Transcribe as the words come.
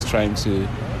trying to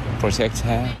protect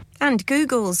her. And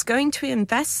Google's going to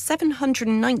invest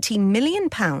 £790 million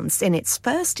in its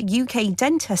first UK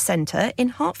data centre in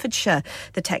Hertfordshire.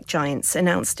 The tech giants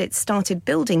announced it started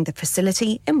building the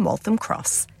facility in Waltham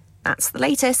Cross. That's the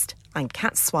latest. I'm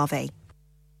Kat Suave.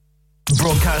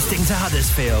 Broadcasting to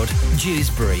Huddersfield,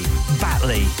 Dewsbury,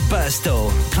 Batley, Birstall,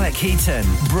 Cleckheaton,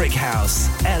 Brickhouse,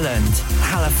 Elland,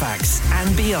 Halifax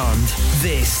and beyond.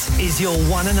 This is your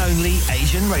one and only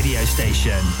Asian radio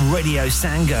station. Radio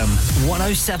Sangam,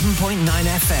 107.9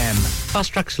 FM.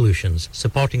 Fast Track Solutions,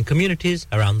 supporting communities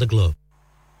around the globe.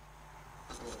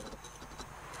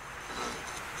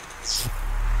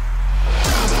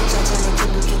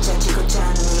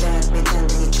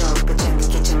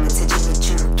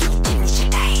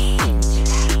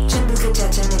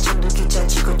 चाचा ने चंदू की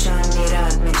चाची को चांदनी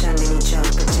रात में चांदनी चौक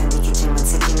पर चांदी की चमक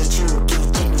से जिमी चूकी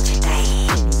चनी चिटाई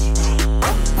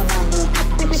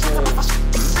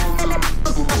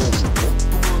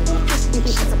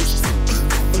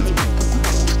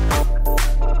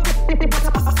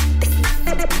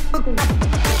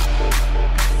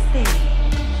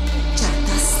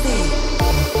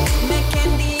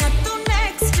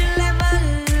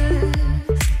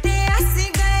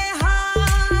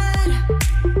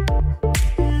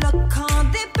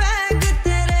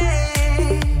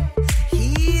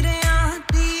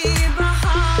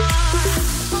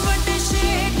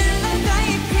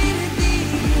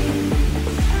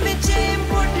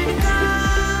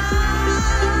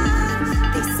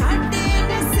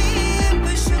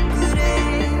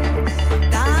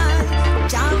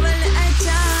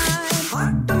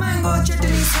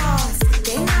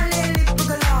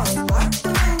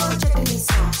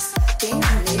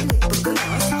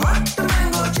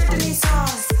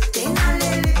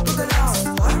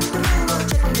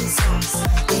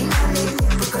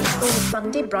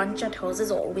Brunch at hers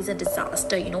is always a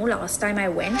disaster. You know, last time I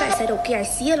went, I said, okay, I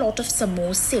see a lot of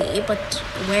samosa, but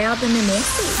where are the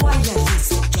mimosas? Why are you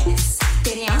so jealous?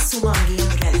 Tere aansu maange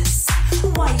amras.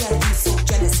 Why are you so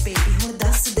jealous, baby? Hun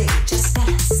das de, just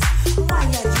dance. Why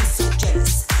are you so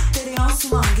jealous? Tere aansu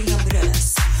maange amras.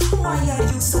 Why are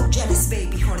you so jealous,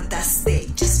 baby? Hun das de,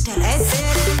 just dance.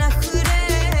 Tere nakhre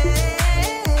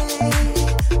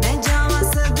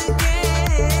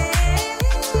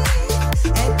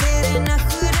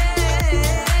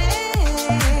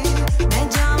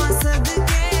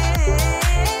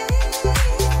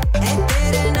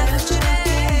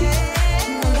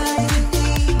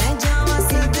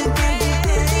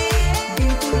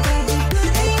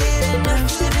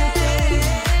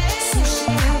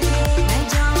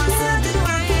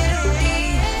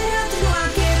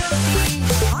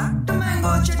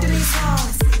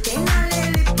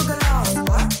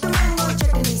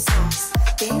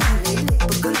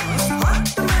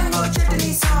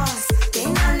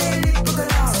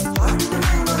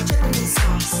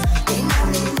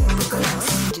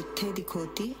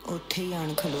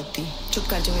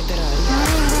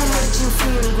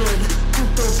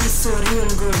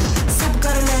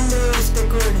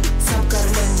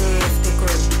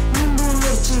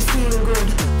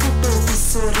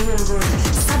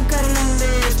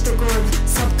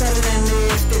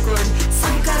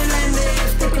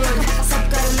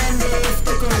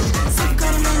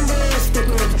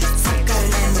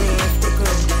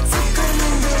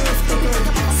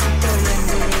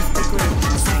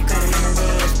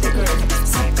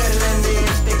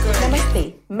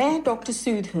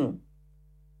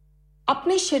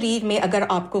अपने शरीर में अगर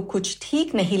आपको कुछ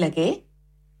ठीक नहीं लगे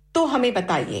तो हमें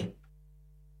बताइए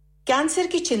कैंसर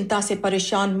की चिंता से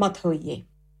परेशान मत होइए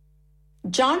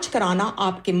जांच कराना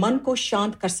आपके मन को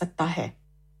शांत कर सकता है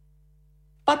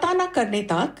पता न करने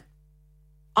तक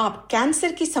आप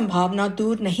कैंसर की संभावना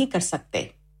दूर नहीं कर सकते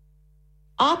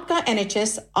आपका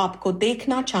एनएचएस आपको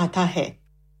देखना चाहता है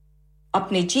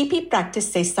अपने जीपी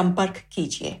प्रैक्टिस से संपर्क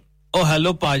कीजिए ओ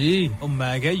हेलो पाजी ओ मैं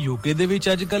क्या यूके ਦੇ ਵਿੱਚ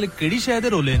ਅੱਜ ਕੱਲ ਕਿਹੜੀ ਸ਼ਹਿਰ ਦੇ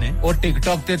ਰੋਲੇ ਨੇ ਉਹ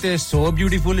ਟਿਕਟੌਕ ਤੇ ਸੋ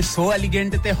ਬਿਊਟੀਫੁਲ ਸੋ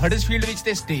ਐਲੀਗੈਂਟ ਤੇ ਹਡਸਫੀਲਡ ਵਿੱਚ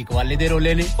ਤੇ ਸਟੇਕ ਵਾਲੇ ਦੇ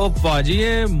ਰੋਲੇ ਨੇ ਉਹ ਪਾਜੀ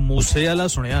ਇਹ ਮੂਸੇ ਵਾਲਾ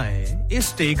ਸੁਣਿਆ ਹੈ ਇਹ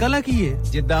ਸਟੇਕ ਵਾਲਾ ਕੀ ਹੈ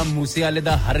ਜਿੱਦਾਂ ਮੂਸੇ ਵਾਲੇ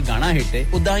ਦਾ ਹਰ ਗਾਣਾ ਹਿੱਟ ਹੈ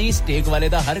ਉਦਾਂ ਹੀ ਸਟੇਕ ਵਾਲੇ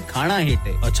ਦਾ ਹਰ ਖਾਣਾ ਹਿੱਟ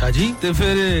ਹੈ ਅੱਛਾ ਜੀ ਤੇ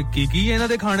ਫਿਰ ਕੀ ਹੈ ਇਹਨਾਂ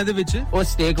ਦੇ ਖਾਣੇ ਦੇ ਵਿੱਚ ਉਹ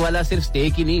ਸਟੇਕ ਵਾਲਾ ਸਿਰਫ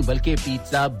ਸਟੇਕ ਹੀ ਨਹੀਂ ਬਲਕਿ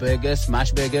ਪੀਜ਼ਾ 버ਗਰ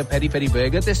ਸਮੈਸ਼ 버ਗਰ ਫੈਰੀ ਫੈਰੀ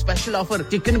버ਗਰ ਤੇ ਸਪੈਸ਼ਲ ਆਫਰ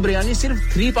ਚਿਕਨ ਬਿਰਿਆਨੀ ਸਿਰਫ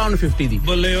 £3.50 ਦੀ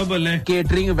ਬੱਲੇ ਓ ਬੱਲੇ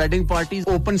catering wedding parties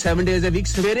open 7 days a week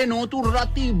ਸਵੇਰੇ 9 ਤੋਂ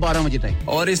ਰਾਤੀ 12 ਵਜੇ ਤੱਕ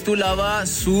ਔਰ ਇਸ ਤੋਂ ਇਲਾਵਾ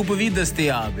ਸੂਪ ਵੀ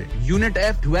ਦਸਤਿਆਬ ਹੈ unit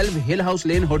F12 Hill House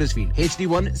Lane Huddersfield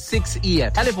HD1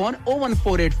 6EF telephone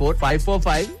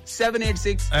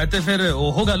 01484545786 ਤੇ ਫਿਰ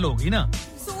ਉਹ ਗੱਲ ਹੋ ਗਈ ਨਾ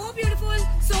so beautiful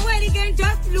so elegant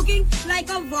just looking like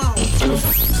a wow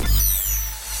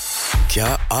क्या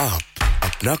आप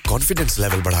अपना कॉन्फिडेंस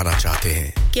लेवल बढ़ाना चाहते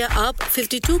हैं? क्या आप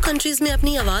 52 कंट्रीज में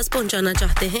अपनी आवाज पहुंचाना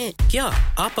चाहते हैं? क्या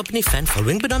आप अपनी फैन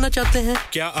फॉलोइंग बनाना चाहते हैं?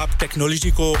 क्या आप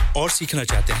टेक्नोलॉजी को और सीखना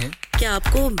चाहते हैं? क्या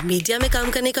आपको मीडिया में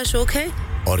काम करने का शौक है?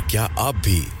 और क्या आप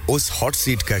भी उस हॉट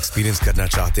सीट का एक्सपीरियंस करना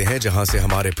चाहते हैं जहां से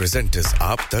हमारे प्रेजेंटर्स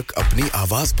आप तक अपनी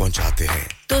आवाज पहुंचाते हैं?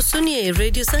 तो सुनिए,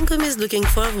 radio Sangam is looking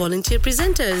for volunteer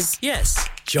presenters. Yes,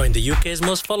 join the UK's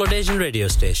most followed Asian radio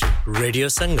station, Radio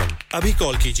Sangam. अभी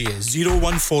कॉल कीजिए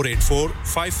 01484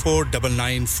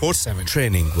 549947.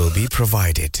 Training will be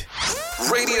provided.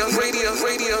 Radio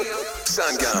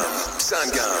Sangam.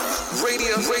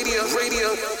 Radio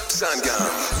Sangam.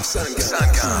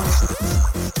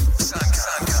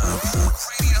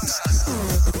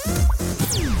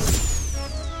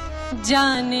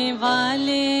 जाने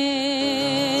वाले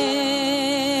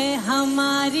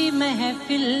हमारी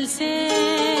महफिल से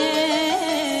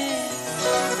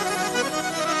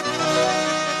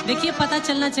देखिए पता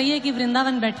चलना चाहिए कि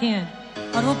वृंदावन बैठे हैं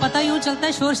और वो पता यूं चलता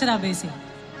है शोर शराबे से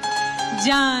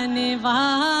जाने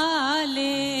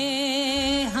वाले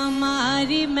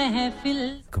हमारी महफिल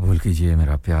कबूल कीजिए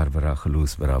मेरा प्यार भरा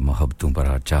खलूस भरा मोहब्बतों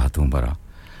भरा चाहतों भरा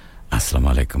अस्सलाम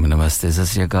वालेकुम नमस्ते सत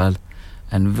श्री अकाल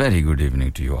and very good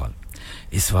evening to you all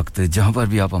इस वक्त जहां पर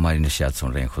भी आप हमारी नशियात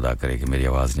सुन रहे हैं खुदा करे कि मेरी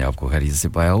आवाज़ ने आपको खैरियत से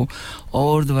पाया हो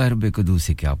और दुआ रब कुदूस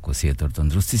से कि आपको सेहत और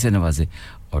तंदुरुस्ती से नवाजे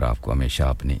और आपको हमेशा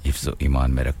अपने हिफ्ज़ व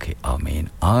ईमान में रखे आमीन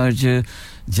आज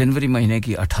जनवरी महीने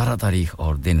की 18 तारीख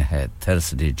और दिन है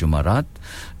थर्सडे जुमेरात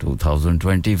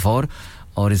 2024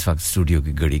 और इस वक्त स्टूडियो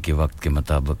की घड़ी के वक्त के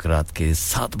मुताबिक रात के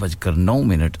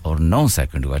 7:09 और 9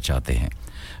 सेकंड हुआ चाहते हैं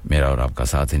मेरा और आपका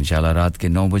साथ इंशाल्लाह रात के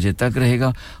 9 बजे तक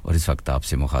रहेगा और इस वक्त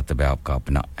आपसे मुखातब है आपका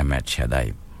अपना H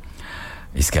Shadye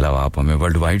इसके अलावा आप हमें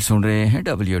वर्ल्ड वाइड सुन रहे हैं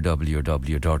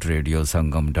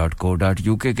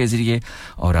www.radiosangam.co.uk के जरिए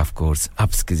और ऑफ कोर्स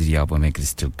एप्स के जरिए आप हमें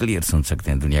क्रिस्टल क्लियर सुन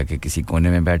सकते हैं दुनिया के किसी कोने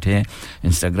में बैठे हैं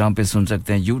इंस्टाग्राम पे सुन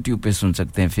सकते हैं यूट्यूब पे सुन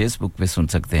सकते हैं फेसबुक पे सुन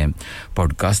सकते हैं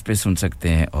पॉडकास्ट पे सुन सकते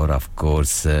हैं और ऑफ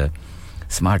कोर्स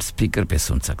स्मार्ट स्पीकर पे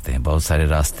सुन सकते हैं बहुत सारे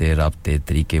रास्ते राब्ते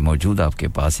तरीके मौजूद आपके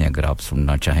पास हैं अगर आप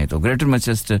सुनना चाहें तो greater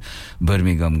Manchester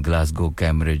Birmingham Glasgow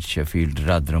Cambridge Sheffield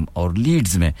Rotherham और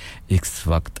लीड्स में इस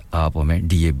वक्त आप हमें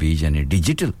डीएबी यानी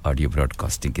डिजिटल ऑडियो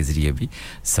ब्रॉडकास्टिंग के जरिए भी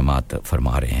समाअत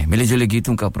फरमा रहे हैं मिले जुले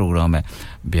गीतों का प्रोग्राम है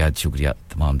बेहद शुक्रिया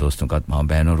तमाम दोस्तों का तमाम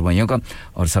बहनों और भाइयों का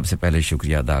और सबसे पहले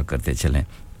शुक्रिया अदा करते चलें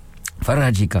फरहा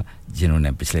जी का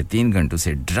जिन्होंने पिछले 3 घंटों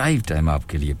से ड्राइव टाइम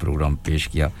आपके लिए प्रोग्राम पेश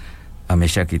किया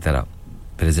हमेशा की तरह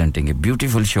presenting a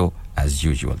beautiful show as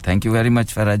usual thank you very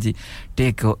much Farah ji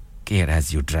take care as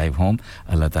you drive home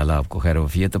Allah taala aapko khair wa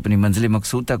afiyat apni manzil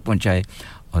maqsood tak pahunchaye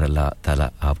और अल्लाह ताला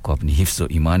आपको अपनी हिफ्ज़ व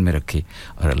ईमान में रखे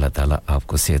और अल्लाह ताला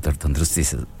आपको सेहत और तंदुरुस्ती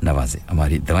से नवाजे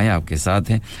हमारी दुआएं आपके साथ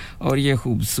हैं और ये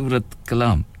खूबसूरत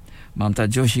कलाम ममता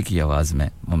जोशी की आवाज़ में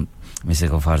मिस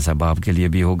गफार साहब आपके लिए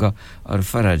भी होगा और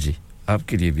फराह जी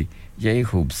आपके लिए भी यही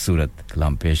खूबसूरत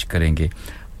कलाम पेश करेंगे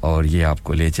और ये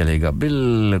आपको ले चलेगा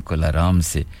बिल्कुल आराम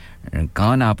से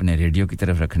कान आपने रेडियो की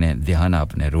तरफ रखने हैं ध्यान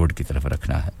आपने रोड की तरफ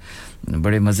रखना है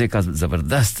बड़े मजे का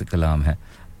जबरदस्त कलाम है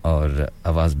और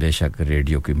आवाज बेशक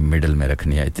रेडियो की मिडल में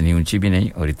रखनी है इतनी ऊंची भी नहीं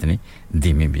और इतनी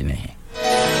धीमी भी नहीं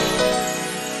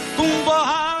तुम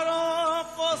बहारों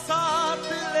को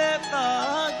साथ लेता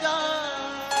जा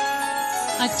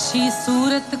अच्छी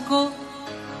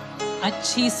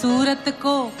सूरत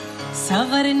को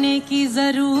संवरने की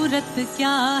जरूरत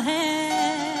क्या है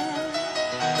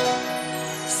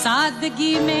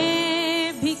सादगी में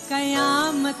भी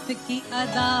कयामत की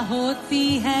अदा होती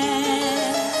है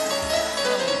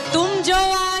तुम जो आ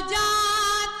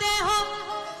जाते हो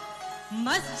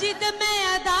मस्जिद में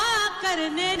अदा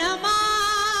करने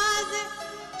नमाज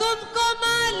तुमको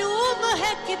मालूम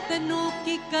है कितनों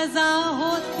की कज़ा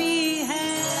होती है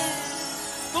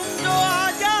तुम जो आ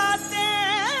जाते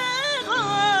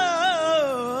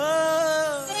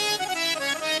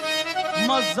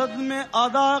मस्जिद में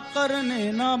अदा करने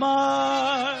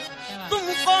नमाज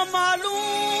तुमको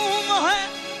मालूम है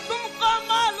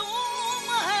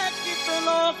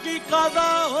कितनों की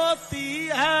कज़ा होती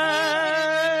है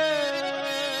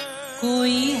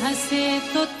कोई हंसे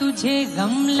तो तुझे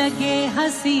गम लगे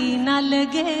हंसी न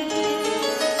लगे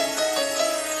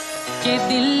कि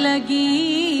दिल लगी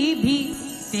भी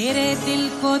तेरे दिल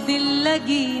को दिल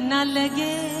लगी न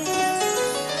लगे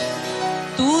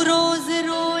तू रोज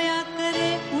रोया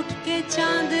उठ के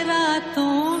चांद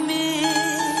रातों में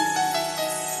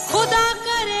खुदा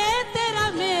करे तेरा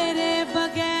मेरे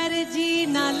बगैर जी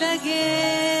ना लगे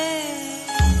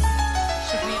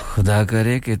खुदा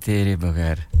करे कि तेरे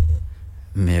बगैर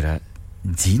मेरा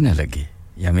जी ना लगे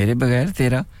या मेरे बगैर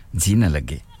तेरा जी ना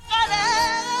लगे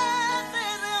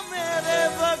मेरे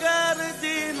बगैर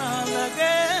जी ना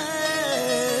लगे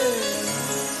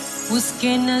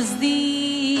उसके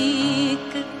नजदीक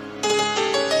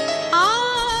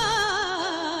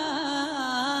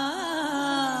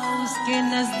उसके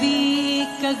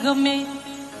नजदीक गमे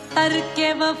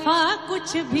तरके वफा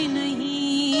कुछ भी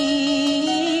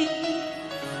नहीं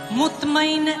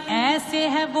मुतमईन ऐसे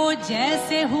है वो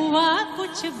जैसे हुआ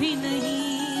कुछ भी नहीं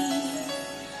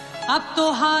अब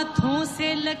तो हाथों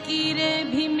से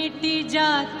लकीरें भी मिटी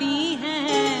जाती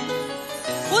हैं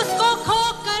उसको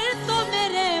खोकर तो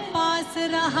मेरे पास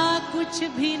रहा कुछ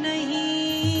भी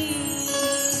नहीं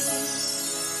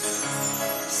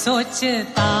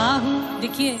सोचता हूँ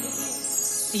देखिए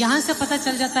यहाँ से पता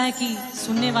चल जाता है कि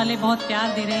सुनने वाले बहुत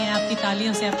प्यार दे रहे हैं आपकी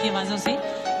तालियों से आपकी आवाजों से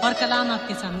और कलाम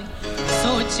आपके सामने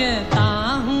सोचता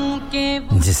हूँ कि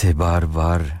जिसे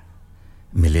बार-बार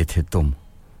मिले थे तुम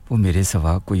वो मेरे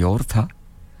सिवा कोई और था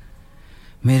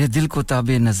मेरे दिल को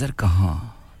ताबे नजर कहाँ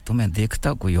तुम्हें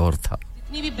देखता कोई और था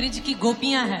जितनी भी ब्रिज की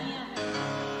गोपियां हैं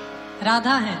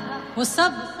राधा हैं वो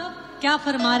सब क्या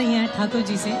फरमा रही हैं ठाकुर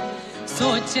जी से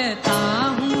सोचता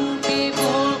हूँ कि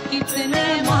वो कितने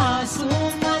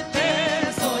मासूम थे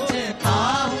सोचता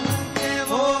हूँ कि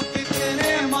वो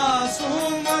कितने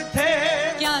मासूम थे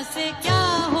क्या से क्या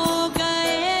हो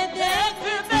गए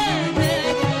देखते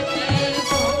देखते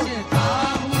सोचता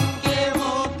हूँ कि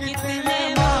वो कितने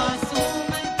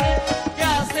मासूम थे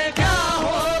क्या से क्या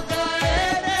हो गए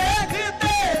देखते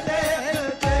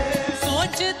देखते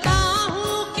सोचता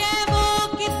हूँ कि वो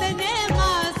कितने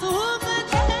मासूम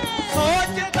थे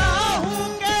सोचता हूँ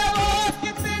कि वो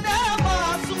कितने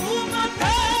मासूम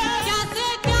थे क्या से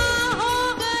क्या हो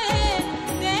गए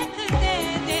देखते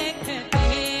देखते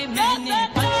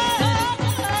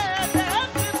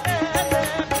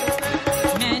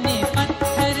मैंने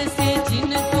पत्थर से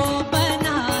जिनको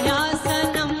बनाया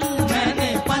सनम मैंने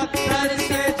पत्थर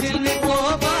से जिनको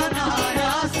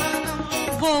बनाया सनम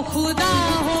वो खुदा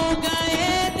हो गए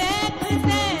देखते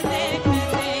देखते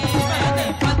मैंने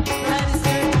पत्थर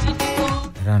से जिनको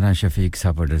राना शफीक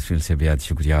साहब हडर्सफील्ड से बेहद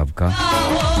शुक्रिया आपका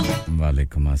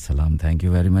वालेकुम अस्सलाम thank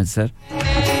you very much sir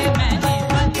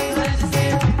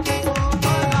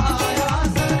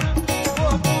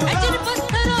जिन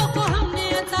पत्थरों को हमने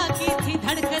अता की थी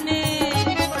धड़कने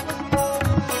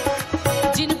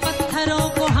जिन पत्थरों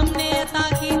को हमने अता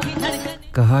की थी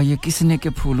धड़कने कहा ये किसने के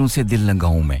फूलों से दिल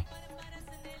लगाऊं मैं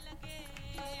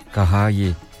कहा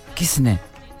ये किसने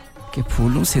के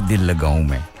फूलों से दिल लगाऊं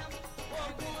मैं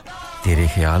तेरे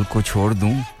ख्याल को छोड़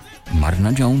दूं मर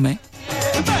न जाऊं मैं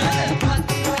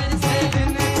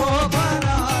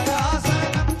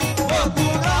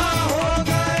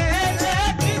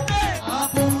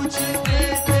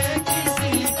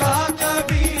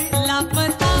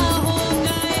लापता हो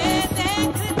गए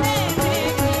देखते देखते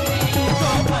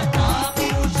तो पता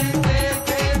पूछते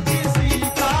थे किसी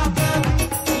का कभी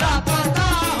लापता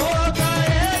हो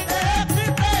गए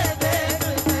देखते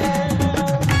देखते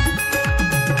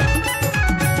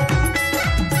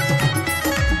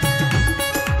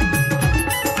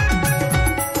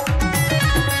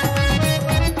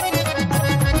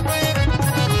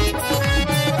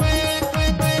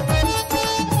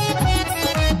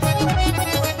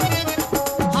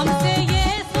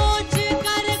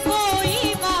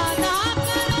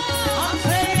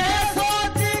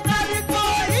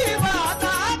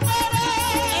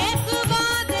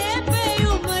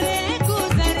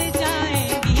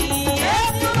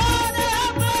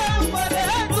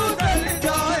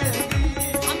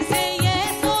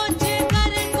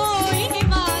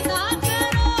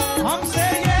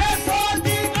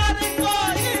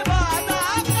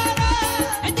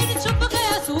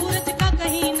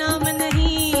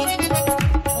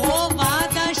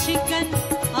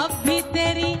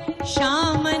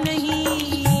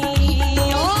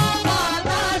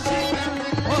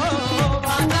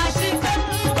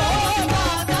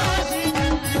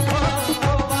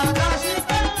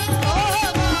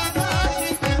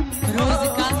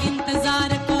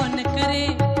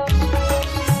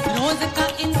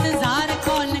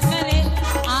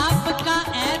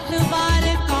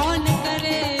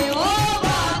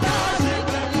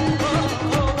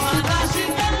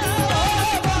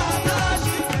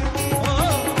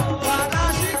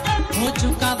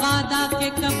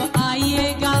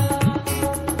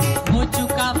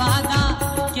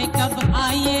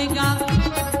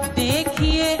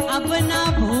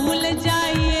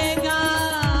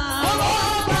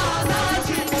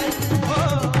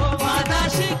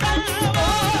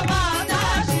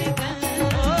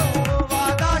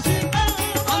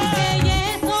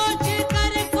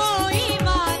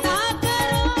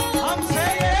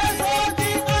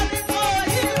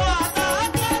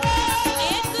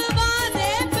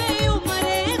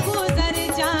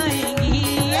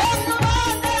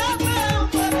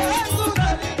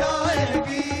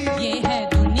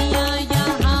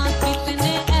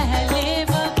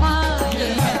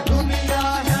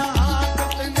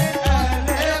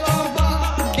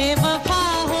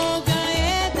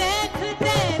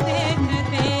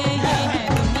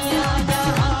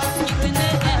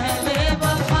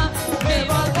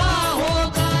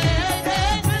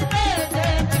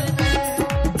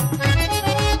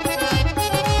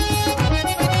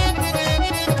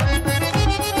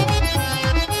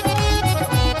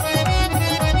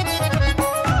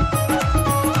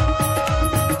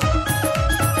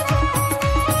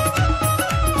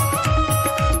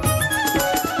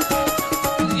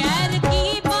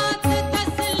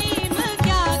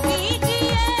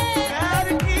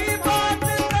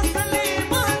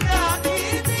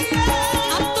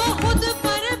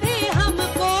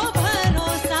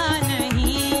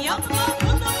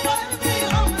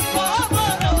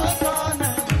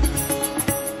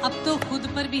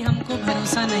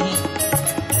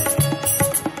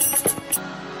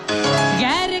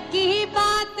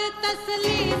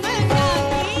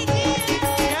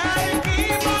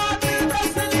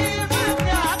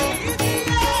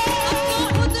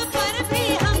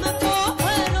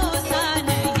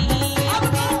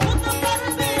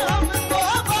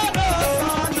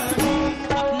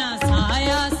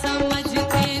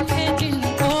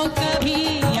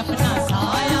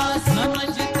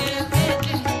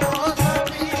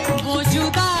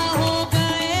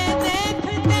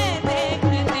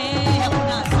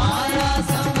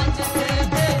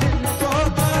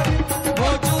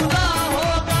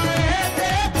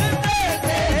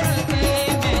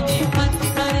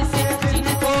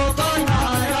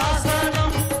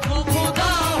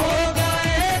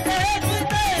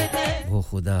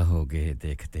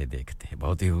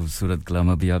बहुत ही खूबसूरत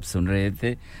कलाम अभी आप सुन रहे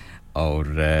थे और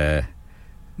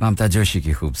ममता जोशी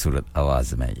की खूबसूरत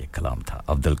आवाज में ये कलाम था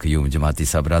अब्दुल कयूम जमाती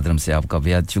साहब रादरम से आपका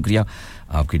बेहद शुक्रिया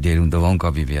आपकी ढेरों दुआओं का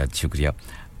भी बेहद शुक्रिया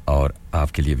और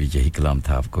आपके लिए भी यही कलाम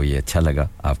था आपको ये अच्छा लगा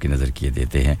आपकी नजर किए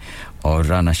देते हैं और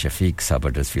राना शफीक साहब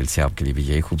हडर्सफील्ड से आपके लिए भी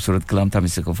यही खूबसूरत कलाम था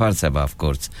मिस्टर गफार साहब ऑफ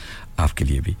कोर्स आपके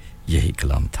लिए भी यही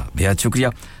कलाम था बेहद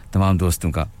शुक्रिया तमाम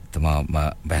दोस्तों का तमाम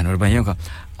बहन और भाइयों का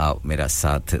आप मेरा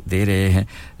साथ दे रहे हैं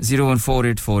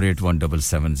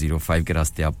 01484817705 के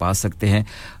रास्ते आप पा सकते हैं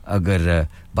अगर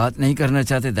बात नहीं करना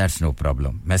चाहते दैट्स नो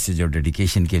प्रॉब्लम मैसेज और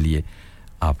डेडिकेशन के लिए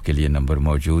आपके लिए नंबर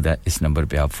मौजूद है इस नंबर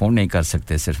पे आप फोन नहीं कर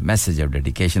सकते सिर्फ मैसेज और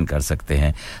डेडिकेशन कर सकते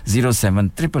हैं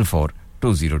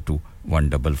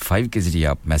 07444202155 के जरिए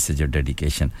आप मैसेज और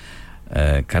डेडिकेशन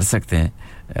कर सकते हैं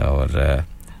और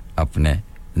अपने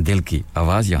दिल की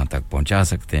आवाज यहां तक पहुंचा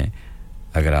सकते हैं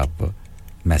अगर आप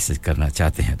मैसेज करना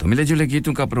चाहते हैं तो मिले जुले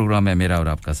गीतों का प्रोग्राम है मेरा और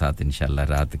आपका साथ इंशाल्लाह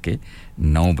रात के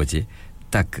 9 बजे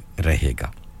तक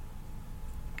रहेगा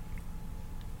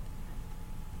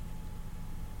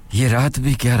ये रात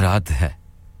भी क्या रात है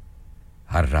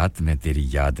हर रात में तेरी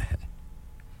याद है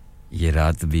ये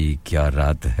रात भी क्या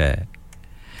रात है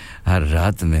हर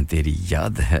रात में तेरी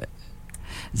याद है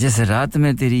जिस रात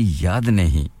में तेरी याद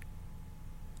नहीं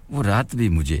वो रात भी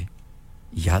मुझे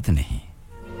याद नहीं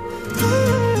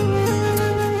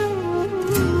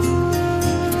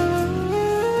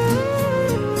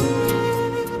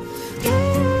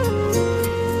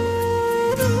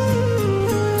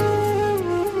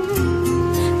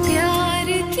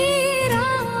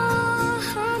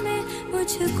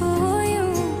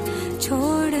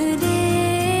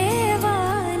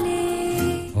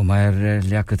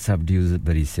लियाकत साहब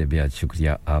ड्यूसबरी से बेहद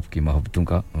शुक्रिया आपकी मोहब्बतों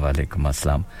का वालेकुम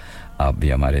अस्सलाम आप भी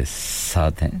हमारे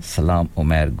साथ हैं सलाम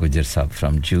उमर गुजर साहब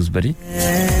फ्रॉम ड्यूसबरी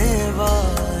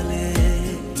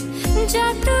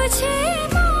जा तुझे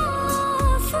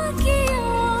माफ किया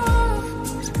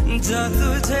जा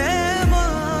तुझे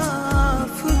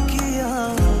माफ किया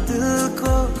दिल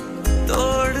को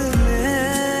तोड़ने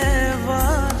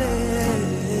वाले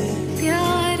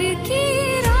प्यार की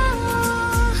राह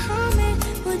में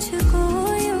मुझको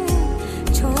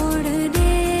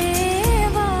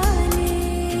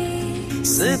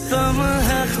सितम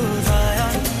है खुदाया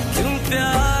क्यों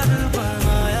प्यार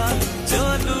बनाया जो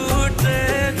लूटे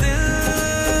दिल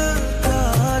का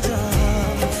जहां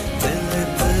दिल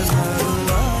इतना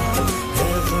रुलाया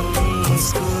है गम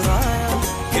मुस्कुराया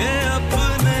कि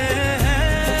अपने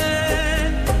हैं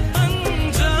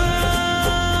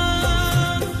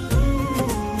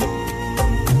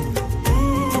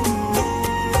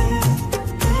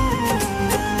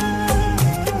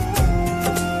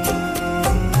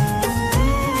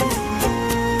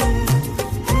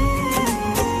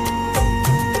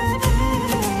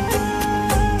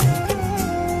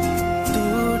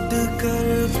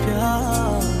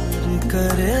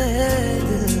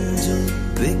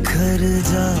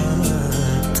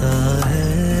जाता है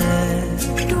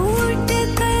टूट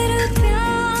कर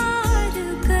प्यार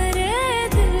करे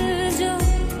दिल जो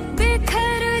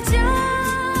बिखर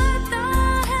जाता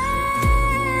है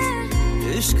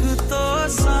इश्क तो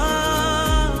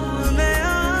सामने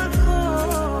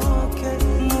आंखों के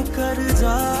मुकर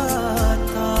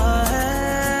जाता है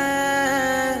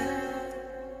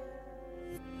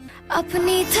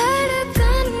अपनी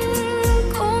धड़कन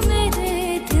को मेरे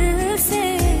दिल से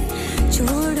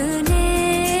छोड़ने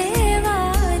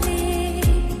वाले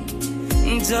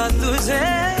जा तुझे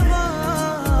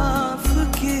माफ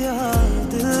किया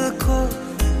दिल को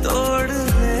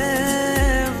तोड़ने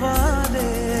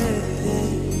वाले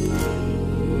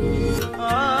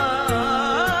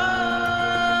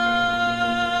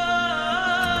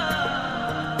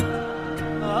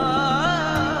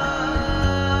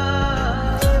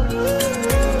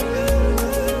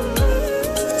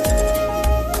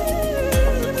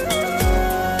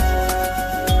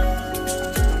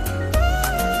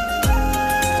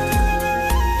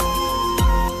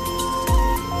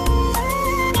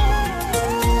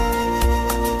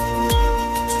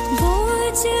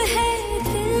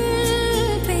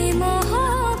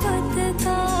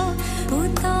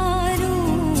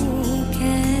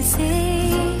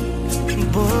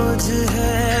बोझ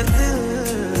है दिल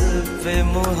पे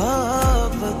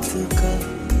मोहब्बत का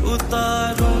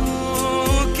उतारूं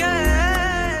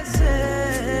कैसे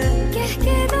कह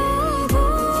के दो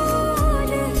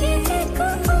बोल ये एक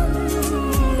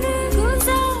उम्र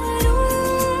गुजारूं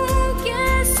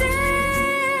कैसे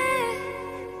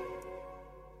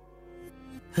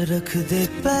रख दे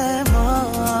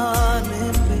पैमाने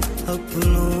पे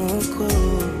अपनों को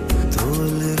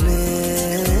तोलने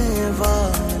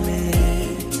वाले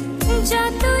जा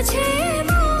तुझे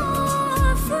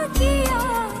माफ किया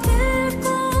दिल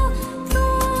को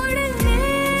तोड़ने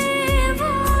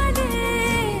वाले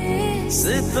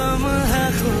सितम है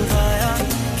खुदाया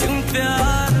क्यों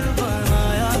प्यार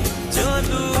बनाया जो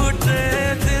लूटे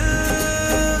दिल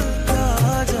का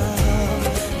जहां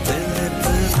दिल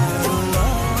इतना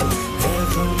रुलाया है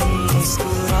गम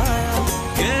मुस्कुराया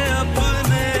कि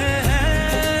अपने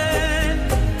हैं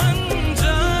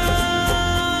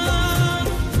अनजान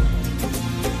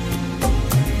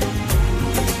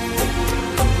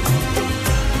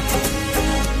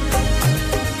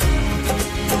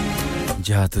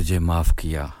जा तुझे माफ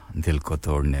किया दिल को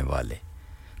तोड़ने वाले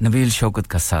नबील शौकत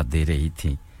का साथ दे रही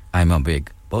थी आयमा बेग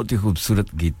बहुत ही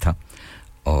खूबसूरत गीत था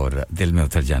और दिल में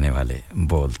उतर जाने वाले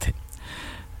बोल थे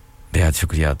बेहद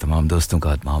शुक्रिया तमाम दोस्तों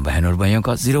का तमाम बहन और भाइयों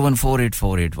का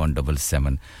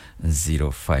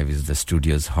 01484817705 is the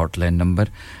studios hotline number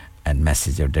and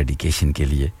message और डेडिकेशन के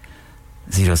लिए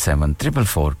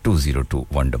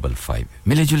 07444202155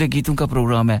 मिले जुले गीतों का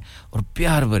प्रोग्राम है और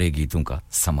प्यार भरे गीतों का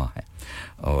समा है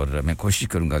और मैं कोशिश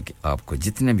करूंगा कि आपको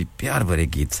जितने भी प्यार भरे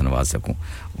गीत सुनवा सकूं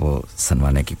वो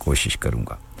सुनवाने की कोशिश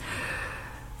करूंगा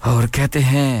और कहते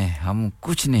हैं हम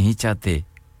कुछ नहीं चाहते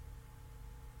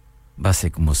बस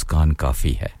एक मुस्कान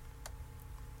काफी है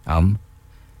हम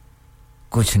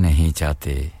कुछ नहीं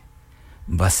चाहते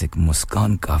बस एक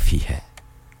मुस्कान काफी है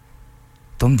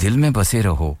तुम दिल में बसे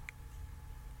रहो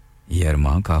ये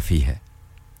अरमां काफी है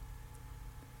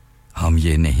हम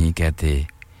ये नहीं कहते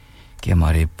कि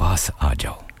हमारे पास आ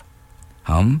जाओ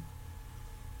हम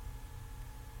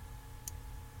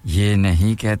ये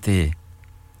नहीं कहते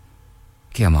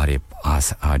कि हमारे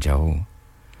पास आ जाओ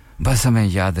बस हमें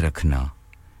याद रखना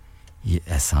ये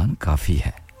एहसान काफी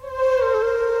है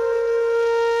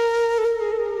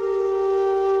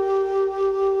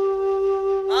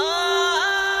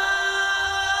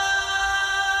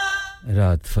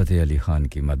रात फतेह अली खान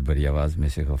की मदबरी आवाज में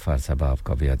से गफ्फार साहब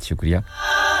आपका बेहद शुक्रिया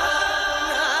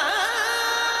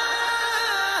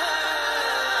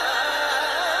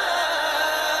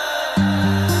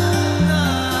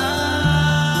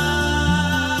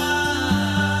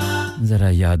जरा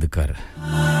याद कर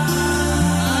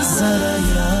जरा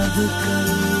याद कर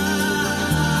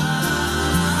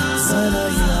जरा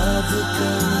याद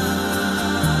कर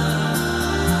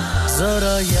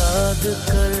जरा याद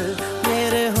कर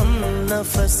मेरे हम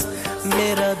नफस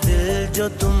मेरा दिल जो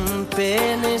तुम पे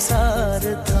निसार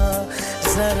था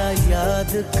जरा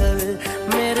याद कर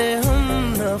मेरे हम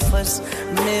नफस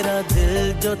मेरा दिल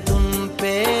जो तुम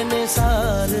पे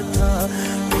निसार था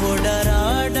वो डरा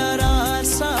डरा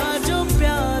सा जो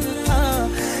प्यार था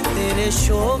तेरे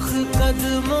शोख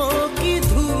कदमों की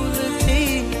धूल थी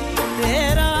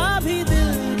तेरा भी दिल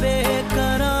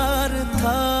बेकरार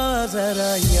था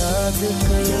जरा याद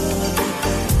कर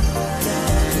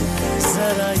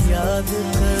जरा याद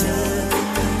कर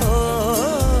ओ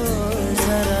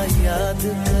जरा याद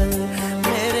कर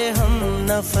मेरे हम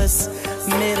नफस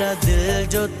मेरा दिल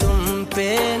जो तुम पे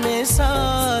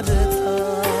निसार था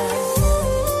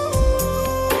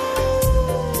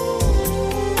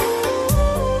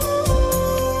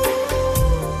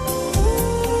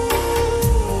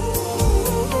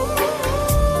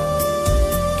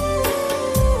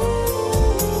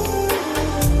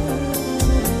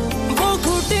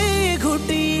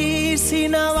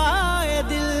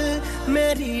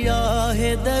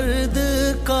दर्द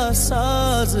का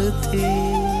साज थी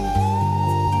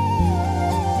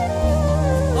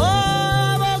ओ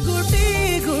वो घुटी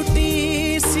घुटी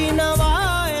सी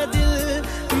नवाए दिल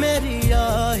मेरी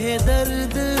आहे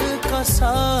दर्द का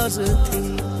साज थी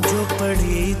जो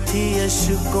पड़ी थी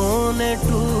अश्कों ने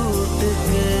टूट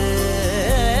के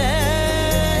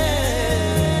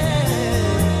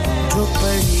जो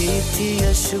पड़ी थी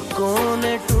अश्कों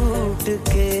ने टूट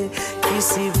के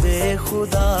किसी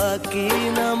बेखुदा की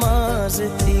नमाज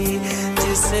थी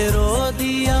जिसे रो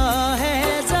दिया है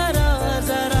जरा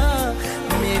जरा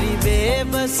मेरी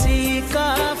बेबसी का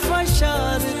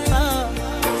फशार था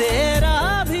तेरा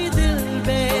भी दिल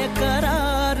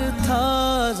बेकरार था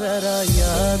जरा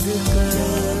याद कर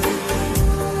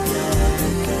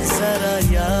जरा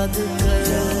याद कर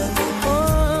ओ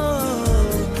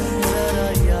जरा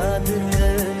याद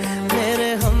कर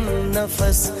मेरे हम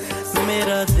नफस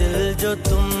मेरा दिल जो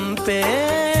तुम पे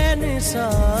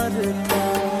निसार था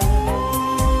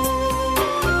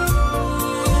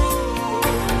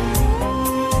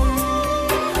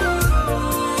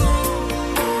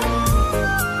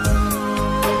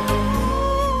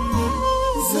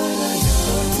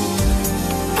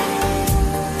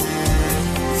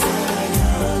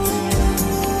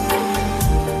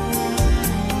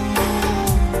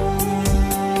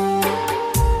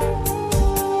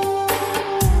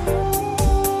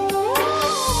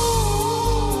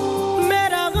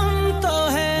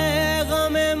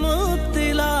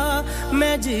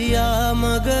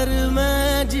मगर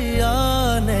मैं जिया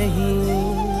नहीं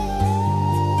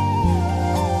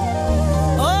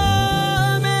ओ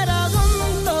मेरा गम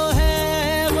तो है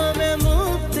गम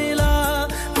मुब्तला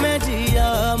मैं जिया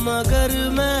मगर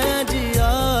मैं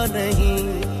जिया नहीं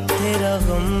तेरा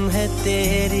गम है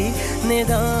तेरी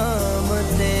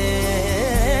निदामतें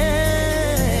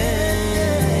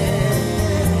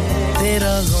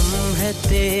तेरा गम है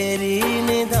तेरी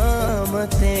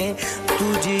निदामतें तू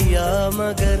जिया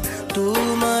मगर तू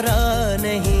मरा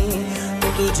नहीं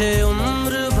तुझे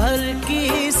उम्र भर की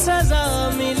सजा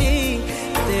मिली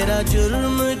तेरा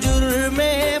जुर्म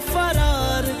जुर्मे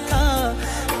फरार था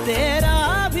तेरा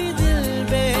भी दिल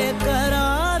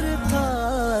बेकरार था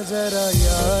जरा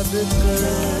याद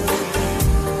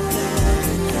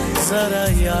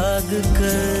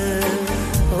कर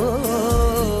ओ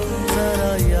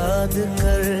जरा याद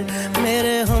कर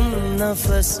मेरे हम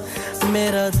नफस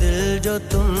मेरा दिल जो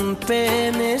तुम पे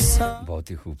निसार बहुत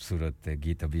ही खूबसूरत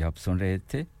गीत अभी आप सुन रहे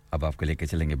थे अब आपको लेके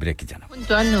चलेंगे ब्रेक की जाना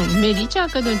ਤੁਹਾਨੂੰ ਮੇਰੀ ਚਾਹ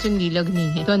ਕਦੋਂ ਚੰਗੀ ਲੱਗਣੀ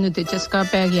ਹੈ ਤੁਹਾਨੂੰ ਤੇ ਚਸਕਾ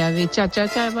ਪੈ ਗਿਆ ਵੇ ਚਾਚਾ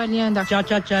ਚਾਹ ਵਾਲਿਆਂ ਦਾ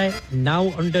Chacha Chai now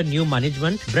under new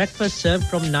management breakfast served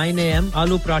from 9 am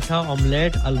aloo paratha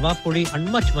omelette alwa puri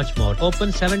and much more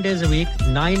open 7 days a week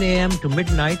 9 am to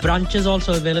midnight branches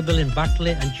also available in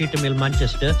Batley and Cheetham Hill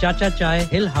Manchester Chacha Chai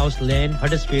Hill House Lane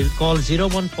Huddersfield call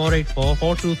 01484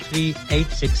 423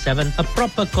 867 a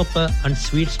proper cuppa and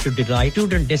sweets to delight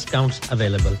student discounts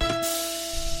available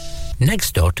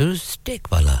Next door to Steak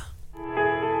Wala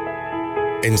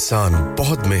इंसान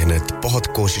बहुत मेहनत बहुत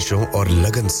कोशिशों और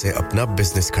लगन से अपना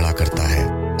business खड़ा करता है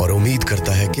और उम्मीद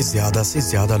करता है कि ज्यादा से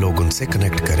ज्यादा लोग उनसे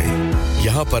कनेक्ट करें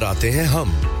यहाँ पर आते हैं हम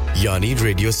यानी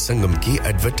रेडियो संगम की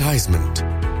एडवर्टाइजमेंट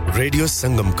रेडियो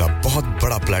संगम का बहुत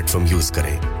बड़ा प्लेटफॉर्म यूज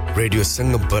करें रेडियो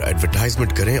संगम पर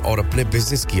एडवर्टाइजमेंट करें और अपने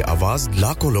बिजनेस की आवाज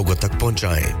लाखों लोगों तक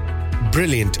पहुंचाएं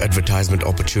Brilliant advertisement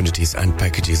opportunities and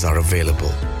packages are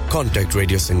available. Contact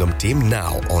Radio Sangam team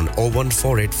now on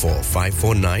 01484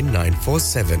 549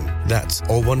 947. That's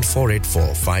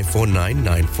 01484 549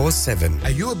 947.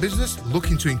 Are you a business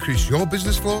looking to increase your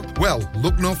business flow? Well,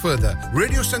 look no further.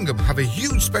 Radio Sangam have a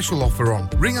huge special offer on.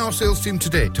 Ring our sales team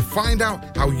today to find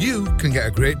out how you can get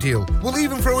a great deal. We'll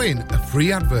even throw in a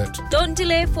free advert. Don't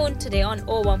delay, phone today on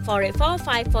 01484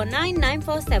 549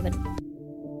 947.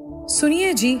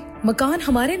 सुनिए जी मकान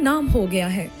हमारे नाम हो गया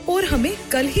है और हमें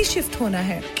कल ही शिफ्ट होना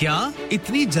है क्या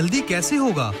इतनी जल्दी कैसे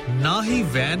होगा ना ही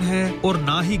वैन है और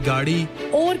ना ही गाड़ी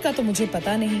और का तो मुझे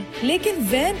पता नहीं लेकिन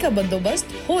वैन का बंदोबस्त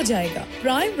हो जाएगा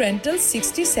प्राइम रेंटल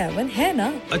 67 है ना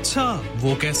अच्छा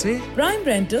वो कैसे प्राइम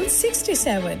रेंटल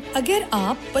 67 अगर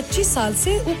आप 25 साल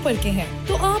से ऊपर के हैं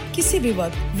तो आप किसी भी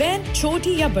वक्त वैन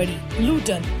छोटी या बड़ी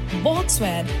Luton box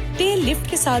van tail lift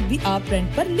के साथ भी आप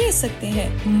रेंट पर ले सकते हैं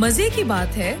मजे की बात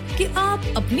है कि आप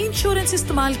अपनी इंश्योरेंस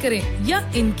इस्तेमाल करें या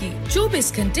इनकी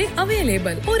 24 घंटे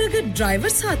अवेलेबल और अगर ड्राइवर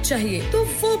साथ चाहिए तो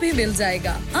वो भी मिल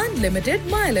जाएगा अनलिमिटेड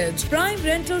माइलेज प्राइम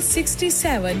रेंटल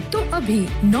 67 तो अभी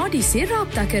नॉडी से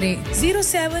राब्ता करें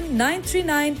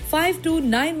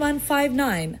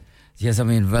 07939529159 Yes, I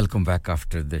mean, welcome back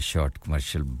after the short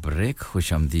commercial break.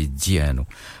 Khushamdeed ji aanu.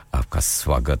 Aapka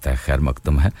swagat hai, khair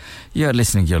maqdam hai. You are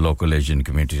listening to your local Asian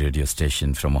community radio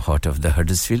station from the heart of the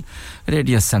Huddersfield.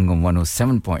 Radio Sangam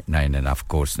 107.9 and of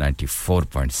course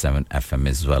 94.7 FM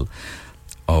as well.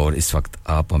 और इस वक्त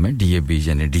आप हमें DAB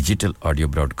यानी digital audio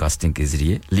broadcasting के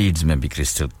जरिए Leeds में भी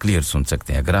क्रिस्टल क्लियर सुन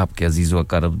सकते हैं अगर आपके अजीज व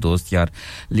अकरब दोस्त यार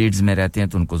लीड्स में रहते हैं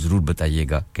तो उनको जरूर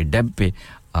बताइएगा कि डब पे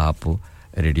आप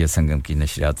रेडियो संगम की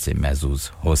नशरियात से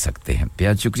महसूस हो सकते हैं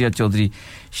बेहद शुक्रिया चौधरी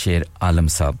शेर आलम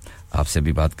साहब आपसे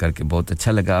भी बात करके बहुत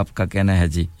अच्छा लगा आपका कहना है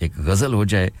जी एक गजल हो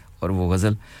जाए और वो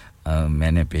गजल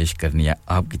मैंने पेश करनी है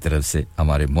आपकी तरफ से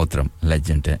हमारे मोहतरम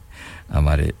लेजेंड हैं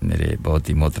हमारे मेरे बहुत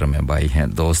ही मोहतरम हैं भाई हैं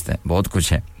दोस्त हैं बहुत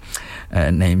कुछ हैं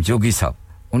नईम जोगी साहब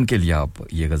उनके लिए आप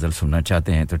ये गजल सुनना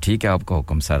चाहते हैं तो ठीक है आपका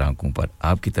हुक्म सारा आंखों पर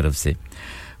आपकी तरफ से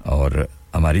और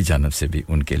हमारी जानिब से भी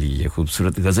उनके लिए ये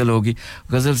खूबसूरत गजल होगी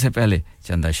गजल से पहले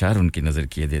चंद अशार उनकी नजर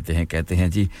किए देते हैं कहते हैं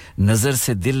जी नजर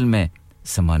से दिल में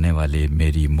समाने वाले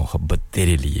मेरी मोहब्बत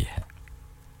तेरे लिए है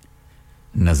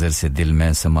नजर से दिल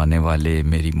में समाने वाले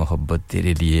मेरी मोहब्बत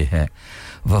तेरे लिए है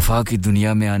वफा की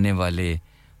दुनिया में आने वाले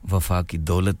वफा की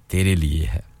दौलत तेरे लिए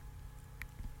है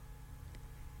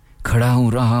खड़ा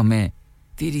हूं राह में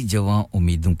तेरी जवां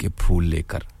उम्मीदों के फूल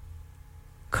लेकर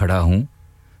खड़ा हूं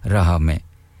राह में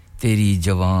तेरी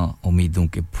जवां उम्मीदों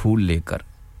के फूल लेकर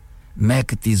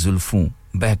महकती जुल्फों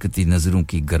बहकती नजरों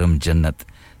की गरम जन्नत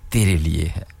तेरे लिए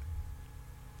है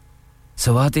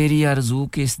सवा तेरी आरज़ू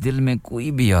के इस दिल में कोई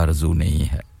भी आरज़ू नहीं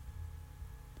है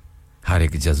हर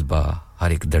एक जज्बा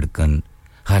हर एक धड़कन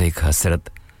हर एक हसरत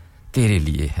तेरे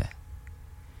लिए है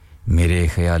मेरे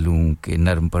ख्यालों के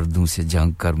नर्म पर्दों से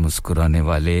झांक कर मुस्कुराने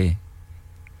वाले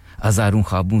हजारों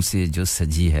ख्वाबों से जो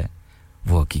सजी है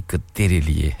वो हकीकत तेरे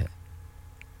लिए है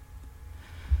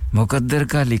मुकद्दर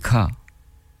का लिखा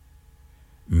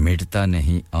मिटता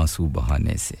नहीं आंसू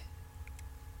बहाने से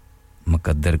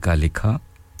मुकद्दर का लिखा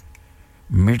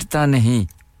मिटता नहीं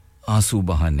आंसू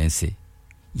बहाने से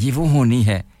ये वो होनी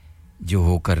है जो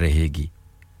होकर रहेगी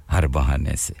हर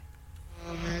बहाने से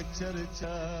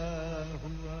चर्चा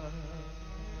हुआ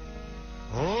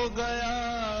हो गया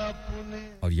पुणे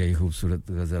और यही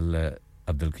खूबसूरत गजल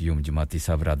अब्दुल कयूम जमाती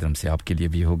साहब रादरम से आपके लिए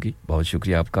भी होगी बहुत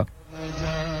शुक्रिया आपका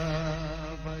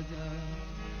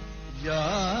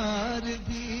यार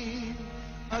भी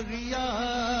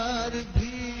अगियार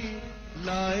भी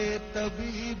लाए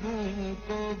तबीबों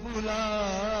को बुला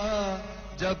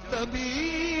जब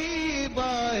तबीब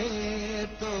आए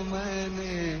तो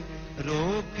मैंने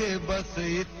रोके बस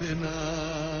इतना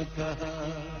कहा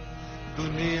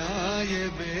दुनिया ये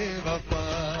बेवफा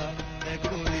है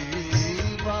कोई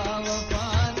बावफा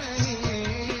नहीं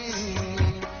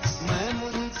मैं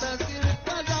मुंतज़िर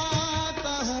कदा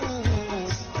का हूँ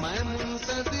मैं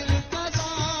मुंतज़िर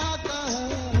कदा का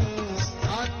हूँ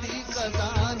आती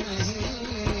कदा नहीं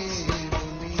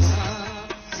दुनिया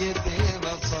ये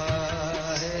बेवफा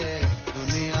है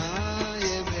दुनिया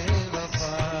ये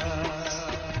बेवफा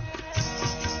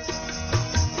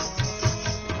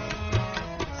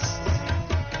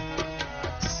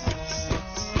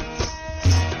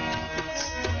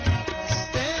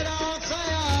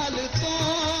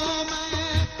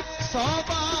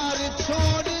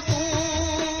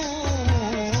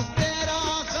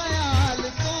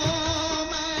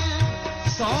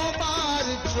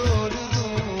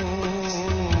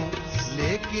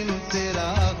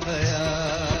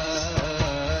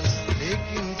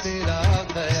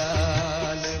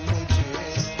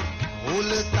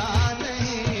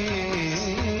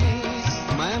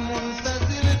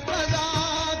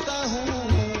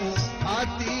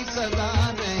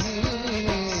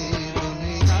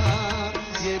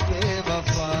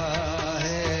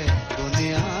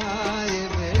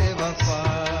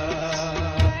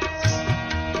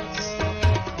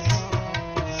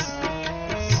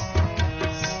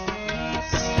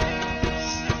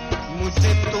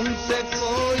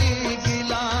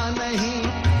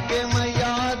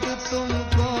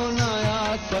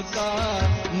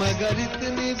मगर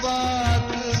इतनी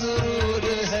बात जरूर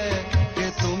है कि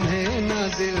तुम्हें न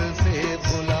दिल से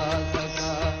भुला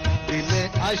सका दिल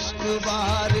अश्क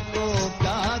बार को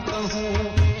क्या कहूँ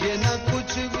ये न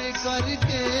कुछ भी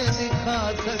करके दिखा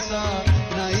सका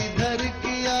न इधर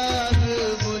की आग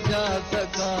बुझा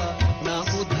सका न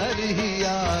उधर ही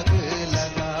आग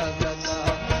लगा सका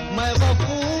मैं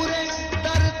वफूरे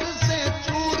दर्द से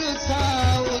चूर था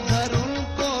उधर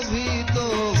उनको भी तो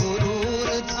गुरूर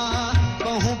था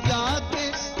कहूँ क्या कि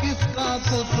किसका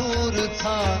कसूर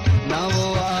था न वो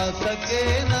आ सके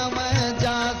न मैं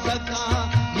जा सका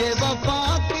ये वफा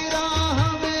की राह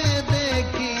में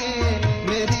देखिए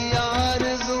मेरी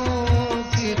आरज़ू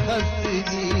की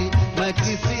खस्तगी मैं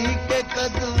किसी के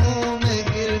कदमों में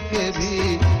गिर के भी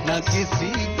न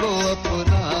किसी को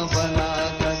अपना बना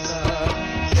सका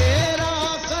तेरा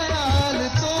ख्याल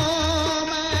तो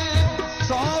मैं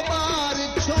 100 बार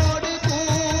छोड़ दूं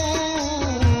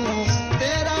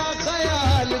तेरा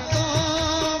ख्याल तो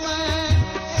मैं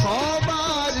 100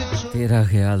 बार तेरा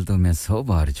ख्याल तो मैं 100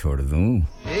 बार छोड़ दूं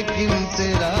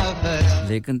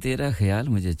लेकिन तेरा ख्याल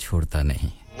मुझे छोड़ता नहीं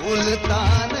भूलता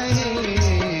नहीं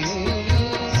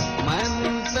मैं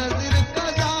मुंतज़िर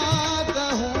कदा का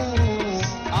हूँ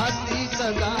आती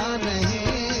कदा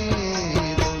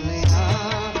नहीं दुनिया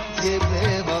ये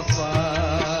बेवफा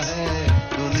है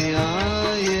दुनिया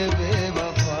ये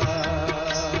बेवफा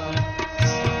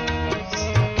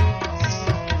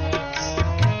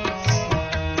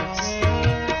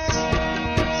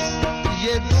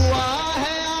ये दुआ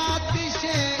है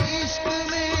आतिशे इश्क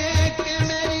में कि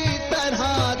मेरी तरह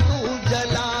तू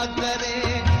जला करे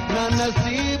न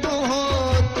नसीब हो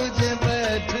तुझे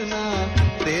बैठना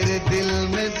तेरे दिल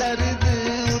में दर्द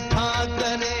उठा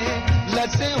करे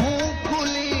लटे हूँ खुल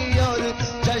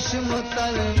चश्म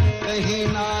तर कहीं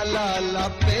नाला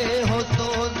लपे हो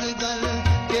सोज़गर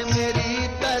के मेरी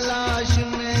तलाश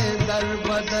में दर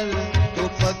बदर तो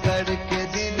पकड़ के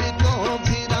दिल को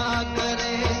फिरा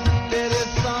करे तेरे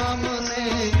सामने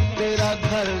तेरा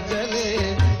घर जले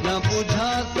न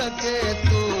बुझा सके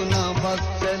तू न बस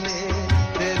चले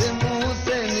तेरे मुंह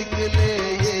से निकले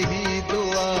यही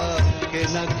दुआ कि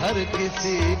न घर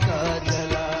किसी का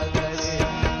जला करे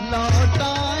लौट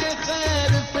आए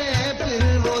खैर से फिर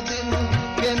वो दिन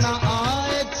कि न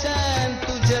आए चैन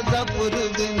तुझे ज़फ़र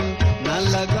बिन न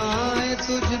लगाए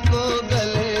तुझको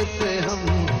गले से हम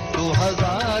तो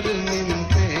हजार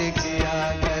मिन्नतें किया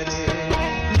करे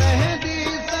मेहंदी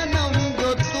सनम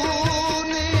जो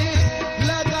तूने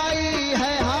लगाई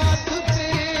है हाथ पे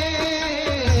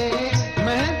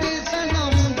मेहंदी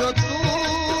सनम जो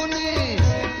तूने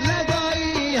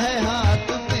लगाई है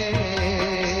हाथ पे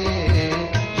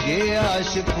ये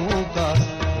आशिकों का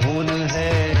खून है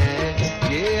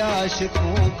ये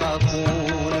आशिकों का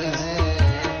खून है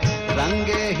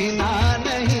रंगे ही ना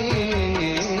नहीं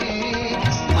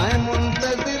मैं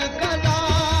मुंतज़िर कदा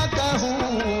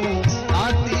कहूँ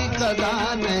आती कदा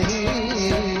नहीं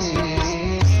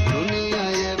दुनिया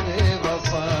ये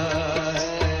बेवफा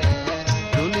है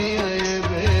दुनिया ये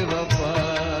बेवफा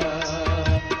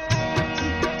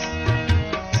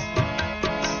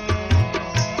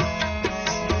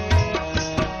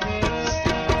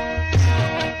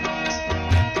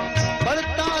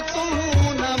पढ़ता तो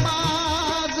हूँ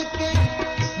नमाज के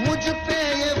मुझ पे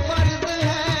ये फर्ज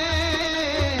है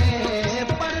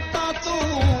पढ़ता तो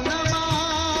हूँ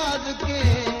नमाज के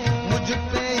मुझ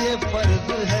पे ये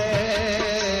फर्ज है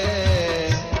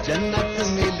जन्नत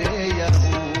मिले या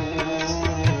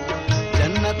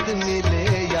जन्नत मिले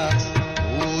या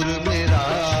हूर मेरा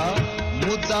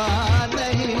मुद्दा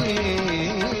नहीं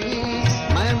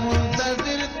मैं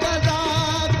मुंतज़िर कदा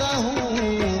कहूँ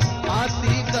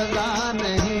आती कदा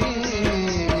नहीं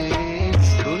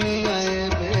दुनिया ये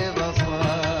बेवफा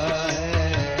है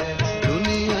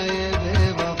दुनिया ये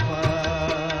बेवफा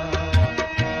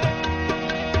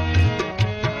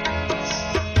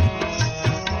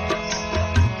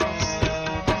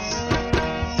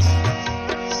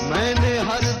मैंने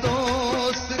हर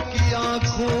दोस्त की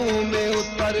आंखों में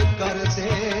उतर कर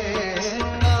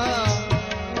देखा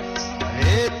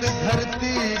रेत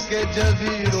धरती के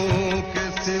जजीरों के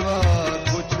सिवा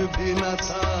कुछ भी न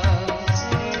था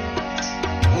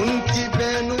उनकी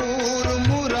बेनूर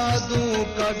मुरादों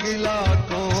का गिला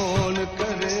कौन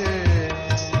करे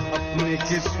अपनी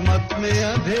किस्मत में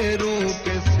अंधेरों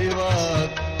के सिवा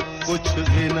कुछ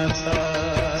भी न था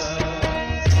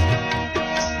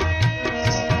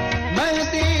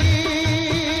मेहंदी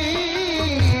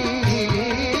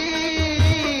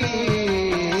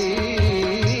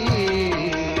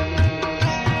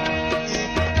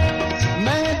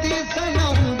मेहंदी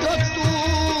सनम जो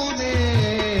तूने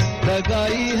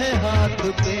लगाई है हाथ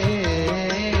पे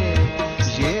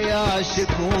ये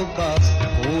आशिकों का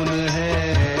खून है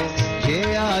ये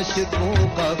आशिकों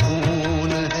का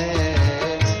खून है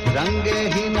रंगे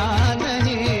ही ना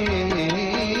नहीं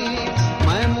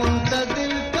मैं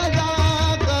मुंतज़िर कदा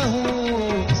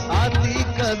कहूँ आती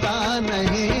कदा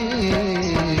नहीं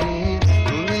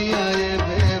दुनिया ये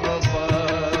बेवफा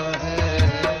है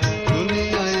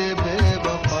दुनिया ये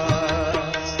बेवफा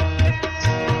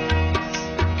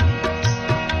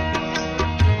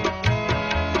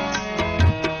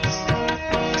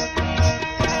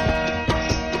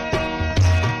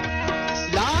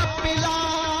ला पिला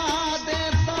दे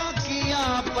साकिया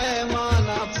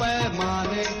पैमाना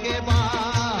पैमाने के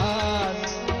बाद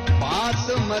बात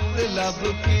मतलब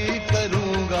की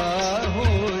करूँगा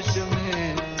होश में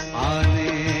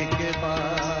आने के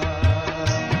बाद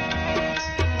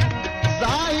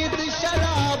जाहिद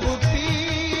शराब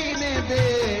पीने दे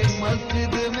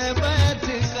मस्जिद में बैठ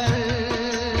कर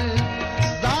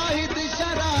जाहिद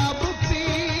शराब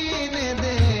पीने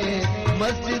दे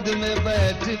मस्जिद में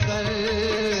बैठ कर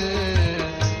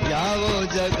या वो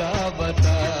जगह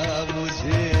बता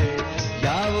मुझे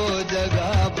या वो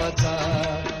जगह बता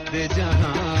दे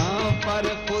जहां पर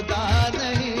खुदा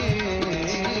नहीं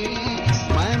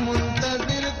मैं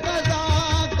मुंतज़िर कदा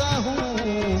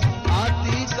कहूँ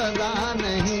आती कदा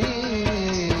नहीं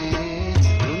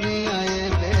दुनिया ये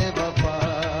बेवफा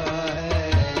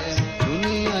है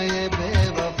दुनिया ये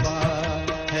बेवफा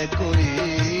है कोई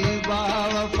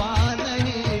बावफा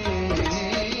नहीं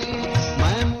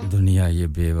मैं दुनिया ये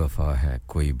बेवफा है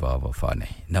कोई बावफा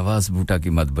नहीं नवाज बूटा की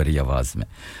मदबरी आवाज में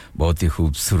बहुत ही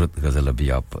खूबसूरत गजल अभी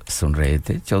आप सुन रहे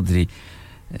थे चौधरी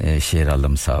शेर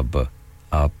आलम साहब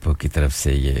आपकी तरफ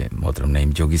से ये मोहतरम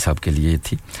नईम जोगी साहब के लिए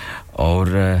थी और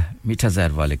मीठा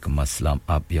ज़हर वालेकुम अस्सलाम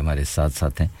आप भी हमारे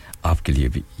साथ हैं आपके लिए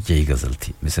भी यही गज़ल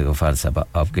थी मिस्टर गफ़ार साहब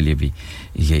आपके लिए भी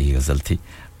यही गज़ल थी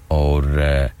और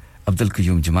अब्दुल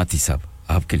कयूम जमाती साहब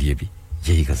आपके लिए भी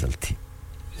यही गज़ल थी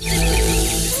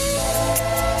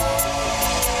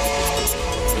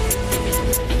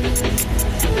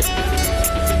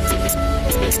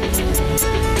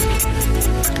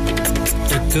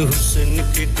एक हुस्न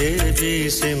की देवी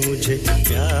से मुझे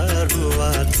प्यार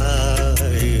हुआ था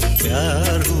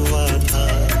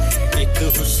एक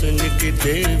हुस्न की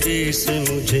देवी से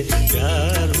मुझे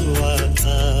प्यार हुआ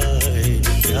था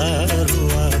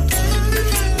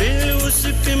दिल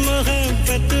उसकी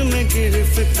मोहब्बत में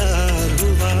गिरफ्तार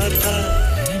हुआ था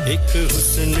एक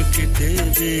हुस्न की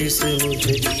देवी से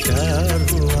मुझे प्यार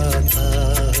हुआ था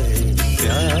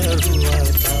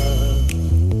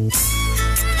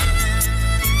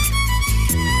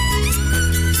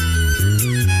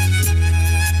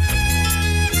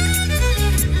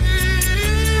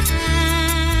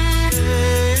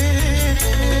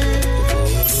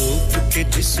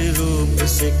जिस रूप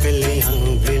से कलियां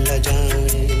भी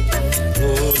लजाएं वो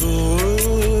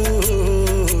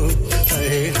रूप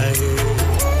हाय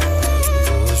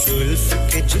वो जुल्फ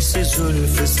के जिस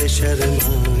जुल्फ से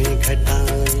शर्माएं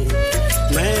घटाएं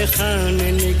मैं खाने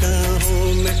निगाहों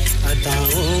में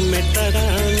अदाओं में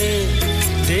तराने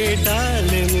दे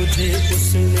डाले मुझे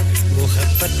उसने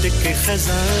मोहब्बत के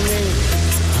खजाने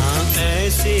हाँ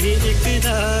ऐसी ही एक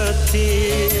रात थी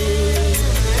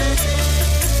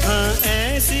हाँ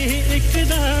ऐसी ही एक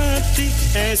रात थी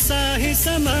ऐसा ही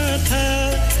समा था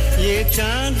ये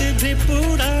चांद भी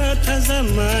पूरा था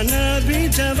ज़माना भी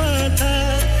जवां था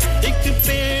एक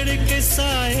पेड़ के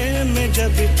साए में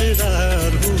जब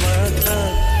इकरार हुआ था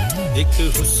एक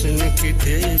हुस्न की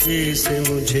देवी से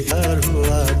मुझे प्यार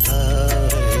हुआ था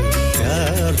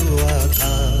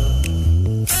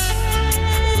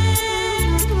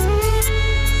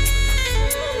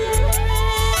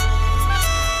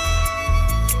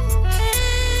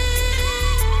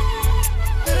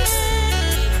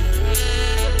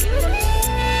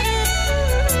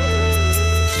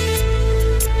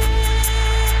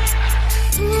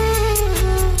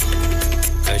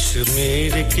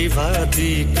कश्मीर की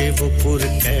वादी के वो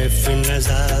पुरकैफ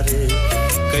नज़ारे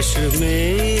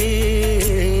कश्मीर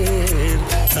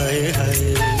हाय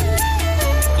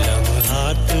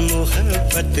लम्हात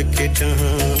मोहब्बत के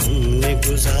जहां हमने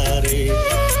गुजारे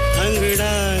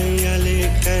अंगड़ाइयां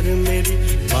लेकर मेरी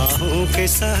बाहों के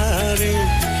सहारे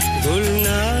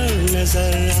गुलनार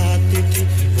नजर आती थी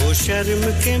वो शर्म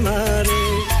के मारे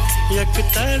एक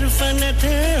तरफ न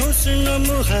थे हुस्न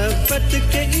मोहब्बत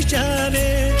के इशारे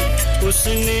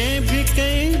उसने भी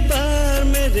कई बार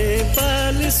मेरे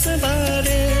बाल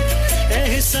संवारे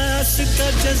एहसास का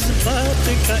जज्बात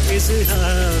का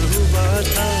इजहार हुआ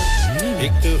था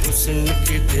एक हुस्न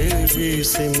की देवी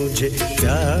से मुझे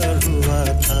प्यार हुआ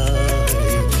था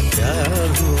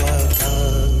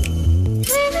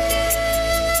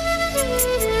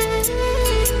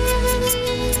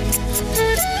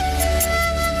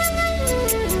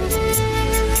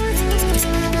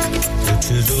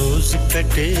रोज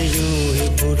कटे यूं ही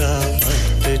बुरा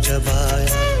वक्त जब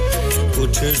आया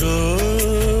कुछ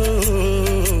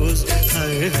रोज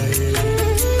हाय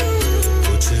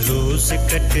कुछ रोज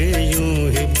कटे यूं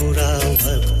ही बुरा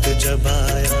वक्त जब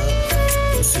आया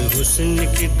उस हुस्न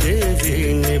की देवी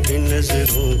ने भी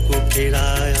नजरों को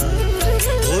फिराया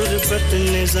गुर्बत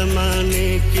ने जमाने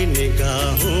की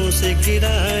निगाहों से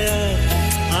गिराया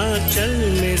आंचल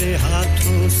मेरे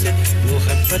हाथों से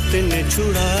मोहब्बत ने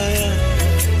छुड़ाया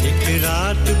एक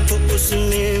रात को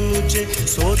उसने मुझे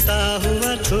सोता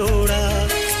हुआ छोड़ा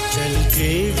चल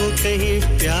गई वो कहीं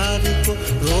प्यार को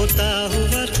रोता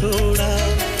हुआ छोड़ा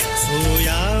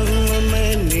सोया हूँ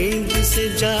मैं नींद से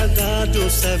जागा जो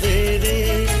सवेरे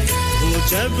वो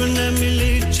जब न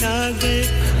मिली छा गए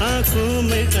आंखों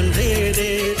में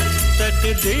अंधेरे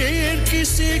तकदीर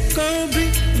किसी को भी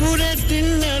बुरे दिन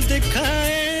न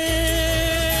दिखाए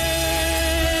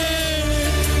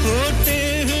होते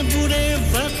हैं बुरे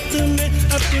वक्त में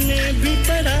अपने भी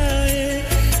पराए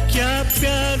क्या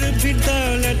प्यार भी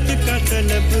दौलत का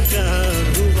तलबगार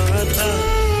हुआ था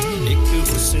एक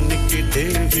हुस्न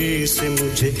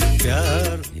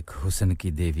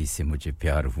की देवी से मुझे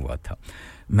प्यार हुआ था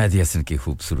मेहदी हसन की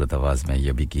खूबसूरत आवाज में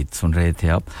ये भी गीत सुन रहे थे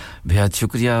आप बेहद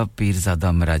शुक्रिया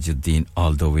पीरजादा मराजुद्दीन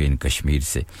ऑल द वे इन कश्मीर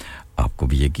से आपको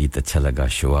भी ये गीत अच्छा लगा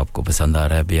शो आपको पसंद आ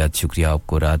रहा है बेहद शुक्रिया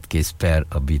आपको रात के इस पैर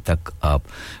अभी तक आप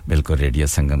बिल्कुल रेडियो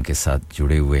संगम के साथ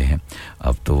जुड़े हुए हैं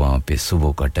अब तो वहां पे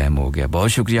सुबह का टाइम हो गया बहुत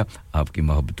शुक्रिया आपकी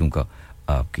मोहब्बतों का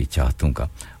आपकी चाहतों का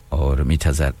और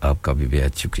मीठा ज़र आपका भी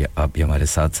बेहद शुक्रिया आप भी हमारे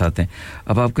साथ हैं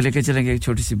अब आपको लेके चलेंगे एक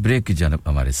छोटी सी ब्रेक की जानिब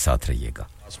हमारे साथ रहिएगा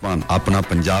आसमान अपना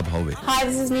पंजाब होवे hi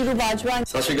this is Neeru Bajwa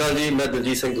सत श्री अकाल जी मैं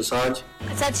दलजीत सिंह दुसांझ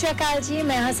सत श्री अकाल जी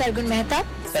मैं हां सरगुन मेहता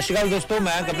सत श्री अकाल दोस्तों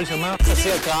मैं कपिल शर्मा सत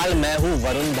श्री अकाल मैं हूं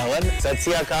वरुण धवन सत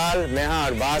श्री अकाल मैं हां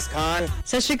अरबाज खान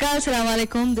सत श्री अकाल अस्सलाम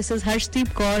वालेकुम this is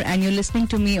Harshdeep Kaur and you listening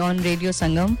to me on Radio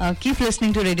Sangam keep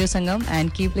listening to Radio Sangam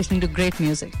and keep listening to great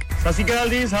music सत श्री अकाल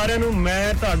जी साਰਿਆਂ ਨੂੰ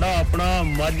ਮੈਂ ਤੁਹਾਡਾ ਆਪਣਾ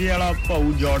ਮਾਝੇ ਵਾਲਾ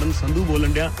ਭਾਊ ਜਾਰਡਨ ਸੰਧੂ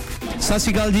ਬੋਲਣ ਡਿਆ ਸਤ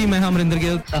ਸ਼੍ਰੀ ਅਕਾਲ ਜੀ ਮੈਂ ਹਾਂ ਅਮਰਿੰਦਰ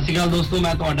ਗਿੱਲ ਸਤ ਸ਼੍ਰੀ ਅਕਾਲ ਦੋਸਤੋ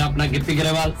ਮੈਂ ਤੁਹਾਡਾ ਆਪਣਾ ਗਿੱਪੀ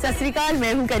ਗਰੇਵਾਲ ਸਤ श्री अकाल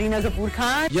मैं हूं Kareena Kapoor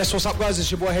Khan Yes what's up guys it's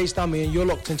your boy H Shadye and you're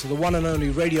locked into the one and only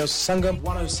Radio Sangam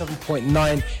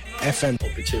 107.9 FM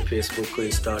पीछे Facebook को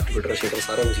Insta Twitter शेयर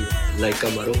सारा कुछ लाइक का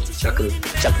मारो चक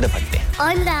दे फटते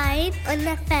online on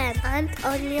FM and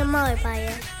on your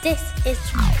mobile this is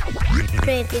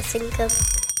Radio Sangam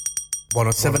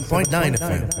 107.9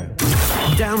 FM.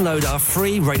 Download our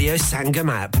free Radio Sangam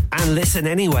app and listen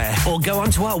anywhere or go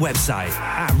onto our website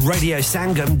at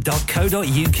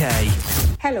radiosangam.co.uk.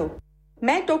 Hello,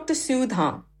 मैं doctor Sood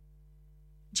हां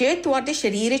जे ਤੁਹਾਡੇ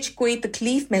ਸ਼ਰੀਰ ਵਿੱਚ ਕੋਈ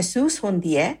ਤਕਲੀਫ ਮਹਿਸੂਸ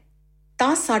ਹੁੰਦੀ ਹੈ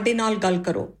ਤਾਂ ਸਾਡੇ ਨਾਲ ਗੱਲ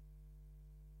ਕਰੋ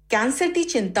ਕੈਂਸਰ ਦੀ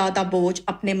ਚਿੰਤਾ ਦਾ ਬੋਝ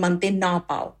ਆਪਣੇ ਮਨ ਤੇ ਨਾ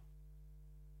ਪਾਓ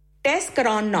ਟੈਸਟ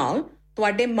ਕਰਾਉਣ ਨਾਲ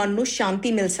ਤੁਹਾਡੇ ਮਨ ਨੂੰ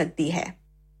ਸ਼ਾਂਤੀ ਮਿਲ ਸਕਦੀ ਹੈ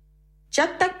ਜਦ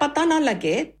ਤੱਕ ਪਤਾ ਨਾ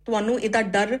ਲੱਗੇ ਤੁਹਾਨੂੰ ਇਹਦਾ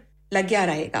ਡਰ ਲੱਗਿਆ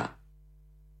ਰਹੇਗਾ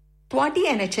ਤੁਹਾਡੀ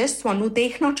NHS ਤੁਹਾਨੂੰ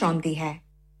ਦੇਖਣਾ ਚਾਹੁੰਦੀ ਹੈ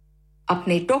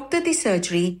अपने डॉक्टर की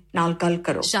सर्जरी नाल गल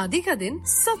करो शादी का दिन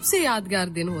सबसे यादगार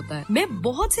दिन होता है मैं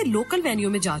बहुत से लोकल वेन्यू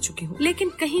में जा चुकी हूँ लेकिन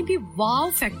कहीं भी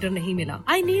वाव फैक्टर नहीं मिला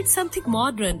I need something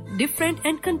modern different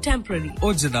and contemporary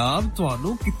ओ जनाब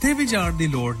ਤੁਹਾਨੂੰ ਕਿੱਥੇ ਵੀ ਜਾਣ ਦੀ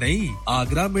ਲੋੜ ਨਹੀਂ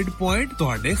ਆਗਰਾ ਮਿਡ ਪੁਆਇੰਟ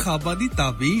ਤੁਹਾਡੇ ਖਾਬਾਂ ਦੀ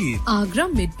ਤਾਬੀਰ आगरा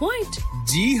मिड पॉइंट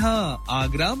जी हाँ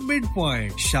आगरा मिड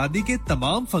पॉइंट शादी के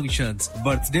तमाम functions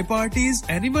birthday parties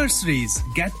anniversaries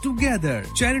get together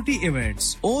charity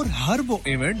events और हर वो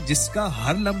इवेंट जिसका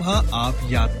हर लम्हा आप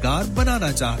यादगार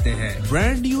बनाना चाहते हैं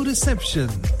brand new reception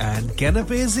and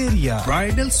कैनपेज area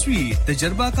bridal sweet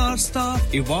तजर्बाकार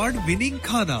staff award winning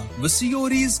खाना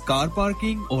वसीओरीज कार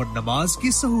पार्किंग और नमाज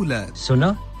की सहूलत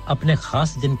सुना अपने खास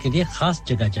दिन के लिए खास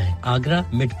जगह जाएं Agra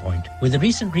Midpoint with a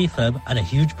recent refurb and a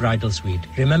huge bridal suite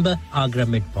remember Agra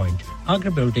Midpoint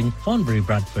Agra Building Thornbury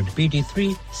Bradford BD3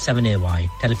 7AY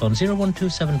telephone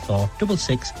 01274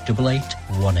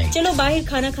 668818 चलो बाहर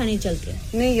खाना खाने चलते हैं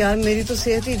नहीं यार मेरी तो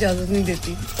सेहत ही इजाजत नहीं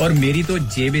देती और मेरी तो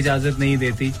जेब इजाजत नहीं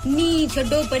देती नहीं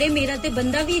छोड़ो परे मेरा ते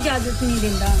बंदा भी इजाजत नहीं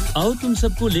देता आओ तुम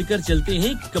सबको लेकर चलते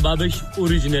हैं कबाबिश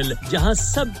ओरिजिनल जहां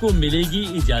सबको मिलेगी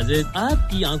इजाजत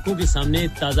आपकी आंखों के सामने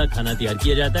ताजा खाना तैयार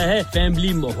किया जाता है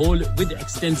फैमिली माहौल with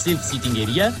extensive seating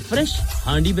area fresh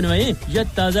हांडी बनवाएं या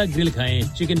ताजा ग्रिल खाएं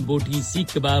चिकन बोटी सीख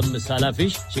कबाब मसाला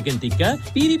fish chicken tikka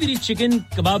Piri Piri chicken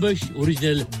Kababish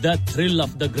original the thrill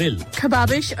of the grill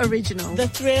Kababish Original The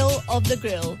Thrill of the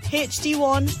Grill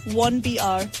HD1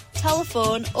 1BR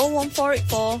Telephone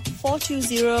 01484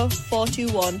 420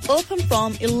 421 Open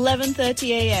from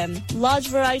 11:30 a.m. Large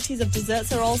varieties of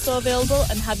desserts are also available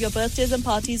and have your birthdays and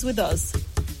parties with us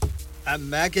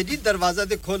मैं के जी दरवाजा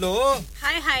दे खोलो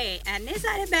हाय हाय एने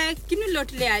सारे bag किनु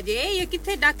लुट ले आजे ये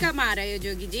किथे डाका मार रहे हो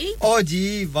जोगी जी ओ जी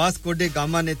वास्को डे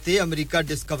गामा ने ते अमेरिका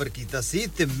डिस्कवर कीता सी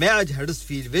ते मैं आज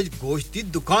हडर्सफील्ड विच गोश्त दी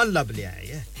दुकान लब ले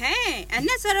आए हैं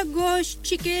एने सारा गोश्त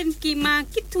चिकन कीमा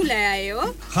किथु ले आए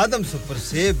हो खादम सुपर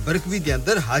से बरकवी दे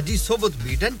अंदर हाजी सोबत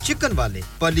मीट एंड चिकन वाले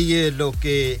पलिए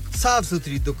लोके साफ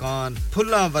सुथरी दुकान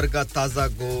फुल्ला वर्गा ताजा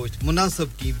गोश्त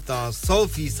मुनासिब कीमतां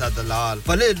 100% दलाल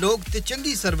भले लोग ते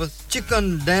चंगी service chicken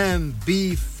lamb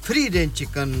beef free range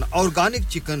chicken organic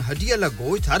chicken हड्डी वाला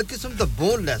गोश्त हर किस्म दा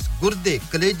बोनलेस गुर्दे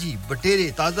कलेजी बटेरे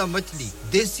ताजा मछली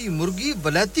देसी मुर्गी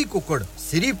बलाती कुकड़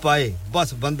सिरी पाए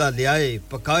बस बंदा ले आए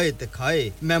पकाए ते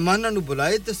खाए मेहमानां नु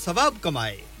बुलाए ते सवाब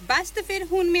कमाए बस तो फिर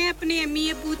हुन मैं अपने अम्मी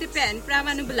अब्बू ते भैन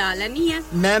भरावां नु बुला लनी है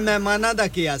मैं मेहमानां दा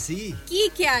किया सी की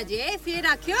क्या जे फिर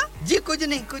आखियो जी कुछ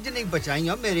नहीं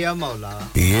बचाइयो मेरे आ मौला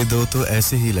ये दो तो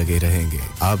ऐसे ही लगे रहेंगे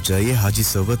आप जाइए हाजी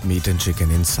सोबत meet and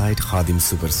chicken inside Khadim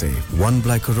super से 1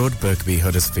 Black Road Birkby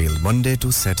Huddersfield Monday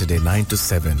to Saturday 9 to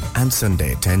 7 and Sunday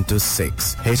 10 to 6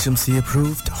 HMC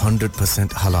approved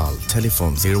 100% halal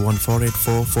telephone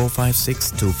 01484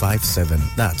 456 257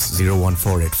 that's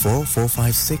 01484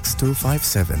 456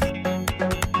 257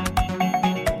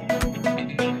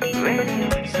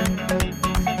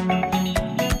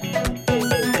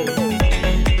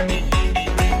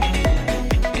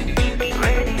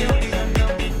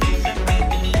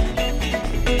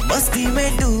 मस्ती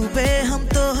में डूबे हम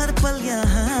तो हर पल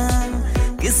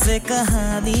यहाँ किससे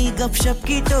कहानी गपशप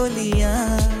की टोलियाँ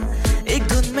एक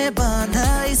धुन में बांधा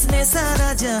इसने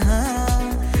सारा जहां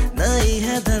नई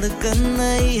है धड़कन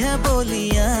नई है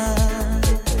बोलियां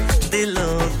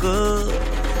दिलों को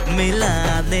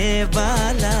मिलाने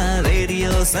वाला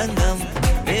रेडियो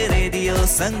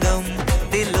संगम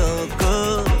दिलों को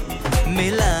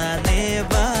मिलाने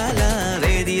वाला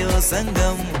रेडियो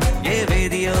संगम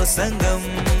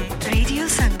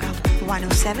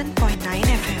 107.9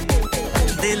 FM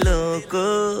दिलों को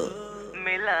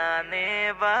मिलाने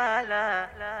वाला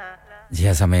जी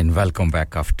हाँ सामीन welcome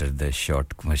back after the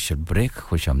short commercial break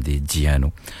खुशामदीद जी आनो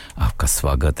आपका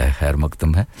स्वागत है खैर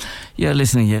मकदम है you are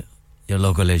listening your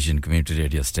local Asian community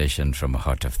radio station from the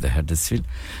heart of the Huddersfield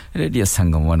Radio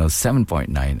Sangam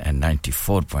 107.9 and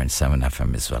 94.7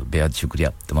 FM as well बेहद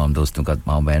शुक्रिया तमाम दोस्तों का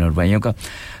तमाम बहनों और भाइयों का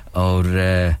और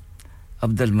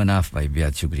अब्दुल मनाफ भाई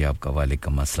बेहद शुक्रिया आपका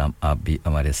वालेकुम अस्सलाम आप भी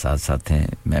हमारे साथ साथ हैं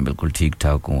मैं बिल्कुल ठीक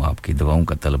ठाक हूं आपकी दुआओं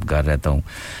का तलबगार रहता हूं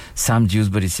साम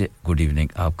ज्यूसबरी से गुड इवनिंग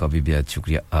आपका भी बेहद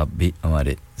शुक्रिया आप भी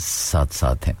हमारे साथ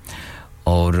साथ हैं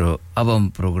और अब हम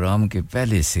प्रोग्राम के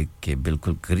पहले से के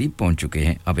बिल्कुल करीब पहुंच चुके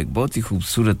हैं अब एक बहुत ही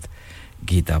खूबसूरत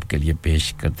गीत आपके लिए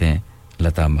पेश करते हैं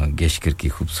लता मंगेशकर की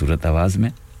खूबसूरत आवाज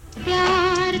में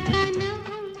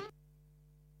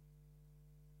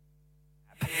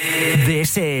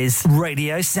This is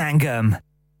Radio Sangam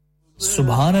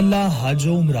सुभान अल्लाह हज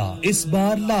उम्रा इस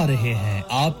बार ला रहे हैं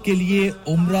आपके लिए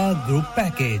उम्रा ग्रुप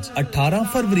पैकेज 18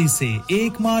 फरवरी से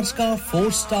 1 मार्च का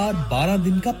 4 स्टार 12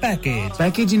 दिन का package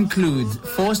Package includes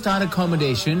 4-star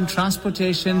accommodation,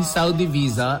 transportation, Saudi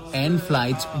visa and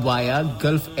flights via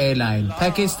Gulf Airline.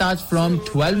 Package starts from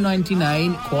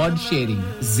 $12.99 quad sharing.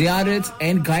 Ziyarats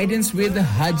and guidance with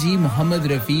Haji Muhammad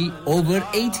Rafi over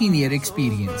 18-year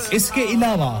experience. इसके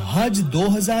अलावा हज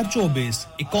 2024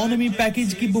 economy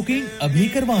package की booking अभी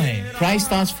करवाएं Price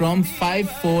starts from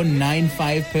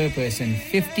 5495 per person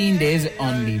 15 days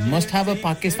only must have a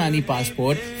Pakistani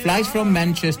passport flies from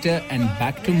Manchester and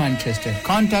back to Manchester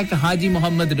contact Haji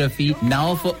Muhammad Rafi now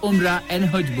for Umrah and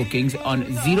Hajj bookings on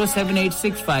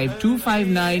 07865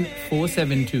 259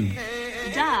 472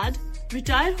 Dad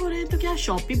retire हो रहे हैं तो क्या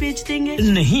shop भी बेच देंगे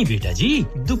नहीं बेटा जी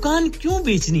दुकान क्यों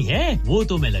बेचनी है वो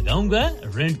तो मैं लगाऊंगा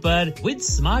रेंट पर with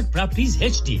Smart Properties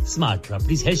HD Smart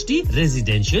Properties HD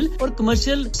residential और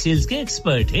कमर्शियल सेल्स के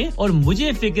एक्सपर्ट हैं और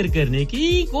मुझे फिक्र करने की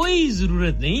कोई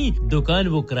जरूरत नहीं दुकान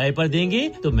वो किराए पर देंगे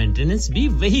तो मेंटेनेंस भी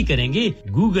वही करेंगे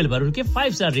गूगल पर उनके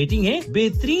 5 स्टार रेटिंग है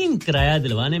बेहतरीन किराया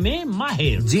दिलवाने में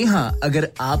माहिर जी हां अगर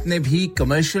आपने भी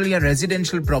कमर्शियल या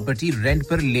रेजिडेंशियल प्रॉपर्टी रेंट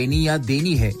पर लेनी या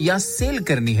देनी है या सेल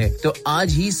करनी है तो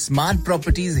आज ही स्मार्ट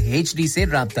प्रॉपर्टीज एचडी से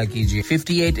राब्ता कीजिए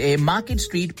 58A Market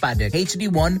Street Paddock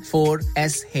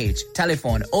HD14SH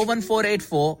telephone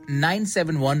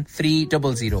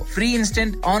 01484971300 free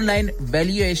instant online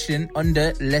valuation under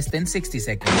less than 60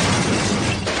 seconds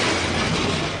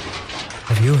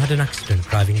Have you had an accident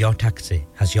driving your taxi?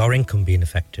 Has your income been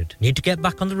affected? Need to get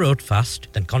back on the road fast?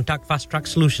 Then contact Fast Track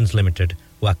Solutions Limited,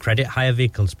 who are credit hire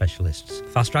vehicle specialists.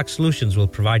 Fast Track Solutions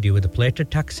will provide you with a plated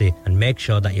taxi and make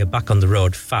sure that you're back on the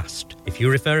road fast. If you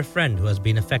refer a friend who has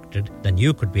been affected, then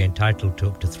you could be entitled to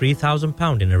up to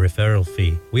 £3,000 in a referral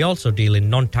fee. We also deal in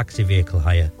non-taxi vehicle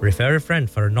hire. Refer a friend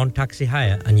for a non-taxi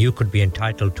hire and you could be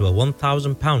entitled to a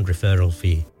 £1,000 referral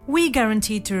fee. We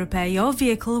guarantee to repair your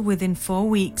vehicle within 4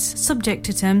 weeks, subject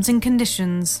to terms and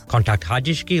conditions. Contact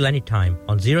Haji Shkil anytime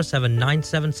on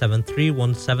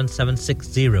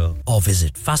 07977317760 or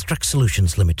visit Fast Track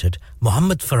Solutions Limited,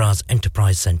 Mohammed Faraz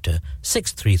Enterprise Centre,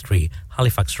 633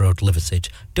 Halifax Road, Liversedge,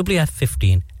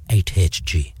 WF15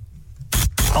 8HG.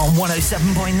 On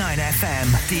 107.9 FM,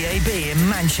 DAB in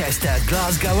Manchester,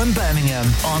 Glasgow and Birmingham.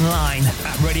 Online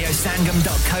at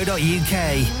radiosangam.co.uk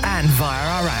and via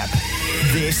our app.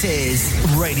 This is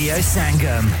Radio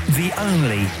Sangam, the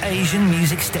only Asian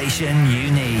music station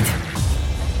you need.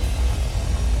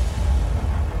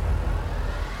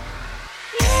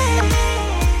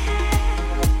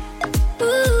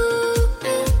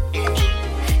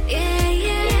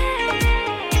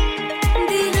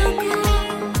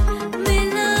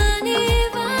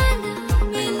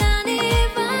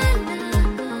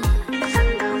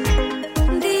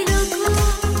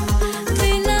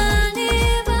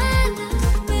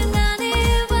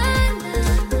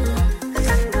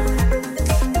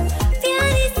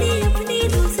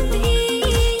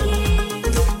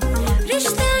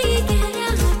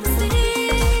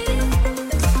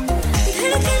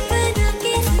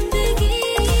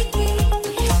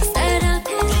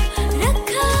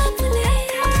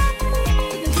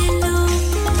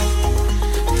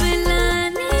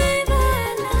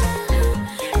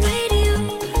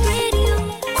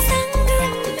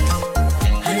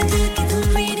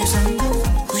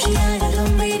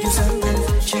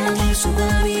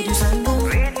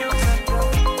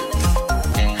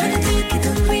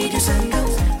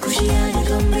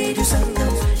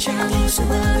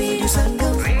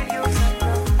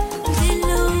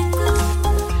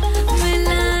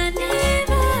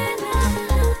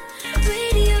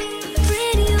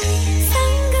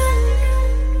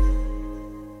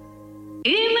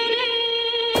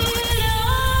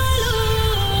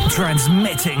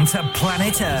 Transmitting to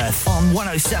planet Earth on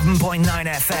 107.9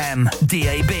 FM,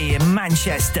 DAB in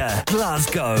Manchester,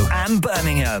 Glasgow and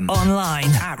Birmingham. Online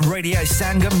at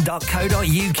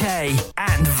radiosangam.co.uk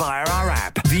and via our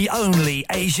app. The only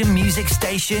Asian music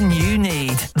station you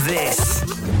need. This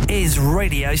is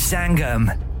Radio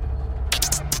Sangam.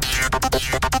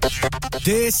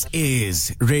 This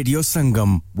is Radio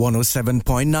Sangam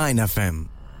 107.9 FM.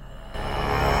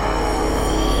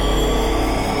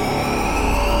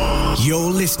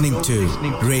 You're listening to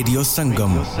Radio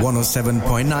Sangam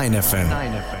 107.9 FM.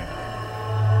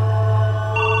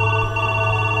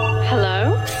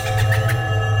 Hello?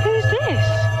 Who's this?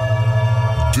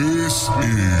 This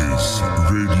is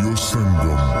Radio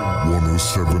Sangam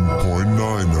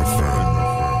 107.9 FM.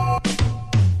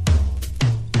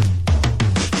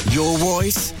 Your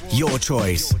voice, your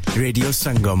choice. Radio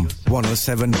Sangam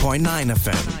 107.9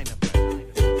 FM.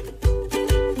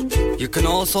 You can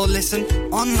also listen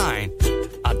online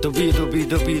at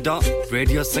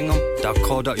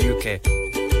www.radiosangam.co.uk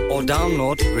or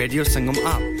download Radio Sangam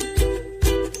app.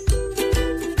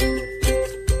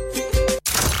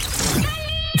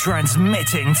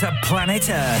 Transmitting to planet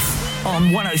Earth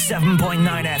on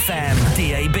 107.9 FM,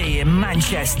 DAB in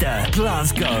Manchester,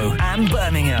 Glasgow and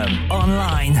Birmingham.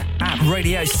 Online at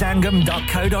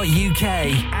radiosangam.co.uk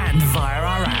and via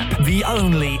our app. The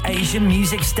only Asian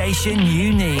music station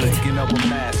you need.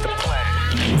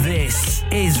 This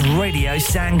is Radio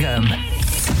Sangam.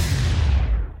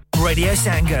 Radio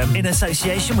Sangam, in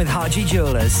association with Haji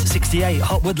Jewellers, 68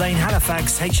 Hotwood Lane,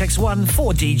 Halifax, HX1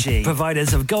 4DG.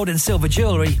 Providers of gold and silver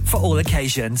jewellery for all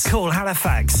occasions. Call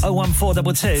Halifax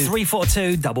 01422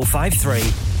 342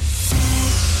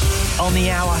 553. On the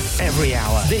hour, every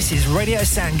hour. This is Radio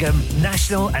Sangam,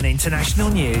 national and international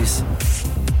news.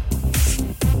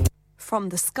 From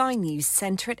the Sky News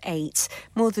Centre at 8.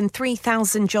 More than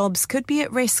 3,000 jobs could be at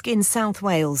risk in South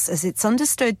Wales as it's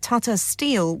understood Tata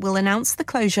Steel will announce the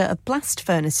closure of blast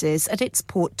furnaces at its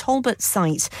Port Talbot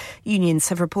site. Unions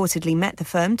have reportedly met the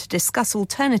firm to discuss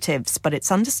alternatives, but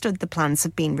it's understood the plans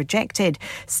have been rejected.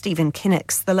 Stephen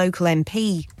Kinnock's the local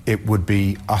MP. It would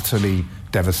be utterly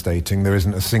devastating. There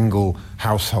isn't a single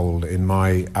household in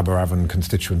my Aberavon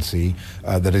constituency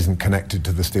that isn't connected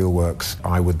to the steelworks.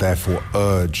 I would therefore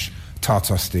urge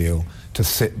Tata Steel to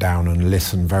sit down and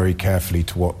listen very carefully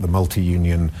to what the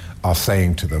multi-union are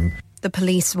saying to them. The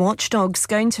police watchdog's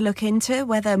going to look into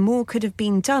whether more could have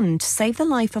been done to save the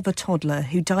life of a toddler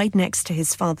who died next to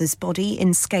his father's body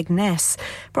in Skegness.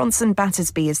 Bronson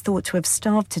Battersby is thought to have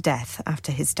starved to death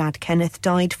after his dad Kenneth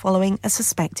died following a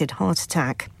suspected heart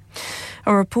attack.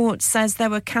 A report says there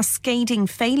were cascading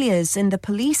failures in the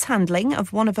police handling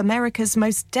of one of America's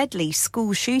most deadly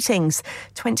school shootings.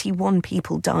 21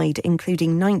 people died,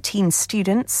 including 19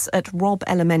 students at Robb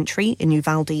Elementary in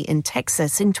Uvalde in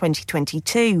Texas in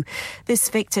 2022. This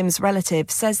victim's relative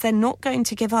says they're not going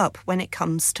to give up when it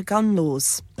comes to gun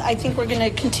laws. I think we're going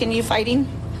to continue fighting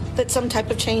that some type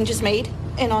of change is made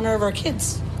in honor of our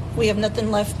kids. We have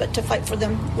nothing left but to fight for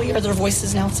them. We are their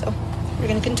voices now, so we're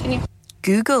going to continue.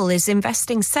 Google is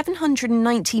investing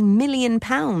 £790 million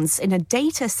in a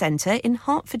data centre in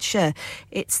Hertfordshire.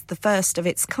 It's the first of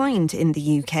its kind in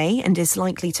the UK and is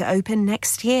likely to open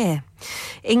next year.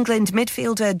 England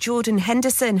midfielder Jordan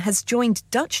Henderson has joined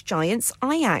Dutch giants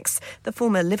Ajax. The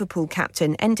former Liverpool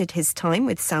captain ended his time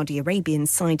with Saudi Arabian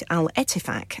side Al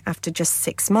Ettifaq after just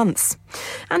 6 months.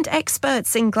 And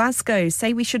experts in Glasgow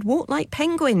say we should walk like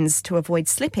penguins to avoid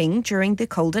slipping during the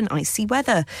cold and icy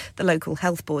weather. The local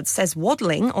health board says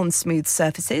waddling on smooth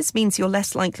surfaces means you're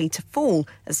less likely to fall,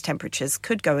 as temperatures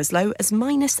could go as low as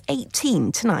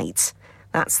 -18 tonight.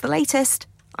 That's the latest.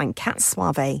 I'm Kat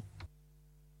Suave.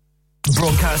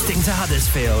 Broadcasting to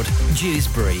Huddersfield,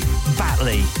 Dewsbury,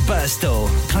 Batley, Birstall,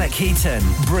 Cleckheaton,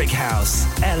 Brickhouse,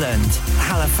 Elland,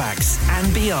 Halifax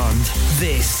and beyond.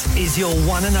 This is your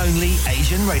one and only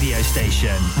Asian radio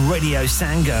station. Radio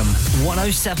Sangam,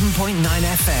 107.9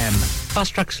 FM.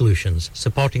 Fast Track Solutions,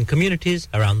 supporting communities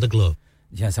around the globe.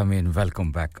 Yes, I mean,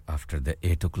 welcome back after the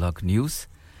 8 o'clock news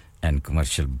and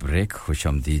commercial break.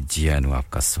 खुशामदीद जी आनु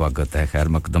आपका स्वागत है, खैर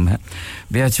मकदम है।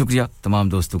 बेहद शुक्रिया तमाम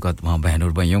दोस्तों का, तमाम बहनों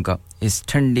और भाइयों का इस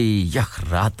ठंडी यख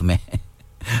रात में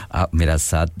आप मेरा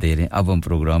साथ दे रहे हैं। अब हम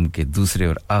प्रोग्राम के दूसरे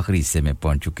और आखिरी हिस्से में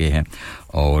पहुंच चुके हैं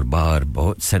और बाहर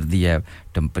बहुत सर्दी है,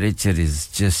 temperature is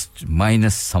just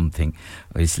minus something,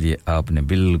 इसलिए आपने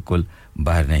बिल्कुल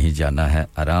बाहर नहीं जाना है।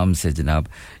 आराम से जनाब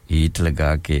हीट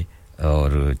लगा के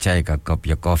और चाय का कप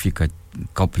या कॉफी का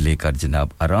कप लेकर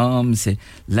जनाब आराम से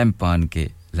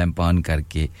लैंपान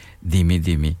करके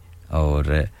धीमी-धीमी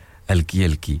और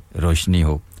हल्की-हल्की रोशनी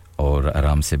हो और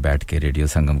आराम से बैठ के रेडियो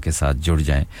संगम के साथ जुड़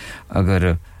जाएं।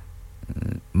 अगर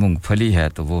मूंगफली है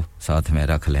तो वो साथ में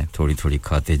रख लें थोड़ी-थोड़ी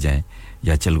खाते जाएं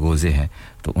या चलगोजे हैं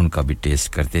तो उनका भी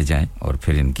टेस्ट करते जाएं और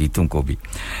फिर इन गीतों को भी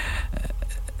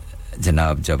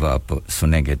जनाब जब आप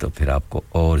सुनेंगे तो फिर आपको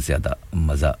और ज़्यादा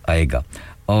मज़ा आएगा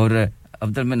और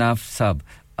अब्दुल मनाफ साहब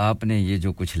आपने ये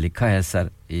जो कुछ लिखा है सर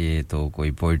ये तो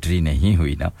कोई पोएट्री नहीं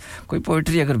हुई ना कोई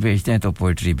पोएट्री अगर भेजते हैं तो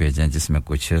पोएट्री भेजें जिसमें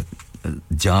कुछ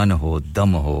जान हो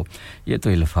दम हो ये तो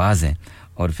अल्फाज हैं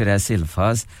और फिर ऐसे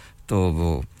अल्फाज तो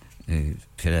वो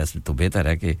फिर ऐसे तो बेहतर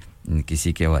है कि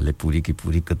किसी के हवाले पूरी की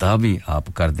पूरी किताब ही आप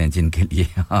कर दें जिनके लिए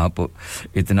आप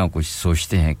इतना कुछ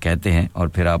सोचते हैं कहते हैं और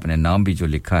फिर आपने नाम भी जो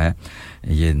लिखा है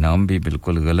ये नाम भी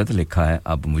बिल्कुल गलत लिखा है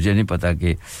अब मुझे नहीं पता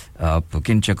कि आप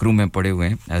किन चक्रों में पड़े हुए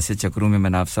हैं ऐसे चक्रों में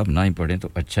मैंने आप सब ना ही पढ़ें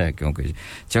तो अच्छा है क्योंकि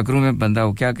चक्रों में बंदा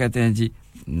वो क्या कहते हैं जी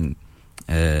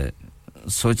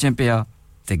सोचें पे आ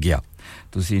ते गया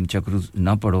ਤੁਸੀਂ इन चक्रों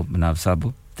ना पढ़ो मनाफ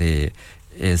साहब ते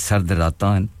सर्द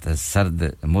रातां तो सर्द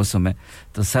मौसम है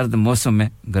तो सर्द मौसम में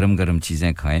गरम-गरम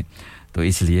चीजें खाएं तो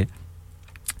इसलिए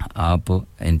आप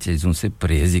इन चीजों से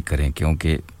परहेज ही करें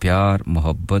क्योंकि प्यार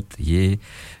मोहब्बत ये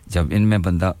जब इनमें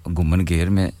बंदा गुमन घेर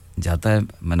में जाता है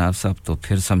मनाफ साहब तो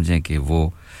फिर समझें कि वो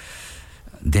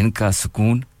दिन का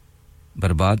सुकून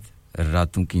बर्बाद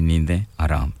रातों की नींदें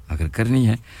आराम अगर करनी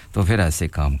है तो फिर ऐसे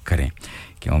काम करें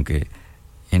क्योंकि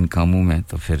इन कामों में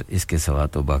तो फिर इसके सिवा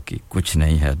तो बाकी कुछ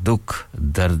नहीं है दुख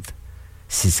दर्द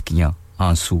सिसकियां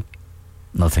आंसू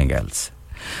नथिंग एल्स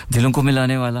दिलों को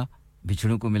मिलाने वाला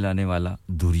बिछड़ों को मिलाने वाला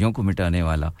दूरियों को मिटाने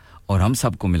वाला और हम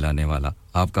सबको मिलाने वाला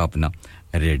आपका अपना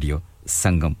Radio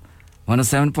Sangam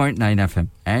 107.9 FM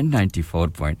and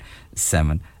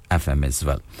 94.7 FM as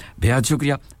well बेहद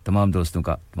शुक्रिया तमाम दोस्तों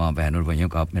का तमाम बहनों और भाइयों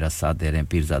का आप मेरा साथ दे रहे हैं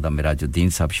पीरजादा मिराजुद्दीन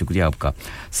साहब शुक्रिया आपका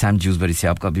सैम जूसबरी से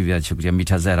आपका भी बेहद शुक्रिया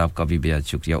मीठा जहर आपका भी बेहद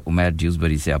शुक्रिया उमैर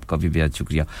जूसबरी से आपका भी बेहद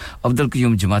शुक्रिया अब्दुल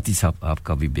कयूम जमाती साहब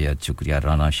आपका भी बेहद शुक्रिया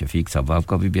राना शफीक साहब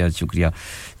आपका भी बेहद शुक्रिया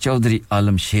चौधरी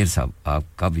आलम शेर साहब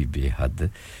आपका भी बेहद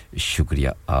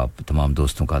शुक्रिया आप तमाम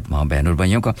दोस्तों का तमाम बहनों और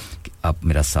भाइयों का आप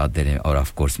मेरा साथ दे रहे हैं और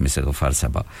ऑफ कोर्स मिसेस गफार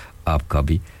साहब आपका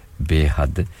भी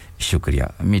बेहद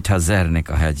शुक्रिया मीठा जहर ने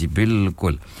कहा जी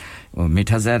बिल्कुल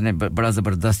मीठा जहर ने बड़ा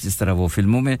जबरदस्त जिस तरह वो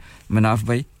फिल्मों में मनाफ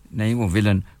भाई नहीं वो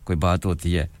विलन कोई बात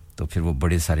होती है तो फिर वो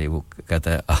बड़े सारे वो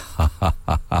कहता है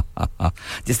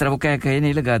जिस तरह वो कहे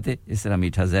नहीं लगाते इस तरह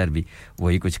मीठा जहर भी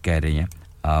वही कुछ कह रही हैं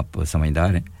आप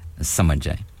समझदार हैं समझ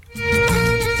जाएं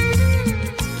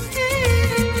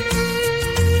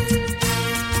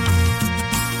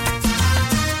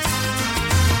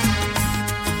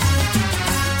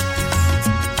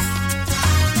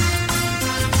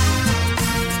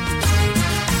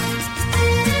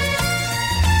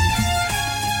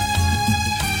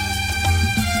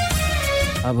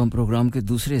अब हम प्रोग्राम के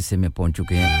दूसरे हिस्से में पहुंच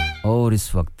चुके हैं और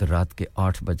इस वक्त रात के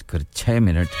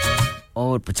 8:06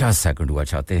 और 50 सेकंड हुआ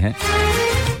चाहते हैं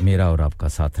मेरा और आपका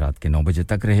साथ रात के 9 बजे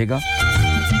तक रहेगा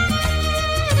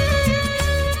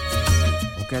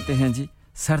वो कहते हैं जी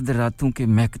सर्द रातों के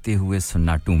महकते हुए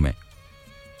सन्नाटों में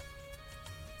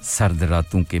सर्द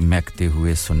रातों के महकते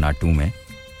हुए सन्नाटों में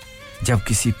जब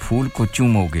किसी फूल को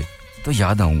चूमोगे तो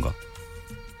याद आऊंगा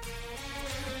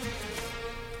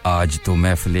आज तो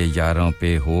महफिले यारां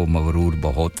पे हो मगरूर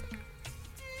बहुत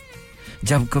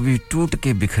जब कभी टूट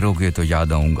के बिखरोगे तो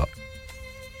याद आऊंगा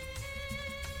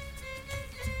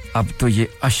अब तो ये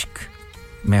अश्क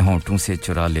मैं होंठों से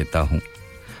चुरा लेता हूं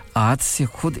आज से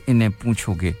खुद इन्हें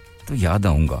पूछोगे तो याद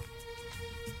आऊंगा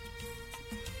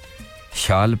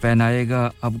शाल पहनाएगा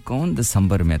अब कौन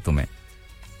दिसंबर में तुम्हें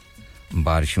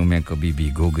बारिशों में कभी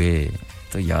भीगोगे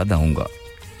तो याद आऊंगा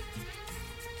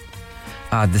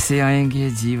हादसे आएंगे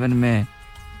जीवन में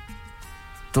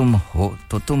तुम हो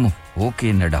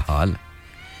के नडहाल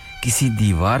किसी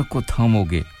दीवार को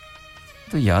थामोगे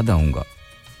तो याद आऊंगा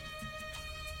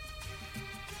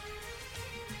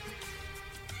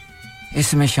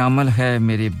इसमें शामिल है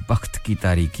मेरे बख्त की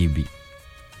तारीकी भी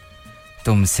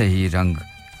तुमसे ही रंग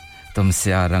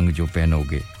तुमसे आ रंग जो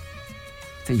पहनोगे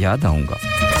तो याद आऊंगा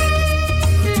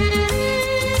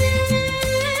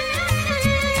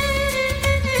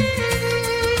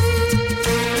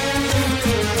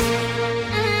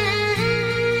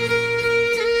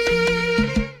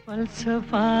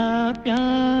फलसफा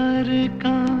प्यार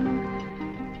का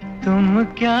तुम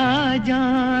क्या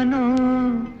जानो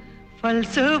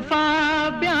फलसफा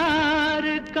प्यार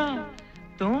का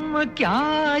तुम क्या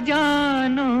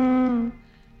जानो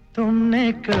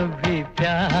तुमने कभी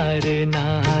प्यार ना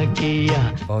किया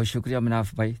बहुत शुक्रिया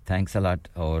मुनाफ भाई थैंक्स अ लॉट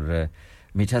और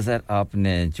मीठा सर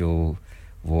आपने जो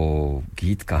वो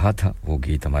गीत कहा था वो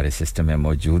गीत हमारे सिस्टम में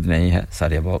मौजूद नहीं है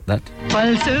सॉरी अबाउट दैट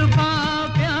फलसफा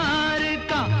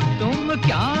तुम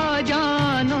क्या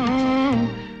जानो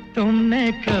तुमने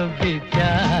कभी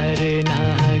प्यार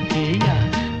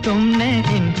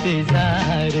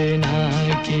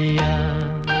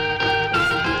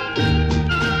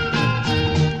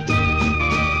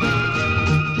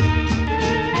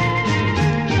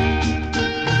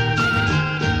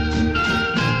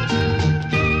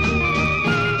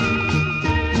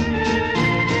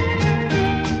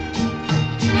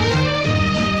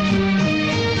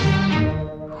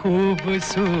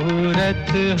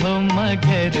खूबसूरत हो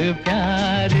मगर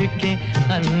प्यार के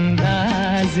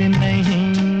अंदाज नहीं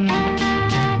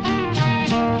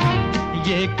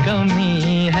ये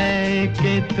कमी है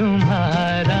कि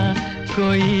तुम्हारा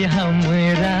कोई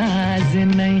हमराज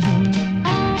नहीं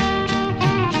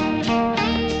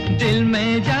दिल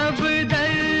में जब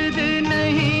दर्द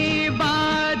नहीं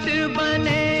बात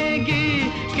बनेगी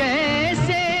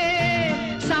कैसे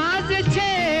साज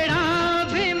छेड़ा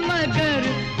भी मगर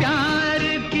प्यार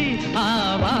की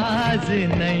आवाज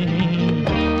नहीं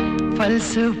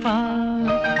फलसफा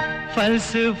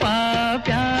फलसफा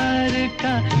प्यार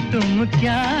का तुम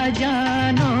क्या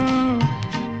जानो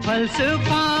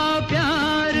फलसफा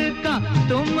प्यार का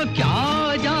तुम क्या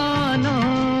जानो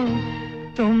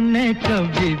तुमने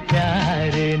कभी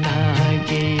प्यार ना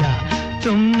किया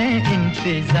तुमने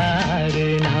इंतजार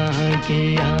ना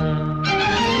किया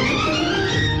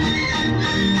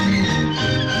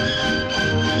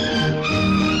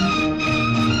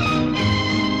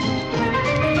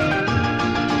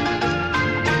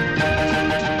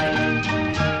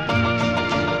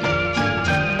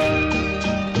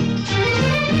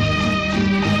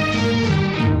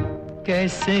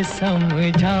कैसे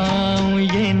समझाऊं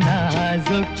ये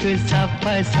नाजुक सा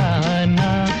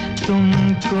फसाना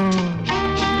तुमको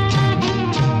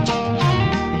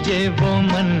ये वो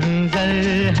मंजर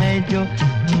है जो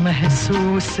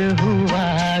महसूस हुआ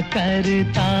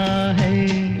करता है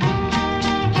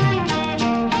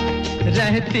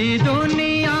रहती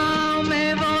दुनिया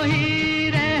में वही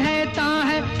रहता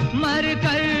है मर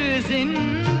कर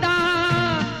जिंदा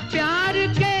प्यार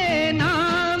के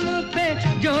नाम पे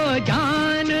जो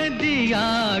जान दिया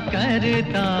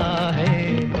करता है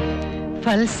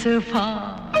फलसफा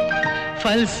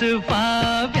फलसफा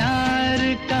प्यार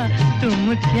का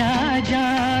तुम क्या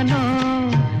जानो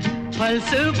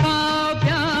फलसफा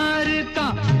प्यार का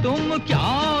तुम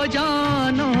क्या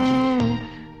जानो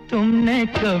तुमने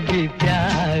कभी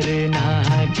प्यार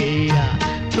ना किया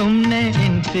तुमने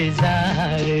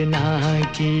इंतजार ना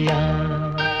किया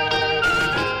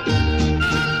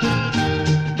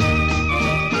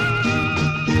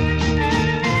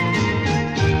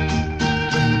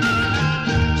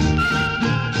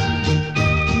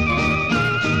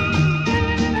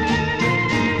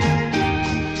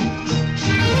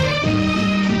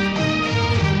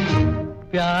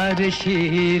प्यार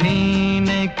शीरीं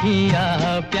ने किया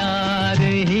प्यार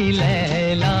ही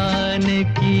लैला ने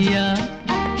किया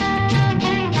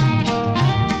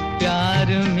प्यार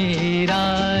मीरा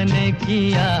ने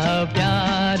किया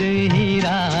प्यार ही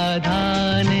राधा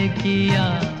ने किया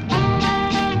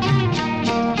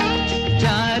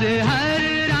प्यार हर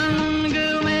रंग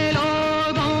में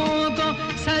लोगों को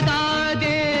सदा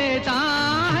देता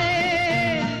है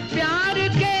प्यार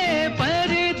के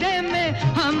पर्दे में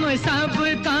हम सब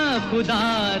का खुदा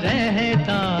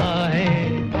रहता है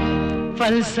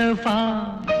फलसफा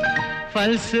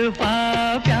फलसफा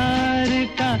प्यार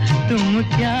का तुम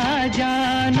क्या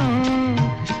जानो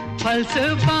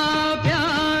फलसफा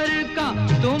प्यार का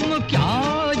तुम क्या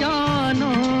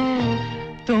जानो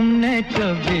तुमने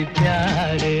कभी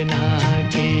प्यार ना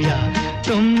किया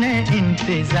तुमने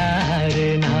इंतजार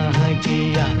ना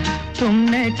किया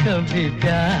तुमने कभी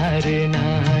प्यार ना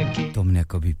किया तुमने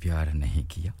कभी प्यार नहीं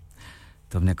किया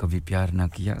तुमने कभी प्यार ना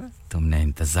किया तुमने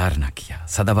इंतजार ना किया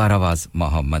सदाबहार आवाज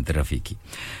मोहम्मद रफी की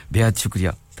बेहद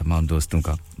शुक्रिया तमाम दोस्तों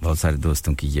का बहुत सारे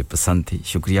दोस्तों की ये पसंद थी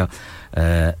शुक्रिया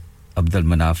अब्दुल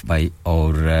मनाफ भाई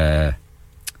और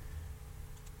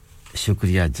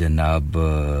शुक्रिया जनाब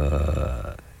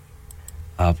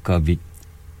आपका भी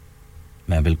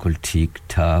मैं बिल्कुल ठीक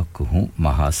ठाक हूं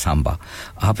महासांबा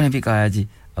आपने भी कहा जी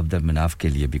अब्दुल मनाफ के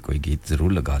लिए भी कोई गीत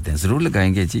जरूर लगा दें जरूर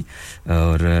लगाएंगे जी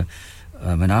और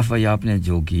मनाफ भाई आपने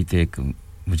जो गीत एक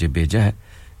मुझे भेजा है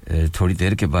थोड़ी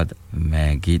देर के बाद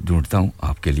मैं गीत ढूंढता हूं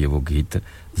आपके लिए वो गीत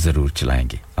जरूर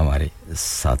चलाएंगे हमारे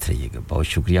साथ रहिएगा बहुत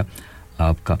शुक्रिया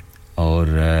आपका और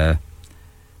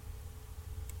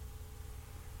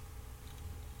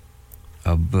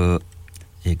अब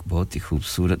एक बहुत ही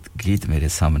खूबसूरत गीत मेरे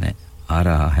सामने आ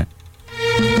रहा है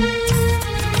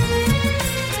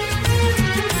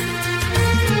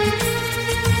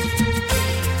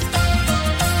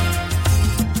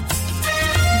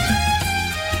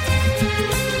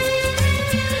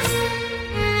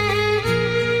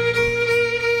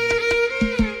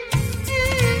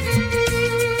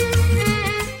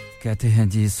कहते हैं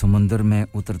जी समुंदर में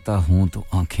उतरता हूं तो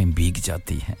आंखें भीग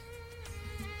जाती हैं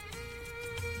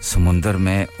समुंदर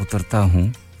में उतरता हूं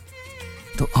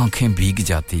तो आंखें भीग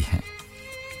जाती हैं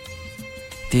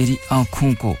तेरी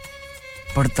आंखों को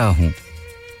पढ़ता हूं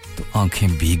तो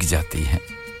आंखें भीग जाती हैं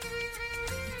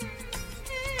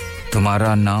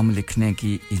तुम्हारा नाम लिखने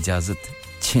की इजाजत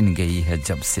छिन गई है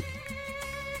जब से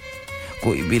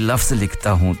कोई भी लफ्ज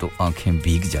लिखता हूं तो आंखें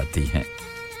भीग जाती हैं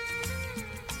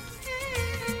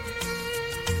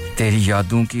तेरी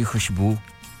यादों की खुशबू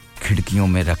खिड़कियों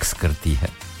में रक्स करती है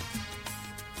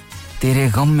तेरे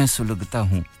गम में सुलगता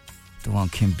हूं तो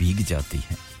आंखें भीग जाती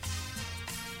हैं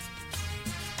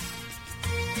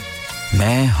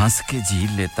मैं हंस के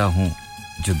झील लेता हूं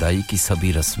जुदाई की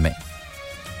सभी रस्में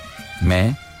मैं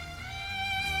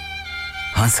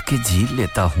हंस के झील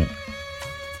लेता हूं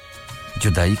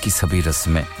जुदाई की सभी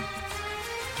रस्में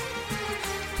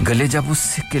गले जब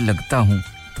उसके लगता हूं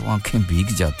तो आंखें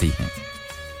भीग जाती हैं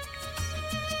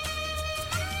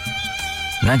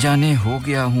न जाने हो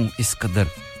गया हूं इस कदर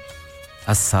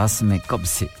एहसास में कब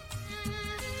से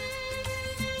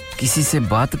किसी से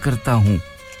बात करता हूं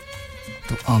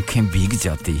तो आंखें भीग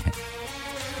जाती हैं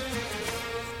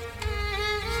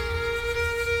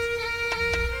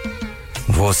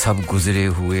वो सब गुजरे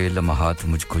हुए लम्हात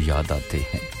मुझको याद आते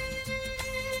हैं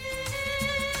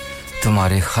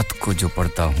तुम्हारे खत को जो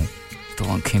पढ़ता हूं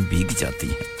तो आंखें भीग जाती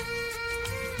हैं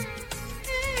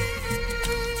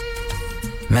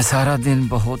मैं सारा दिन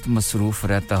बहुत मसरूफ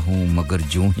रहता हूं मगर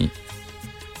यूं ही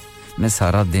मैं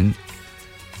सारा दिन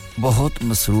बहुत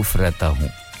मसरूफ रहता हूं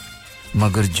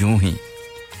मगर यूं ही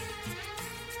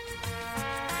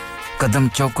कदम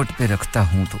चौखट पे रखता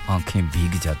हूं तो आंखें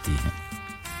भीग जाती हैं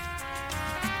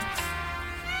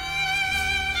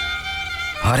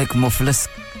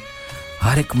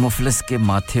हर एक मुफलिस के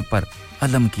माथे पर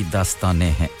अलम की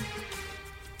दास्तानें हैं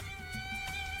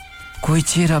कोई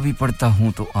चेहरा भी पढ़ता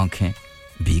हूं तो आंखें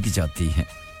भीग जाती हैं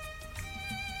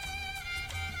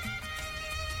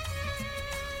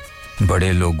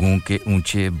बड़े लोगों के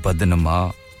ऊंचे बदनमा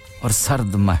और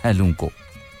सर्द महलों को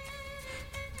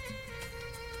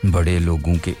बड़े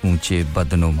लोगों के ऊंचे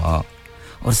बदनुमा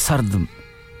और सर्द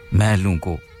महलों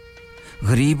को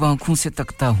गरीब आंखों से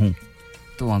तकता हूं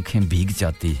तो आंखें भीग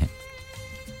जाती हैं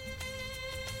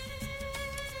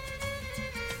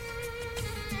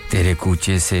तेरे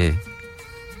कूचे से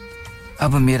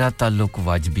अब मेरा ताल्लुक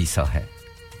वाजबी सा है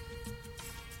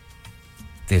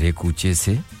तेरे कूचे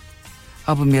से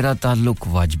अब मेरा ताल्लुक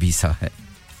वाजबी सा है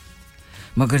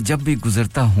मगर जब भी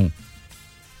गुजरता हूं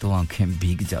तो आंखें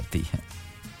भीग जाती हैं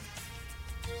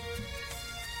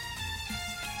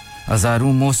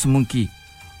हजारों मौसमों की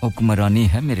हुक्मरानी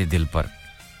है मेरे दिल पर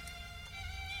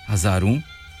हजारों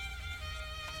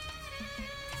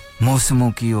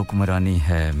मौसमों की हुक्मरानी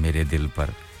है मेरे दिल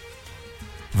पर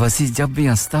वसी जब भी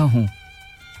हंसता हूं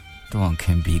तो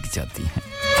आंखें भीग जाती हैं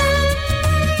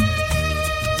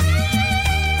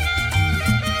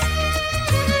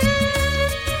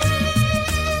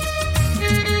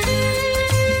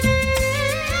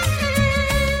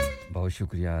बहुत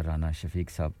शुक्रिया राना शफीक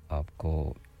साहब आपको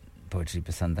पोएट्री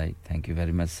पसंद आई thank you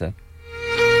very much sir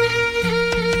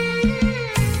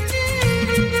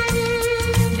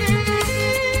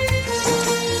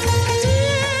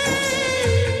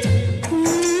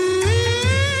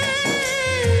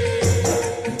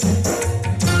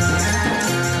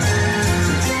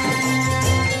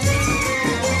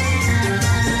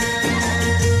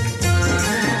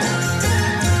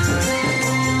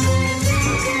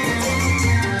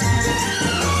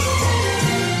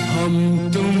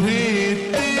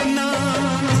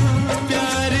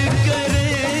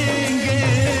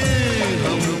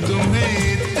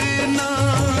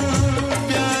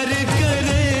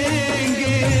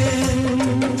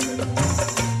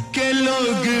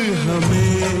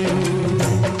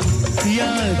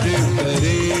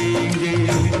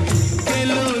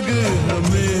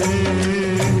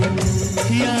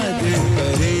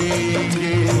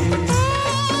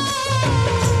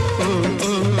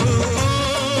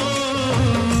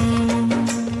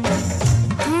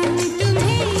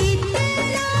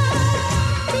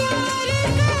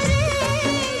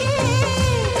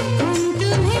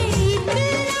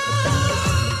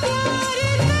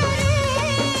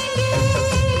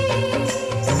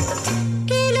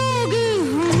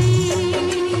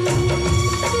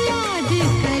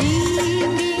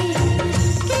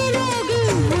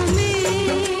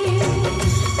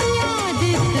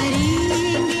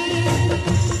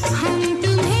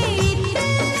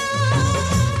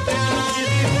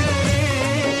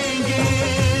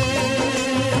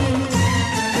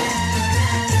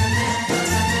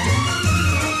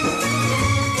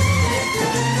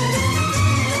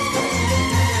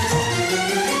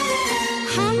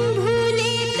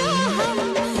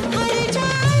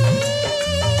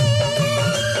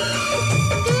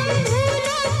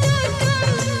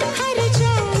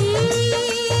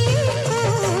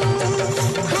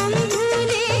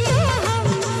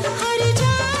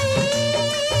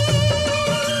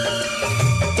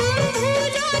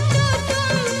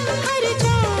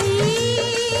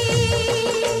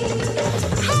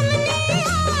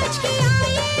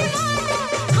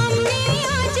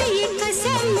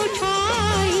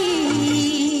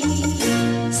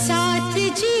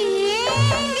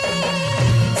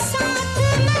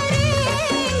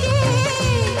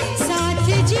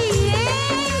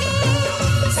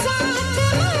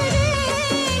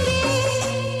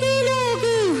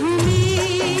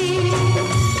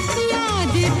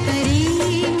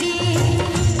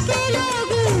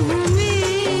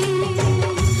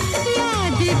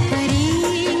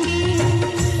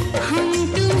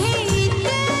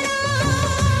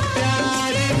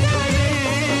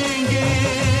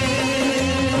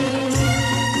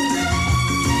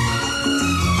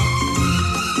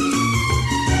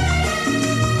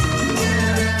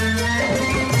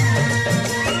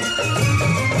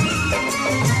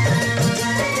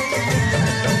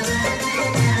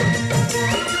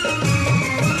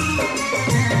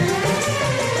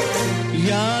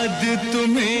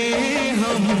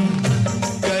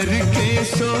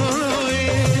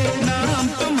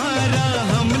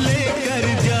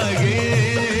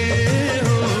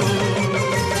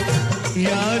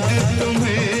याद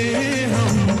तुम्हें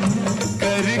हम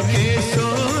करके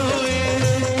सोए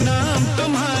नाम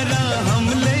तुम्हारा हम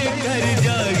लेकर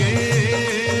जागे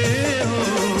हो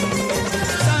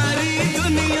सारी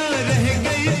दुनिया रह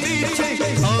गई पीछे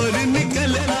और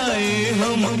निकल आए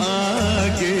हम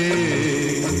आगे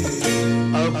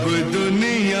अब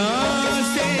दुनिया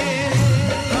से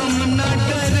हम न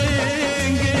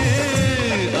डरेंगे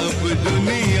अब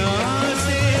दुनिया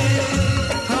से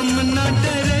हम न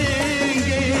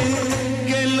डरेंगे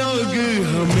कि लोग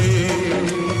हमें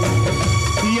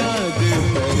याद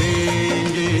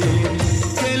करेंगे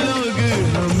कि लोग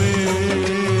हमें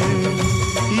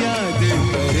याद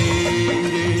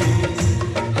करेंगे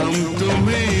हम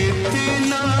तुम्हें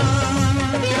इतना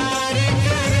प्यार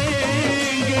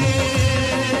करेंगे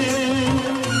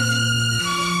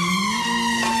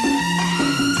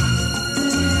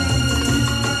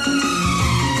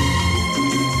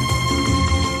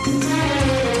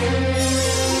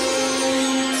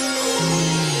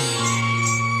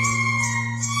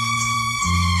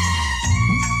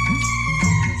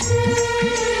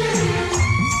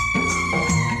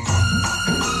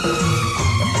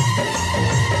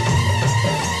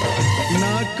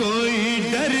ना कोई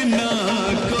डर ना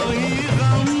कोई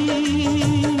गम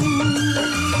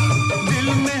दिल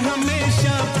में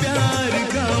हमेशा प्यार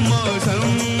का मौसम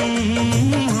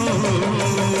हो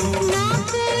ना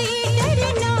कोई डर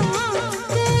ना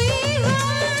कोई गम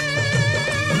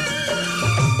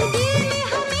दिल में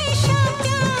हमेशा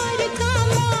प्यार का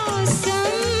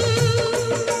मौसम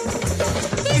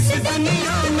इस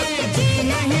दुनिया में जी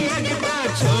नहीं लगता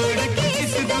छोड़ के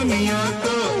इस दुनिया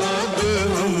को अब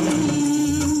हम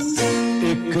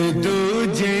एक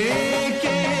दूजे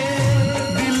के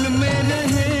दिल में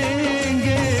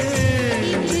रहेंगे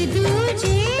एक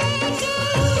दूजे के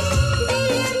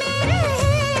दिल में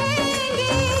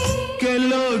रहेंगे के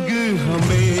लोग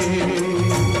हमें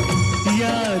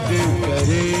याद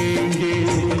करेंगे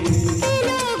के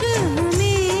लोग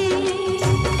हमें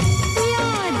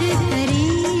याद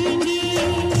करेंगे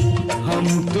हम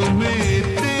तुम्हें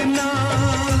इतना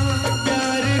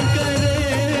प्यार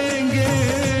करेंगे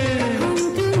हम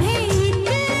तुम्हें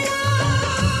इतना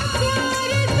प्यार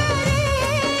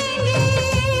करेंगे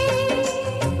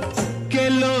के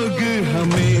लोग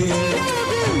हमें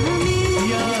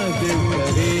याद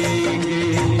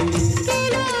करेंगे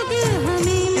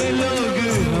के लोग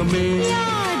हमें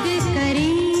याद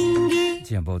करेंगे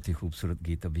जी हां बहुत ही खूबसूरत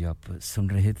गीत अभी आप सुन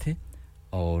रहे थे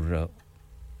और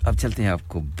अब चलते हैं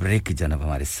आपको ब्रेक की जानब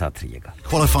हमारे साथ रहिएगा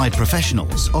Qualified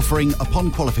professionals offering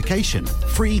upon qualification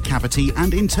free cavity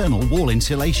and internal wall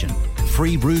insulation,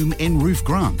 free room in roof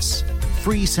grants,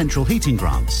 free central heating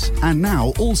grants, and now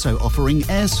also offering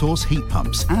air source heat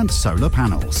pumps and solar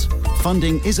panels.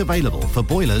 Funding is available for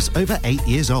boilers over 8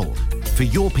 years old. For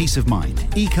your peace of mind,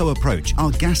 Eco Approach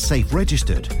are gas safe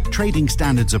registered, trading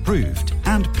standards approved,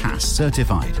 and pass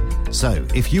certified. So,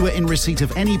 if you are in receipt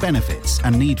of any benefits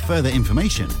and need further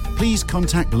information, please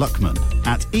contact Luckman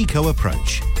at Eco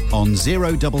Approach on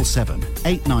 077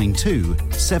 892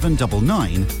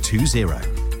 79920.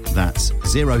 That's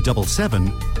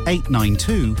 077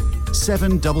 892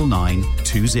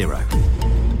 79920.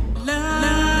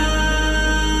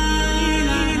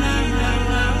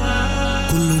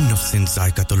 Kullu नफ्सिन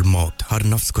जायकातुल मौत हर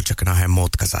नफ्स को चखना है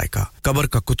मौत का जायका कब्र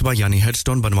का कुतबा यानी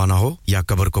हेडस्टोन बनवाना हो या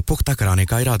कब्र को पुख्ता कराने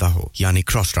का इरादा हो यानी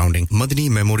cross rounding Madani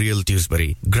memorial Dewsbury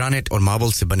granite और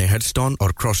मार्बल से बने हेडस्टोन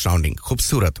और क्रॉस राउंडिंग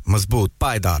खूबसूरत मजबूत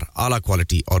पायदार आला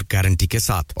क्वालिटी और गारंटी के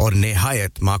साथ और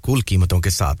निहायत माकूल कीमतों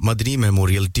के साथ मदनी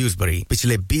मेमोरियल ड्यूसबरी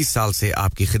पिछले 20 साल से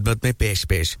आपकी खिदमत में पेश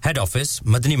head office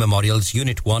Madani memorials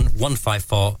unit 1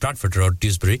 154 Bradford road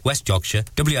Dewsbury West Yorkshire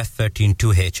WF13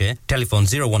 2HA telephone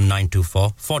 01924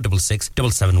 466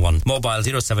 771 mobile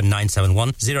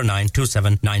 07971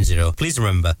 092790 please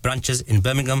remember branches in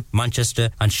Birmingham Manchester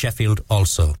and Sheffield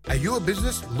also Are you a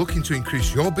business looking to increase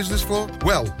your business flow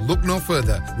well look no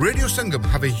further Radio Sangam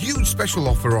have a huge special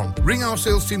offer on ring our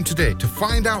sales team today to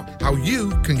find out how you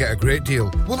can get a great deal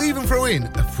we'll even throw in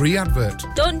a free advert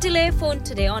Don't delay phone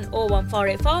today on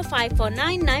 01484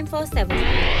 549 947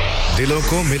 दिलों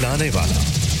को मिलाने वाला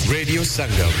radio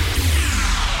संगम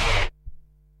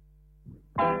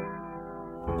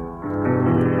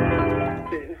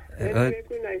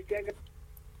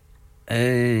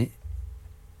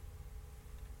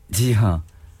जी हाँ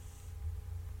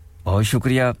बहुत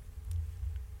शुक्रिया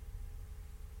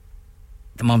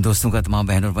तमाम दोस्तों का तमाम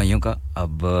बहनों और भाइयों का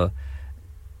अब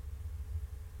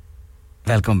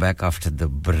welcome back after the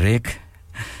break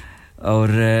और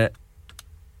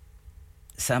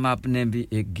सैम आपने भी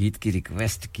एक गीत की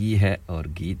रिक्वेस्ट की है और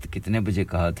गीत कितने बजे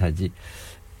कहा था जी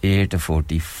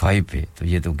 8:45 पे तो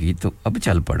ये तो गीत तो अब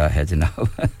चल पड़ा है जनाब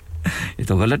ये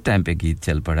तो गलत टाइम पे गीत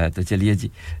चल पड़ा है तो चलिए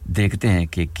जी देखते हैं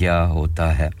कि क्या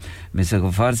होता है मिस्टर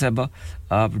गफार साहब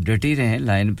आप डटी रहें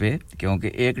लाइन पे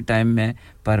क्योंकि एक टाइम में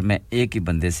पर मैं एक ही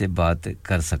बंदे से बात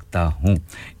कर सकता हूं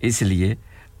इसलिए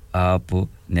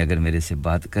आपने अगर मेरे से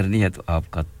बात करनी है तो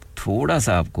आपका थोड़ा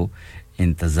सा आपको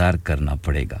इंतजार करना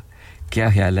पड़ेगा क्या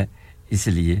ख्याल है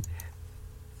इसलिए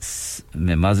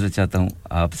मैं माजरत चाहता हूं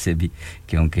आपसे भी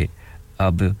क्योंकि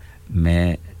अब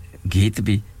मैं गीत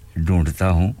भी ढूंढता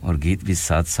हूं और गीत भी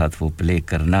साथ-साथ वो प्ले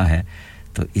करना है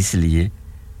तो इसलिए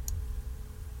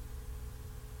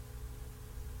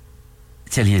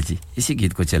चलिए जी इसी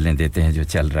गीत को चलने देते हैं जो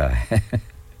चल रहा है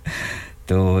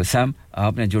तो सैम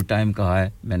आपने जो टाइम कहा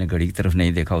है मैंने घड़ी की तरफ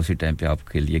नहीं देखा उसी टाइम पे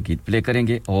आपके लिए गीत प्ले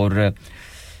करेंगे और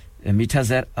मीठा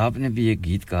ज़हर आपने भी एक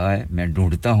गीत कहा है मैं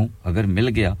ढूंढता हूं अगर मिल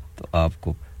गया तो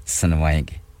आपको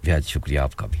सुनवाएंगे बेहद शुक्रिया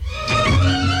आपका भी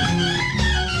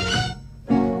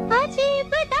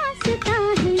अजीब दास्तां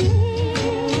है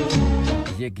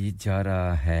ये गीत जा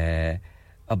रहा है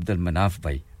अब्दुल मनाफ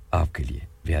भाई आपके लिए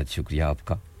बेहद शुक्रिया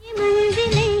आपका ये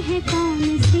मंजिलें हैं कौन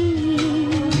सी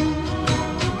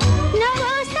न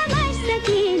वो समझ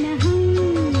सके न हम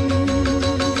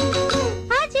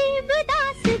अजीब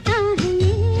दास्तां है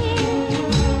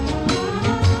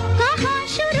कहाँ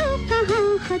शुरू कहाँ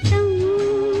खत्म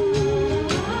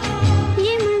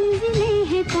ये मंजिलें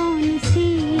हैं कौन सी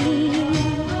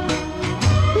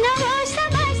न वो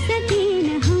समझ सके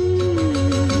न हम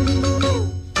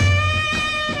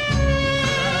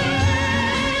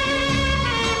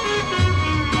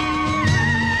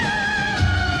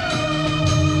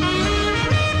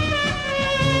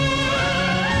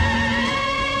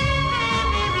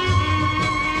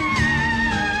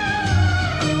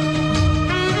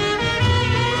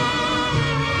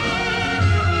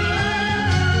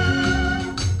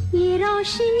ये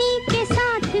रोशनी के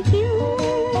साथ क्यों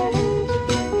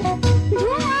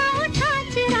धुआं उठा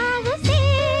चिराग से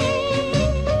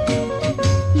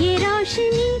ये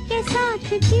रोशनी के साथ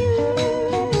क्यों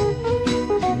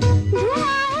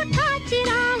धुआं उठा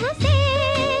चिराग से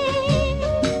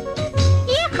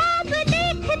ये ख्वाब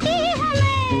देखती हूँ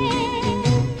मैं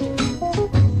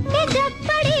कि जब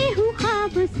पड़ी हूँ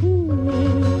ख्वाब से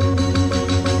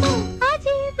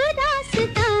अजीब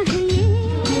दास्तां है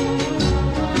ये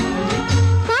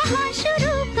कहाँ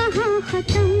शुरू कहाँ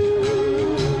खत्म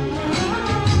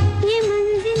ये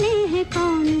मंजिलें हैं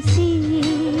कौन सी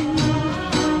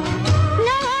न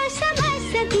वो समझ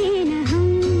सके न हम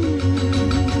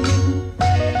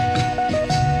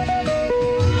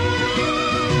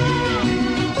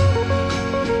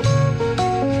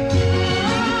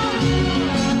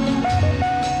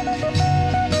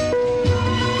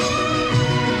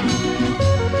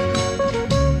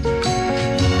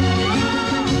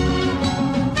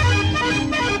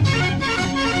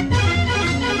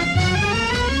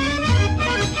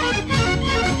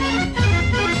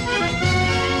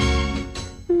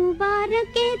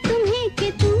मुबारक है तुम्हें कि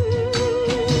तुम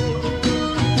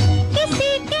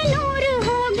किसी के नूर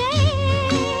हो गए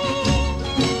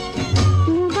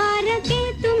मुबारक है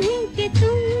तुम्हें कि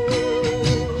तुम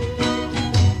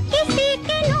किसी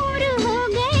के नूर हो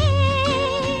गए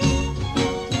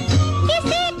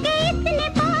किसी के इतने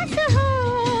पास हो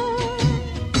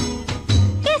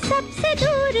कि सबसे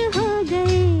दूर हो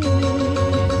गए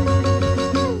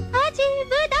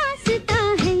अजीब दास्तां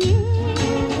है ये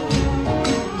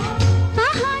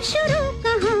कहाँ शुरू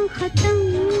कहाँ खत्म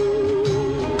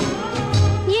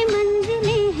ये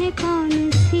मंजिलें हैं कौन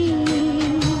सी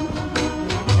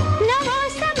न वो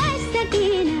समझ सके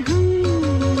न हम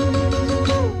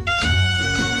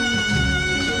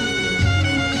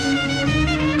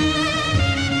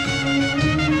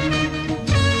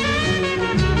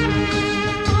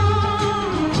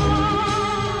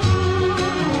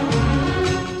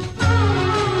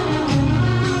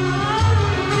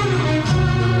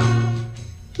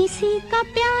किसी का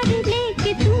प्यार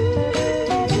लेके तुम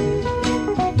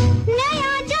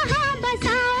नया जहां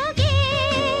बसाओगे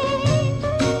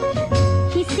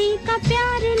किसी का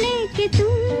प्यार लेके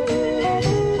तुम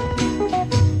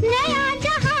नया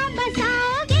जहां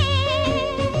बसाओगे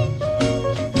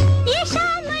ये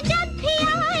शाम जब भी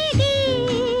आएगी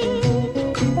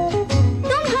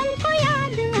तुम हमको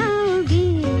याद आओगे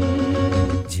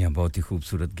जी हां बहुत ही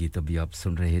खूबसूरत गीत अभी आप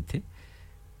सुन रहे थे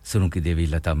सुनो की देवी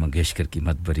लता मंगेशकर की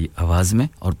मतबरी आवाज में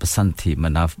और पसंद थी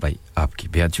मनाफ भाई आपकी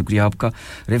बेहद शुक्रिया आपका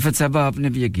रिफत साहबा आपने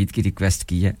भी ये गीत की रिक्वेस्ट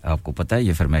की है आपको पता है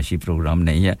ये फरमाइशी प्रोग्राम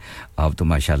नहीं है आप तो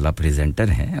माशाल्लाह प्रेजेंटर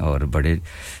हैं और बड़े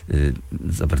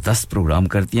जबरदस्त प्रोग्राम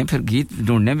करती हैं फिर गीत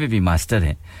ढूंढने में भी मास्टर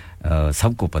हैं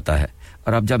सबको पता है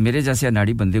और अब जब मेरे जैसे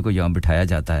अनाड़ी बंदे को यहाँ बिठाया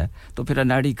जाता है तो फिर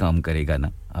अनाड़ी काम करेगा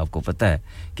ना आपको पता है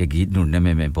कि गीत ढूंढने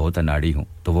में मैं बहुत अनाड़ी हूं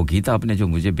तो वो गीत आपने जो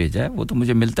मुझे भेजा है वो तो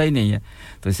मुझे मिलता ही नहीं है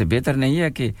तो इससे बेहतर नहीं है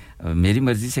कि मेरी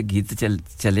मर्जी से गीत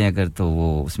चलें अगर तो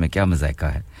वो उसमें क्या मज़ाक़ा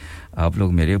है आप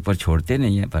लोग मेरे ऊपर छोड़ते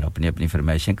नहीं हैं पर अपनी अपनी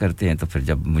फरमाइशें करते हैं तो फिर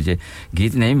जब मुझे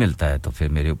गीत नहीं मिलता है तो फिर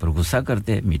मेरे ऊपर गुस्सा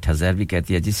करते हैं मीठा ज़हर भी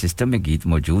कहती है जी सिस्टम में गीत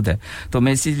मौजूद है तो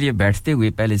मैं इसीलिए बैठते हुए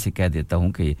पहले से कह देता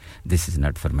हूं कि दिस इज़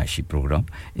नॉट फरमाइशी प्रोग्राम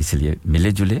इसलिए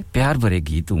मिले जुले प्यार भरे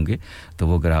गीत होंगे तो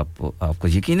वो अगर आपको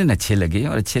यकीनन अच्छे लगे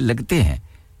और अच्छे लगते हैं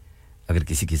अगर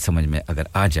किसी की समझ में अगर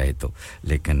आ जाए तो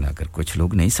लेकिन अगर कुछ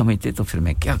लोग नहीं समझते तो फिर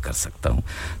मैं क्या कर सकता हूं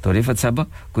तो रिफत साहब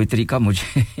कोई तरीका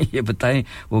मुझे ये बताएं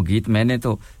वो गीत मैंने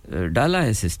तो डाला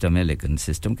है सिस्टम में लेकिन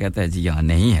सिस्टम कहता है जी यहां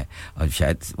नहीं है और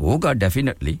शायद होगा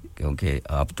डेफिनेटली क्योंकि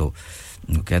आप तो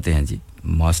कहते हैं जी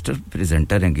मास्टर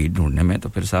प्रेजेंटर हैं गीत ढूंढने में तो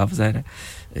फिर साफ जाहिर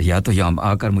है या तो यहां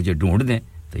आकर मुझे ढूंढ दें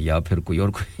तो या फिर कोई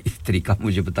और कोई तरीका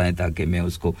मुझे बताएं ताकि मैं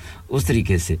उसको उस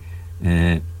तरीके से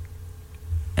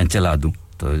चला दूं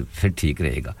तो फिर ठीक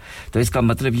रहेगा तो इसका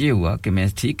मतलब ये हुआ कि मैं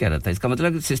ठीक कह रहा था इसका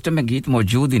मतलब सिस्टम में गीत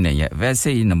मौजूद ही नहीं है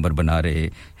वैसे ही नंबर बना रहे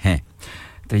हैं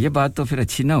तो ये बात तो फिर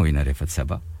अच्छी ना हुई ना रिफत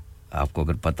साहब आपको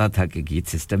अगर पता था कि गीत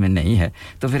सिस्टम में नहीं है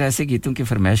तो फिर ऐसे गीतों की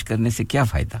फरमाइश करने से क्या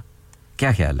फ़ायदा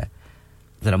क्या ख्याल है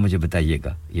ज़रा मुझे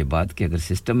बताइएगा ये बात कि अगर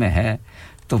सिस्टम में है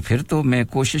तो फिर तो मैं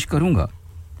कोशिश करूँगा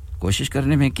कोशिश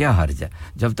करने में क्या हर्ज है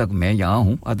जब तक मैं यहाँ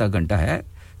हूँ आधा घंटा है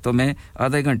तो मैं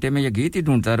आधे घंटे में ये गीत ही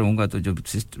ढूंढता रहूंगा तो जो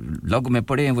लॉग में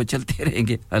पड़े हैं वो चलते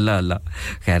रहेंगे अल्लाह अल्लाह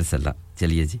खैर सल्ला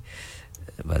चलिए जी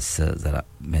बस ज़रा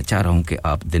मैं चाह रहा हूँ कि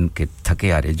आप दिन के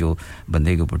थके आ रहे जो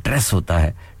बंदे के ऊपर स्ट्रेस होता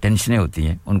है टेंशनें होती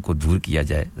हैं उनको दूर किया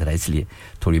जाए ज़रा इसलिए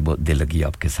थोड़ी बहुत दिल लगी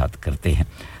आपके साथ करते हैं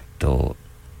तो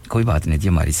कोई बात नहीं जी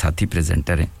हमारी साथी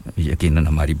प्रेजेंटर हैं यकीनन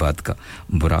हमारी बात का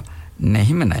बुरा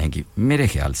नहीं मनाएंगी मेरे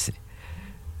ख्याल से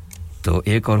तो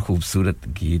एक और खूबसूरत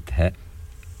गीत है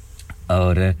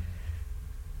और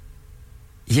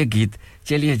ये गीत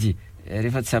चलिए जी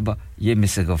रिफत साहब ये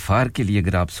मिस गफ़ार के लिए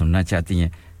अगर आप सुनना चाहती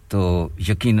हैं तो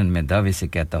यकीनन मैं दावे से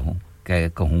कहता हूं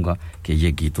कहूंगा कि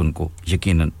ये गीत उनको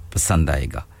यकीनन पसंद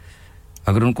आएगा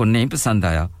अगर उनको नहीं पसंद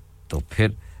आया तो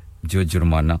फिर जो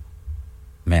जुर्माना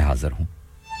मैं हाजिर हूं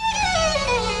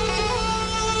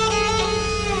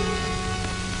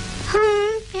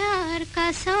हम प्यार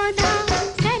का सौदा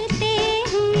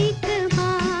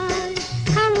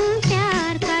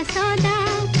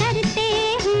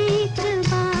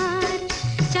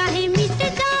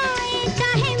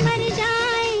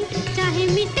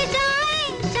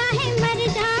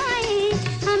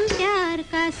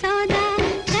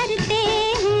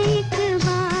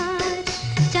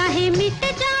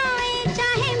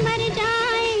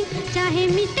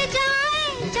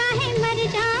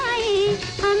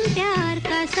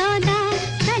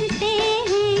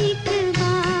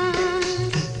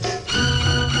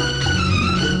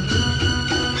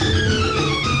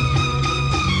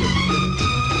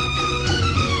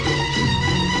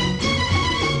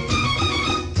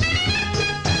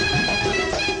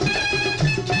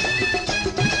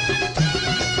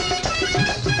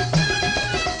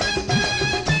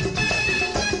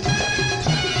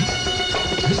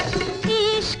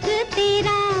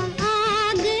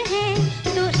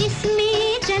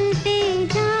चलते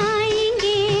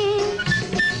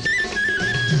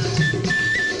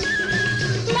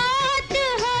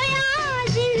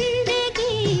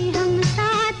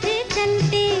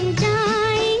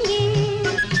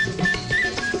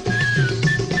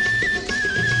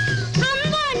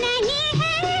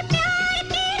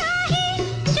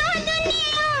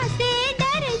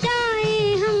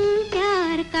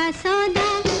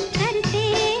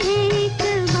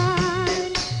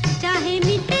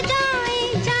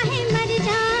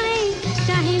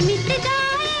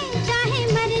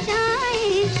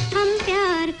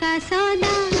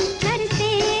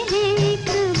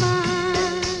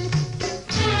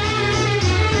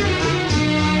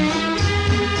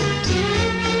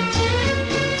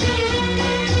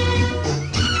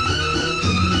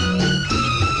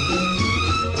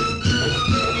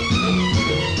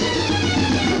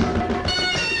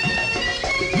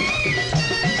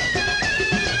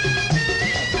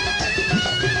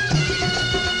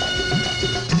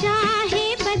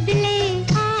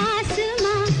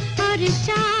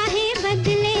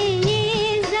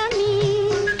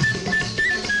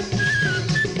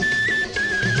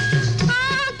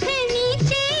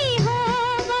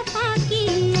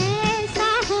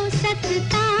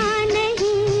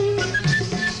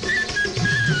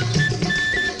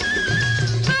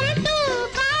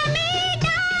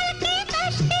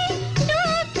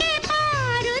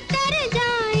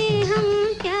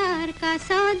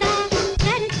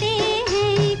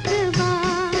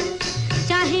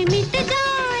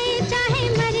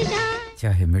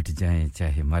चाहे मिट जाएं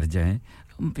चाहे मर जाएं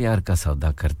हम प्यार का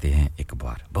सौदा करते हैं एक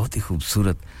बार बहुत ही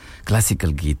खूबसूरत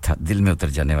क्लासिकल गीत था दिल में उतर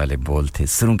जाने वाले बोल थे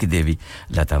सुरों की देवी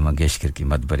लता मंगेशकर की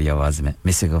मदबरी आवाज में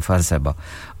मिस गफार साहबा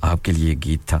आपके लिए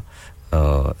गीत था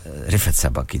रिफत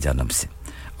साहबा की जानिब से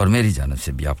और मेरी जानिब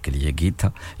से भी आपके लिए गीत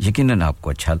था यकीनन आपको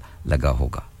अच्छा लगा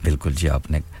होगा बिल्कुल जी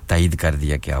आपने तायद कर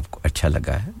दिया कि आपको अच्छा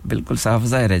लगा है बिल्कुल साफ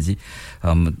ज़ाहिर है जी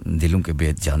हम दिलों के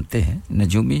भेद जानते हैं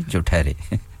नजूमी जो ठहरे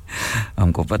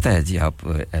हमको पता है जी आप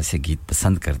ऐसे गीत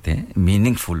पसंद करते हैं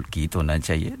मीनिंगफुल गीत होना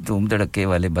चाहिए धूम धड़के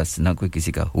वाले बस ना कोई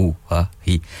किसी का हु हा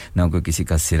ही ना कोई किसी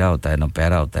का सिरा होता है ना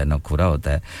पैरा होता है ना खुरा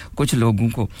होता है कुछ लोगों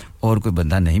को और कोई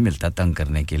बंदा नहीं मिलता तंग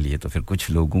करने के लिए तो फिर कुछ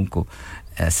लोगों को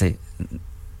ऐसे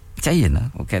चाहिए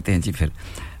ना वो कहते हैं जी फिर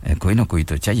कोई ना कोई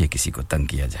तो चाहिए किसी को तंग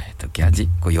किया जाए तो क्या जी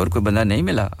कोई और कोई बंदा नहीं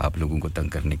मिला आप लोगों को तंग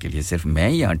करने के लिए सिर्फ मैं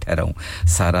ही यहां ठहरा हूं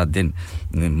सारा दिन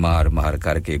मार मार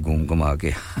करके घूम घुमा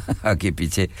के आगे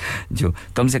पीछे जो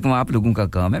कम से कम आप लोगों का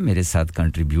काम है मेरे साथ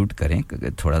कंट्रीब्यूट करें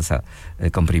थोड़ा सा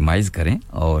कंप्रोमाइज करें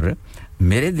और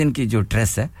मेरे दिन की जो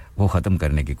स्ट्रेस है वो खत्म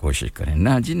करने की कोशिश करें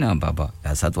ना जी ना बाबा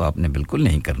ऐसा तो आपने बिल्कुल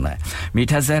नहीं करना है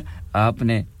मीठा सर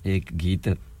आपने एक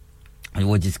गीत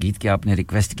वो जिस गीत की आपने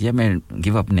रिक्वेस्ट किया मैं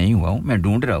गिव अप नहीं हुआ हूं मैं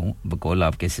ढूंढ रहा हूं बकौल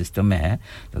आपके सिस्टम में है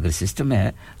तो अगर सिस्टम में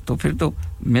है तो फिर तो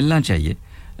मिलना चाहिए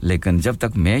लेकिन जब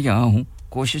तक मैं यहां हूं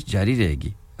कोशिश जारी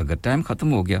रहेगी अगर टाइम खत्म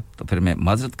हो गया तो फिर मैं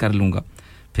माजरत कर लूंगा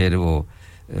फिर वो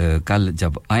कल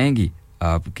जब आएंगी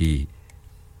आपकी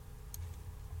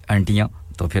आंटियां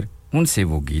तो फिर उनसे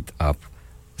वो गीत आप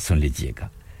सुन लीजिएगा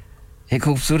एक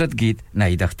खूबसूरत गीत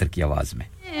नाहिद अख्तर की आवाज में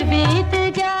बीत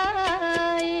जाए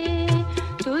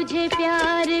तुझे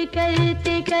प्यार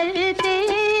करते करते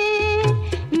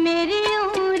मेरी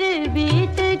उम्र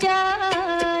बीत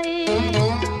जाए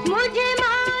मुझे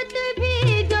मौत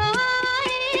भी दो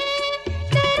आए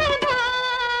तेरे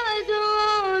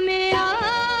बाजुओं में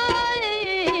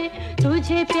आए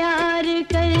तुझे प्यार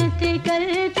करते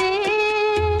करते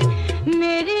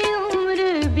मेरी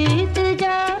उम्र बीत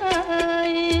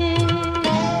जाए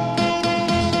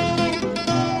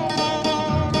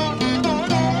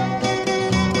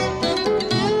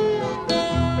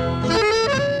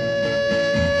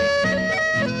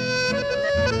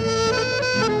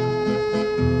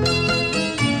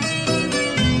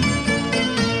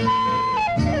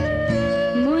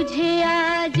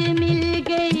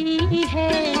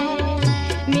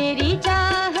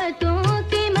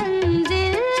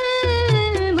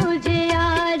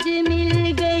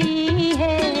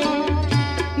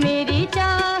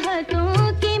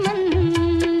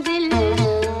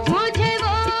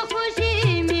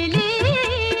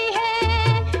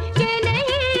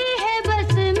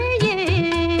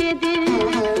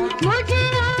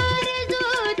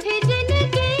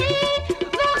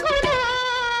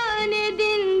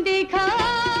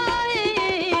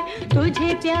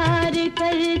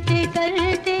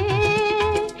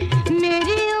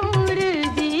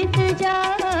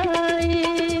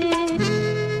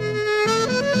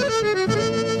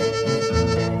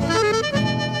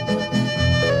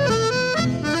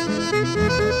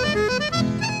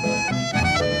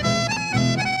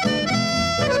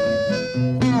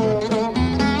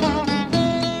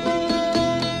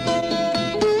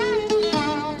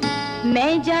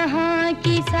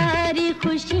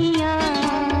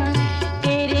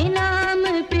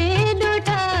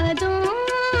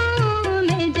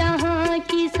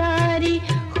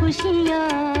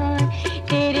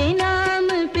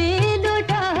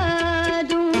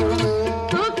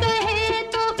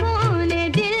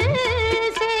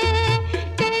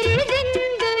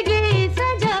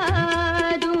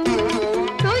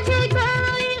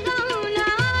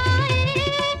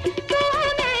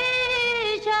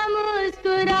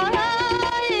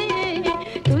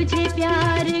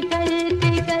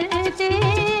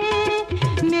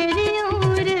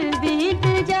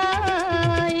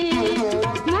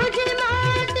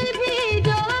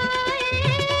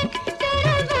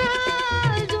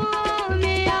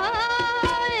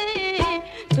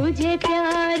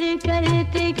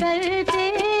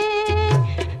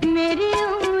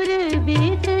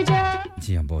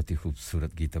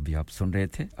खूबसूरत गीत अभी आप सुन रहे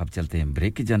थे अब चलते हैं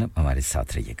ब्रेक की जानब हमारे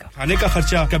साथ रहिएगा खाने का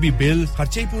खर्चा कभी बिल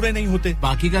खर्चे ही पूरे नहीं होते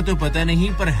बाकी का तो पता नहीं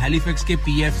पर हैलिफैक्स के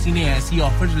पीएफसी ने ऐसी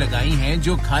ऑफर्स लगाई हैं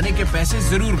जो खाने के पैसे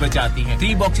जरूर बचाती हैं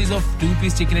 3 boxes of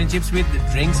 2-piece chicken and chips with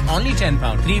drinks only £10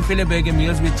 3 filet burger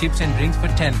meals with chips and drinks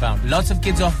for £10 lots of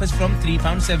kids offers from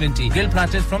 £3.70 grill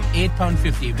platters from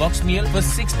 £8.50 box meal for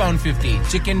 £6.50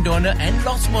 chicken doner and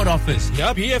lots more offers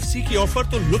यार PFC की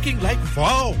offer तो looking like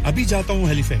wow अभी जाता हूं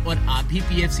Halifax और आप भी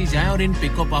PFC जाएं और इन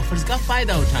पिकअप ऑफर्स का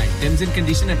फायदा उठाएं terms and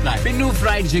condition apply Pinnu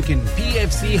fried chicken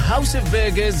PFC House of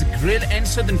Burgers Grill and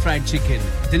Southern Fried Chicken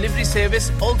delivery service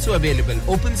also available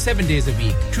open 7 days a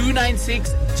week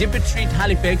 296 Gibbet Street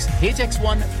Halifax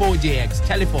HX1 4JX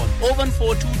telephone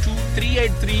 01422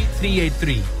 383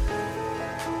 383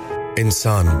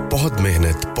 इंसान बहुत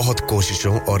मेहनत, बहुत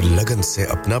कोशिशों और लगन से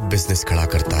अपना बिजनेस खड़ा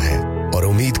करता है और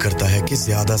उम्मीद करता है कि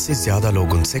ज्यादा से ज्यादा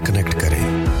लोग उनसे कनेक्ट करें।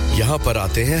 यहाँ पर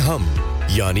आते हैं हम,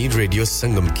 यानी रेडियो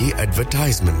संगम की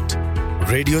एडवर्टाइजमेंट।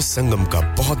 रेडियो संगम का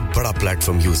बहुत बड़ा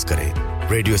प्लेटफॉर्म यूज करें।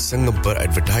 रेडियो संगम पर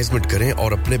एडवर्टाइजमेंट करें और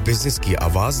अपने बिजनेस की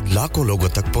आवाज लाखों लोगों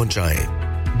तक पहुंचाएं।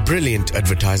 Brilliant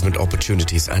advertisement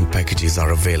opportunities and packages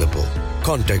are available.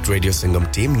 Contact Radio Singham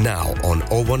team now on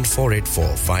 01484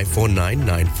 549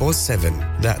 947.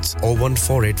 That's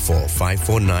 01484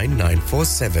 549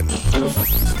 947.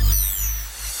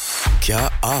 क्या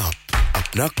आप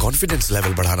अपना कॉन्फिडेंस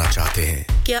लेवल बढ़ाना चाहते हैं?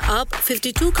 क्या आप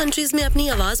 52 कंट्रीज में अपनी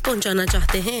आवाज पहुंचाना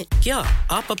चाहते हैं? क्या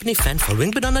आप अपनी फैन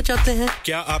फॉलोइंग बनाना चाहते हैं?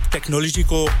 क्या आप टेक्नोलॉजी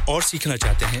को और सीखना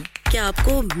चाहते हैं? क्या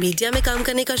आपको मीडिया में काम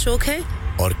करने का शौक है?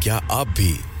 और क्या आप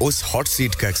भी उस हॉट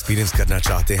सीट का एक्सपीरियंस करना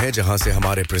चाहते हैं जहां से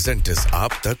हमारे प्रेजेंटर्स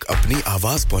आप तक अपनी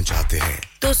आवाज पहुंचाते हैं?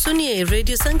 तो सुनिए,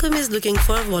 Radio Sangam is looking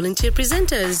for volunteer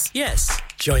presenters. Yes,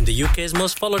 join the UK's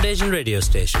most followed Asian radio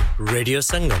station, Radio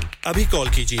Sangam. अभी कॉल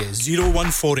कीजिए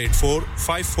 01484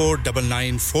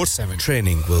 549947.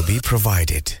 Training will be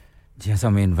provided. जी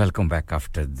हाँ, welcome back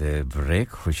after the break.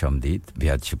 खुशामदीद,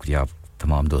 बेहद शुक्रिया आप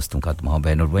तमाम दोस्तों का, तमाम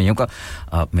बहनों और भाइयों का,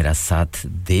 आप मेरा साथ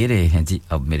दे रहे हैं जी।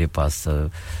 अब मेरे पास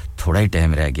थोड़ा ही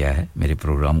टाइम रह गया है, मेरा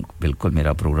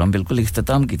प्रोग्राम बिल्कुल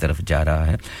इख्तिताम की तरफ जा रहा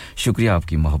है। शुक्रिया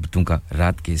आपकी मोहब्बतों का,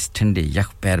 रात के इस ठंडे यख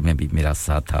पैर में भी मेरा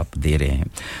साथ आप दे रहे हैं।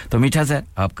 तो मीठा सर,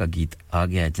 आपका गीत आ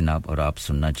गया है जनाब, और आप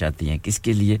सुनना चाहती हैं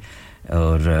किसके लिए?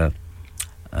 और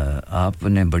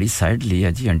आपने बड़ी साइड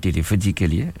लिया जी आंटी रिफत जी के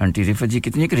लिए। आंटी रिफत जी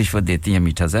कितनी की रिश्वत देती हैं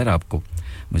मीठा सर आपको?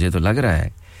 मुझे तो लग रहा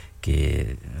है कि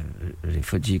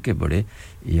रिफत जी के बड़े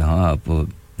यहाँ आप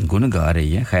गुण गा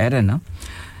रही हैं। खैर है ना,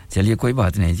 चलिए कोई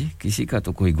बात नहीं जी, किसी का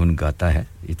तो कोई गुण गाता है,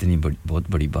 इतनी बहुत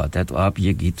बड़ी बात है। तो आप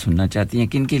ये गीत सुनना चाहती हैं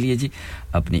किन के लिए जी?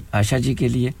 अपनी आशा जी के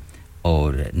लिए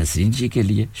और नसरीन जी के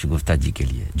लिए, शगुफ्ता जी के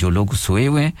लिए, जो लोग सोए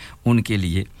हुए हैं उनके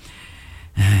लिए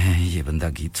ये बंदा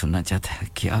गीत सुनना चाहता है।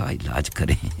 क्या इलाज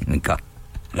करें इनका?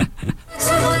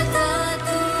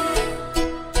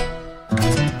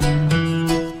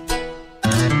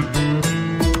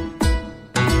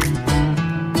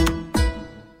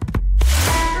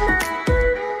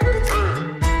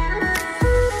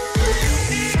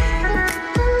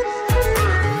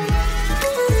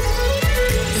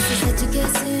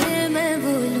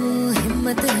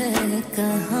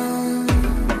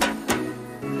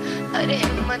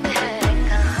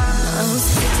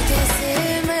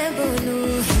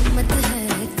 हिम्मत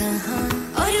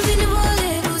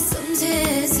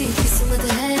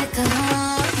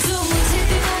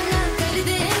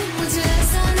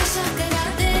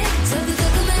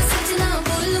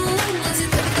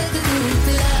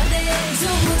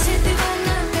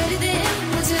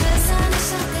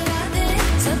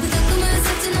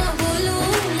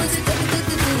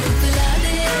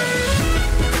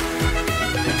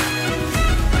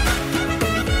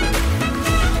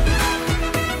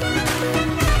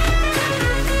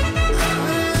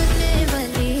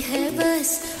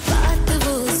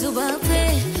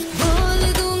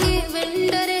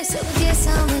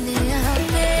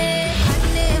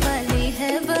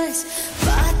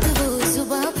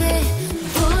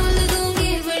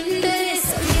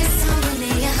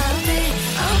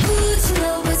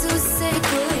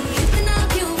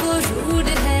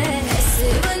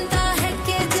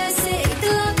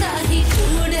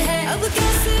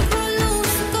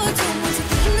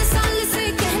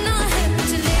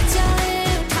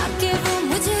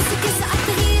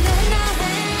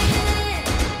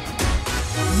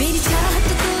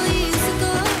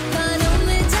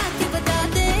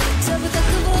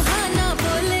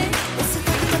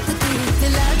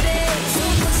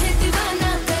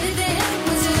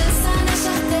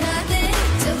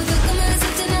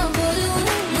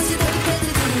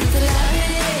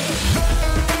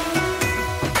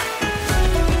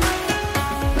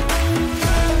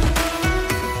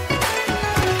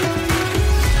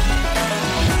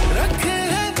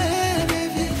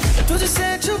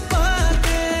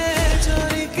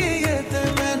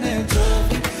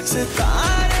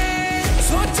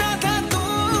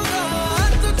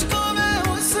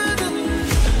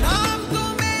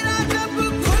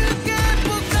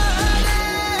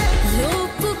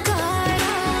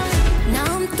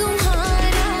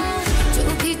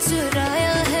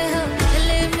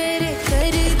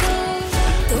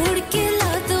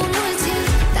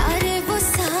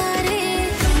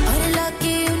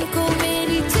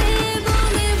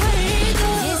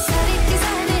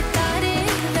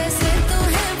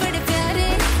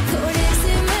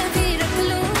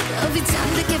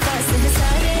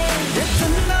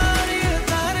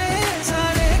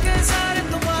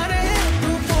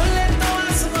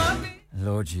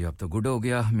अब तो गुड हो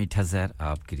गया मीठा जहर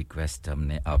आपकी रिक्वेस्ट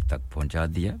हमने आप तक पहुंचा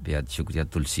दिया बेहद शुक्रिया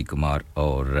तुलसी कुमार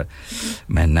और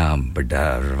मैं नाम बड़ा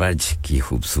रज की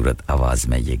खूबसूरत आवाज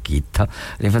में ये गीत था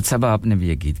रिफत साहब आपने भी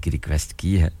ये गीत की रिक्वेस्ट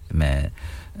की है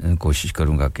मैं कोशिश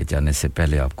करूंगा कि जाने से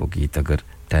पहले आपको गीत अगर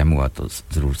टाइम हुआ तो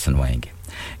जरूर सुनवाएंगे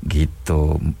गीत तो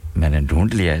मैंने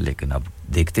ढूंढ लिया है लेकिन अब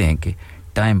देखते हैं कि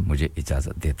टाइम मुझे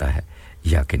इजाजत देता है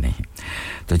या कि नहीं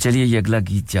तो चलिए ये अगला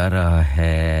गीत जा रहा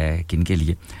है किनके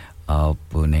लिए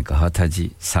आपने कहा था जी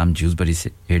सैम जूसबरी से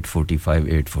 845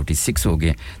 846 हो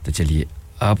गए तो चलिए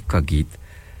आपका गीत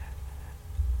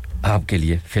आपके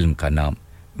लिए फिल्म का नाम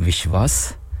विश्वास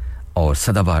और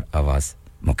सदाबहार आवाज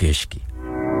मुकेश की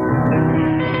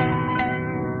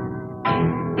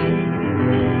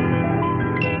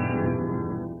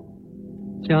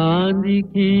चांदी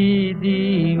की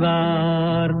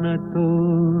दीवार न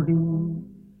तोड़ी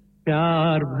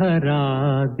प्यार भरा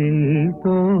दिल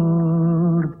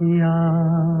तोड़ दिया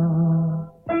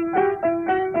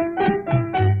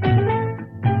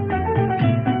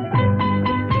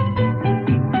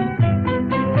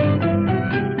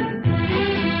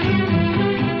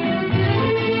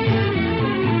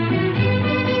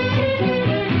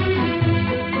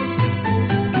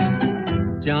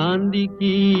चांदी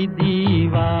की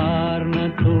दीवार न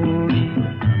तोड़ी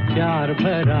प्यार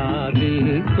भरा दिल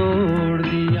तोड़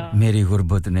दिया मेरी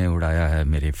गुर्बत ने उड़ाया है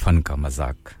मेरे फन का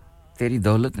मजाक तेरी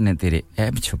दौलत ने तेरे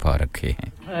ऐब छुपा रखे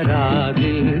हैं भरा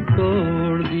दिल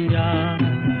तोड़ दिया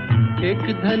एक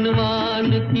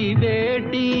धनवान की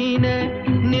बेटी ने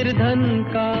निर्धन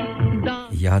का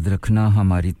याद रखना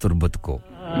हमारी तुर्बत को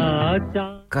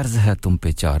कर्ज है तुम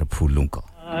पे 4 फूलों का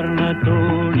न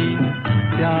तोड़ी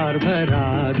प्यार भरा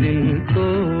दिल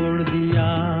तोड़ दिया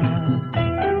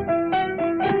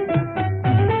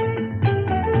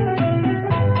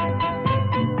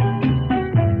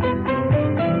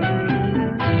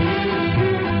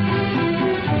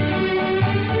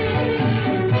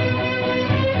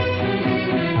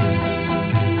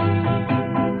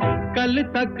कल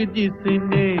तक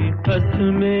जिसने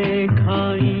कसमें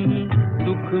खाई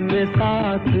दुख में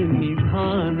साथ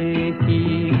निभाने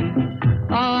की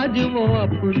आज वो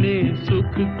अपने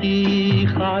सुख की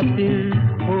खातिर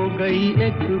हो गई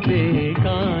एक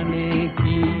बेगाने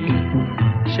की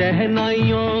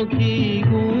शहनाइयों की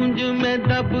गूंज में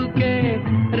दब के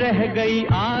रह गई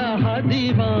आह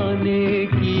दीवाने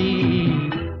की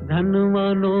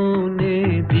धनवानों ने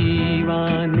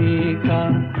दीवाने का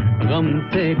गम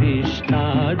से रिश्ता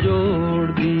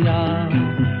जोड़ दिया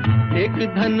एक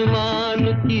धनवान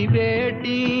की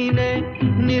बेटी ने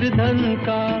निर्धन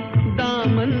का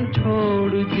दामन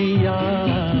छोड़ दिया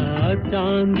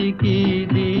चांदी की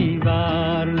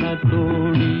दीवार न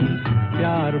तोड़ी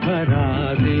प्यार भरा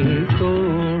दिल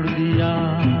तोड़ दिया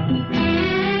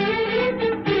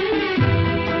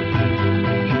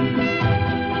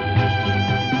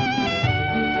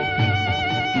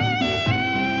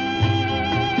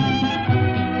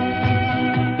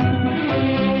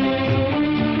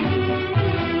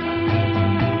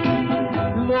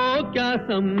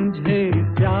समझे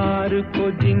प्यार को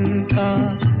जिनका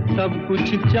सब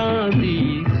कुछ चांदी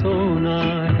सोना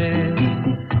है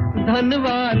धन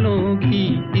वालों की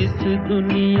इस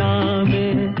दुनिया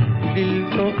में दिल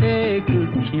तो एक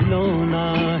खिलौना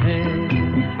है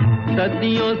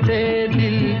सदियों से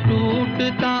दिल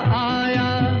टूटता आया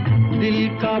दिल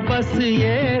का बस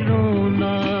ये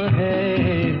रोना है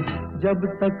जब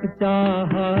तक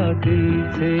चाहा दिल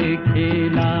से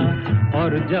खेला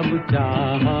और जब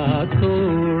चाहा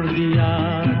तोड़ दिया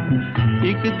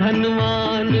एक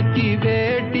धनवान की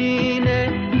बेटी ने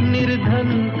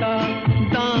निर्धन का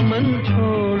दामन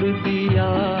छोड़ दिया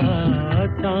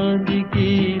चांदी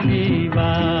की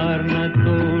दीवार न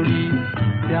तोड़ी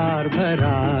प्यार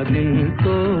भरा दिल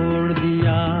तोड़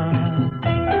दिया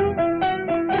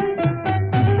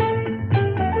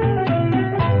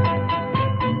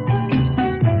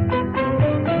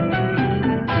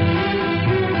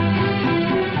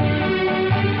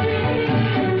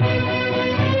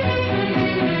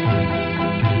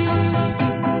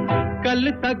कल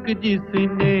तक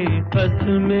जिसने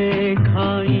कसमें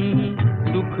खाई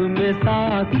दुख में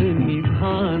साथ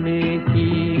निभाने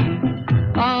की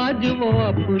आज वो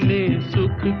अपने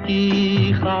सुख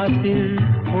की खातिर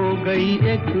हो गई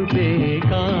एक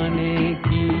बेगाने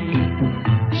की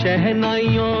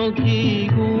शहनाइयों की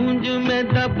गूंज में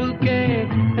दब के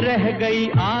रह गई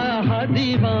आह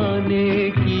दीवाने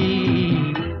की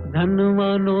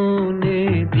धनवानों ने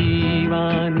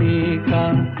दीवाने का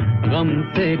गम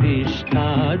से रिश्ता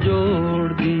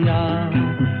जोड़ दिया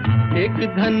एक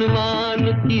धनवान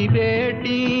की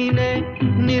बेटी ने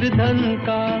निर्धन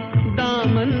का दामन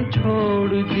दामन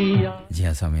छोड़ दिया जी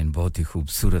हां सामीन बहुत ही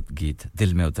खूबसूरत गीत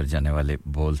दिल में उतर जाने वाले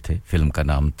बोल थे फिल्म का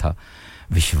नाम था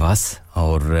विश्वास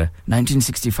और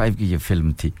 1965 की ये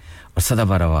फिल्म थी और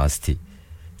सदाबहार आवाज थी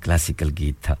क्लासिकल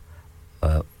गीत था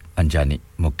अनजानी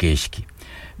मुकेश की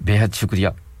बेहद शुक्रिया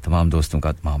तमाम दोस्तों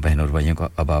का तमाम बहनों और भाइयों का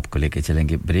अब आपको लेके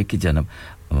चलेंगे ब्रेक की जन्म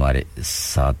हमारे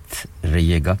साथ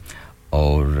रहिएगा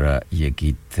और ये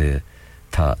गीत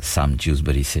था साम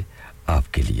ज्यूसबरी से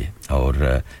आपके लिए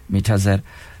और मीठा जहर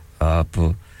आप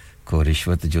को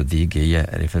रिश्वत जो दी गई है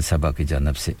रिफत साहबा की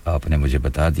जानिब से आपने मुझे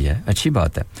बता दिया है अच्छी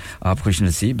बात है आप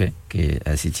खुशनसीब हैं कि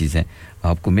ऐसी चीजें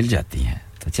आपको मिल जाती हैं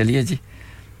तो चलिए जी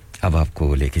अब आपको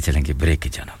लेके चलेंगे ब्रेक की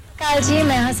जानिब काल जी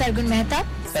मैं हां सरगुन मेहता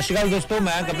सत श्री अकाल दोस्तों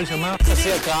मैं कपिल शर्मा सत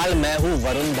श्री अकाल मैं हूं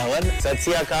वरुण धवन सत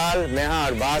श्री अकाल मैं हां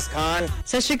अरबाज खान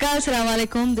सत श्री अकाल अस्सलाम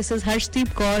वालेकुम this is Harshdeep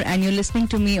Kaur and you listening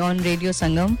to me on Radio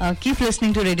Sangam keep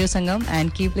listening to Radio Sangam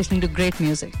and keep listening to great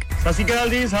music सत श्री अकाल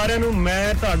जी साਰਿਆਂ ਨੂੰ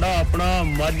ਮੈਂ ਤੁਹਾਡਾ ਆਪਣਾ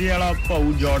ਮਾਝੇ ਵਾਲਾ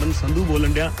ਭਾਊ ਜਾਰਡਨ ਸੰਧੂ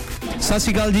ਬੋਲਣ ਡਿਆ ਸਤ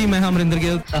श्री अकाल जी मैं हां अमरिंदर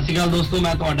गिल सत श्री अकाल दोस्तों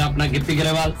मैं ਤੁਹਾਡਾ ਆਪਣਾ ਗਿੱਪੀ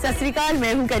ਗਰੇਵਾਲ सत श्री अकाल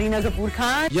मैं हूं Kareena Kapoor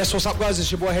Khan Yes what's up guys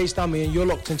it's your boy H Shadye and you're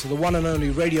locked into the one and only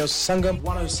Radio Sangam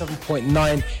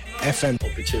 107.9 FM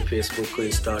पीछे Facebook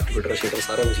Insta Twitter शेयर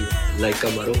सारा कुछ लाइक का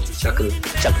मारो चक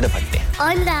दे फटते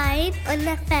online on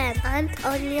FM and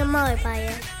on your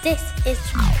mobile this is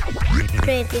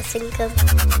Radio Sangam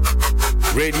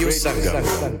Radio Sangam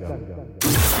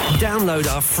Download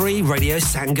our free Radio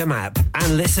Sangam app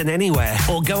and listen anywhere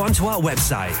or go onto our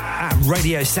website at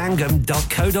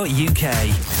radiosangam.co.uk.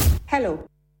 Hello,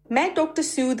 मैं doctor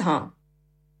Sood हां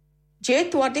जे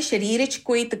ਤੁਹਾਡੇ ਸ਼ਰੀਰ ਵਿੱਚ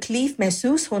ਕੋਈ ਤਕਲੀਫ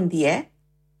ਮਹਿਸੂਸ ਹੁੰਦੀ ਹੈ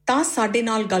ਤਾਂ ਸਾਡੇ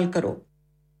ਨਾਲ ਗੱਲ ਕਰੋ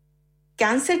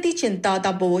ਕੈਂਸਰ ਦੀ ਚਿੰਤਾ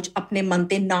ਦਾ ਬੋਝ ਆਪਣੇ ਮਨ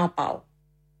ਤੇ ਨਾ ਪਾਓ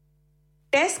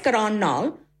ਟੈਸਟ ਕਰਾਉਣ ਨਾਲ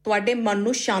ਤੁਹਾਡੇ ਮਨ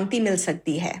ਨੂੰ ਸ਼ਾਂਤੀ ਮਿਲ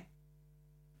ਸਕਦੀ ਹੈ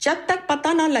ਜਦ ਤੱਕ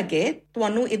ਪਤਾ ਨਾ ਲੱਗੇ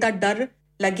ਤੁਹਾਨੂੰ ਇਹਦਾ ਡਰ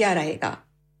ਲੱਗਿਆ ਰਹੇਗਾ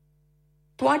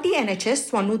ਤੁਹਾਡੀ NHS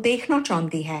ਤੁਹਾਨੂੰ ਦੇਖਣਾ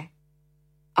ਚਾਹੁੰਦੀ ਹੈ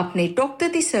अपने डॉक्टर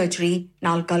दी सर्जरी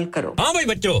नाल गल करो हां भाई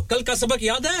बच्चों कल का सबक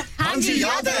याद है हां जी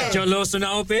याद है चलो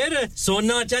सुनाओ फिर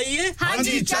सोना चाहिए हां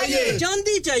जी चाहिए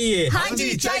चांदी चाहिए हां जी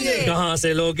चाहिए कहां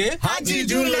से लोगे हाजी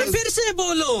जूलर्स फिर से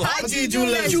बोलो हाजी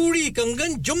जूलर्स चूड़ी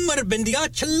कंगन झुमर बिंदिया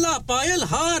छल्ला पायल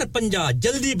हार पंजा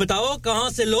जल्दी बताओ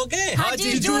कहां से लोगे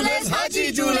हाजी जूलर्स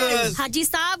हाजी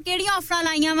साहब केड़ी ऑफर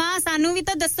लाईया वा सानू भी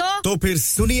तो दसो तो फिर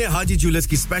सुनिए हाजी जूलर्स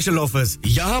की स्पेशल ऑफर्स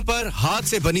यहां पर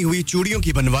हाथ से बनी हुई चूड़ियों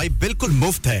की बनवाई बिल्कुल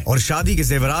मुफ्त है और शादी के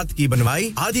जेवरात की बनवाई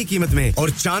आधी कीमत में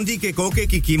और चांदी के कोके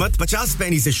की कीमत 50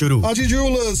 पैसे से शुरू Haji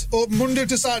Jewelers open Monday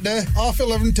to Saturday half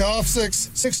 11 to half 6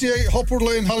 68 Hopwood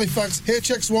Lane Halifax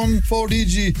HX1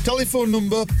 4DG telephone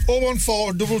number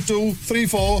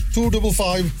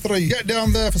 01422342553 get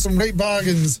down there for some great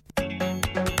bargains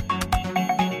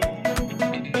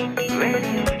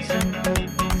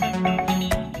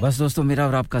बस दोस्तों मेरा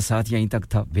और आपका साथ यहीं तक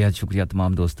था बेहद शुक्रिया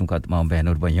तमाम दोस्तों का तमाम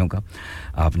बहनों और भाइयों का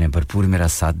आपने भरपूर मेरा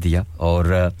साथ दिया और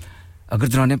अगर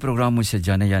दौरान प्रोग्राम मुझसे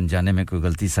जाने या अनजाने में कोई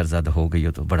गलती सरज़द हो गई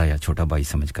हो तो बड़ा या छोटा भाई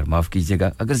समझकर माफ कीजिएगा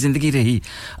अगर जिंदगी रही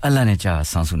अल्लाह ने चाहा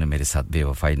सांसों ने मेरे साथ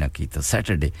बेवफाई ना की तो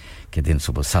सैटरडे के दिन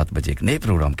सुबह 7 बजे एक नए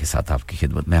प्रोग्राम के साथ आपकी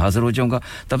खिदमत में हाजिर हो जाऊंगा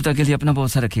तब तक के लिए अपना बहुत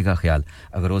सा रखिएगा ख्याल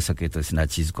अगर हो सके तो इस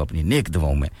नाचीज को अपनी नेक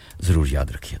दुआओं में जरूर याद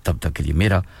रखिए तब तक के लिए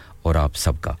मेरा और आप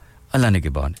सबका अल्लाह ने के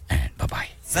बान एंड बाय बाय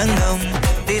संगम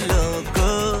दिलों को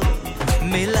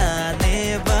मिलाने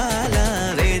वाला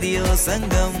रेडियो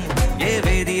संगम ये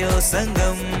रेडियो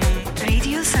संगम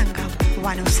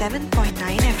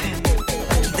 107.9 FM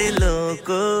दिलों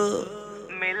को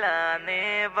मिलाने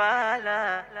वाला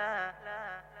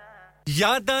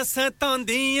यादां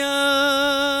सतांदियां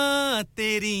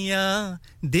तेरियां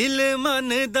दिल मन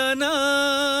दा ना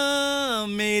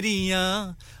मेरियां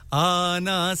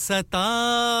आना सता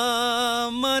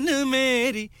मन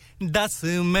मेरी दस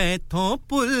मैथों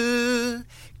पुल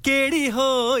केड़ी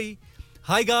होई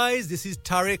Hi guys, this is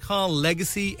Tariq Khan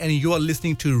Legacy and you are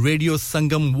listening to Radio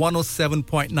Sangam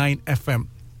 107.9 FM.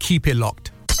 Keep it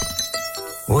locked.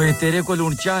 ओए तेरे को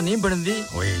लूण चा नहीं बनदी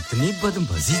ओए इतनी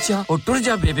बदमजी चा और टुर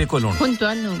जा बेबे को लूण हुन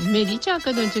ਤੁਹਾਨੂੰ ਮੇਰੀ ਚਾਹ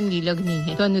ਕਦੋਂ ਚੰਗੀ ਲੱਗਣੀ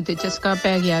ਹੈ ਤੁਹਾਨੂੰ ਤੇ ਚਸਕਾ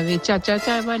ਪੈ ਗਿਆ ਵੇ ਚਾਚਾ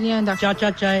ਚਾਹ ਵਾਲਿਆਂ ਦਾ Chacha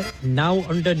Chai now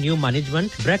under new management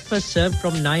breakfast served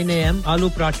from 9 am aloo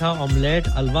paratha omelette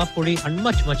alwa puri and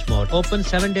much more open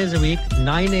 7 days a week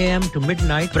 9 am to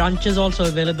midnight branches also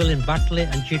available in Batley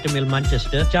and Cheetham Hill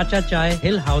Manchester Chacha Chai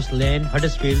Hill House Lane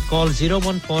Huddersfield call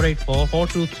 01484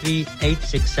 423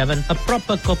 867 a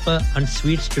proper copper and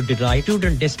sweets to delight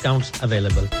student discounts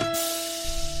available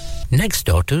next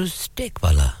door to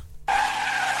Steakwala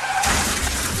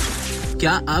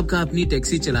क्या आपका अपनी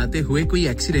taxi चलाते हुए कोई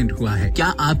accident हुआ है? क्या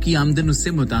आपकी आमदन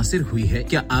उससे मुतासिर हुई है?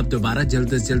 क्या आप दोबारा जल्द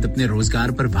से जल्द अपने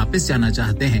रोजगार पर वापस जाना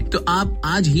चाहते हैं? तो आप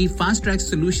आज ही फास्ट ट्रैक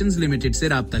सॉल्यूशंस लिमिटेड से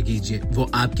राब्ता कीजिए। वो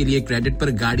आपके लिए क्रेडिट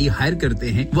पर गाड़ी हायर करते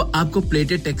हैं। वो आपको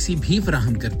प्लेटेड टैक्सी भी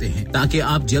फराहम करते हैं ताकि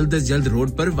आप जल्द से जल्द रोड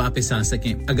पर वापस आ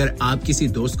सकें। अगर आप किसी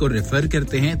दोस्त को रेफर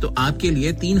करते हैं तो आपके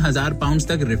लिए 3000 पाउंड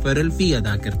तक रेफरल फी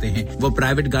अदा करते हैं। वो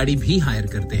प्राइवेट गाड़ी भी हायर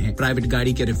करते हैं। प्राइवेट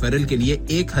गाड़ी के रेफरल के लिए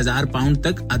 1000 पाउंड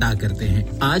तक अदा करते हैं।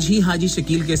 आज ही हाजी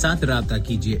शकील के साथ राब्ता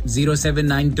कीजिए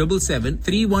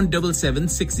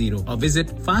 07977317760 और visit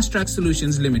Fast Track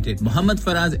Solutions Limited, Mohammad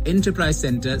Faraz Enterprise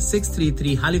Centre,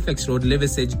 633 Halifax Road,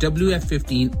 Liversedge,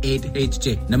 WF15 8HJ।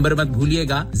 Number मत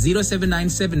भूलिएगा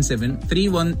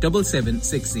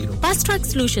 07977317760। Fast Track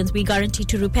Solutions, we guarantee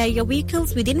to repair your vehicles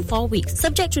within 4 weeks,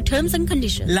 subject to terms and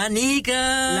conditions. लानिका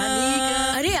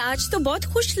अरे आज तो बहुत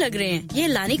खुश लग रहे हैं। ये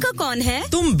लानिका कौन है?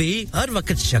 तुम भी हर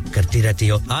वक्त शक करती रहती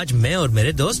हो। आज मैं और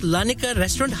मेरे दोस्त लानिका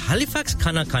रेस्टोरेंट हैलिफैक्स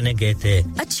खाना खाने गए थे।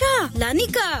 अच्छा,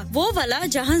 लानिका वो वाला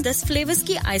जहाँ 10 फ्लेवर्स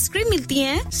की आइसक्रीम मिलती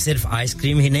है? सिर्फ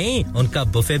आइसक्रीम ही नहीं, उनका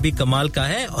बुफे भी कमाल का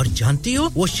है। और जानती हो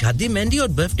वो शादी, मेहंदी और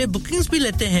बर्थडे बुकिंग्स भी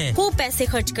लेते हैं। खूब पैसे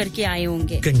खर्च करके आए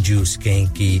होंगे। कंजूस कहीं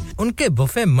की। उनके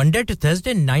buffet Monday to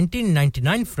Thursday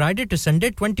 19.99, Friday to Sunday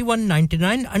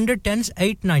 21.99, under 10s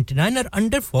 8.99 और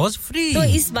अंडर 4s फ्री। तो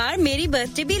इस बार मेरी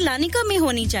बर्थडे भी लानिका में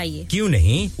होनी चाहिए। क्यों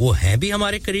नहीं, वो है भी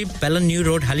हमारे करीब। पेलन new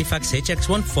road, Halifax,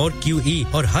 HX1 4QE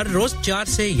और हर रोज 4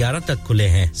 से 11 तक खुले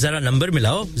हैं। जरा नंबर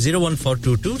मिलाओ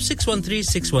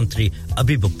 01422613613।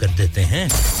 अभी बुक कर देते हैं।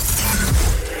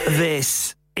 This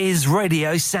is Radio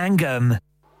Sangam.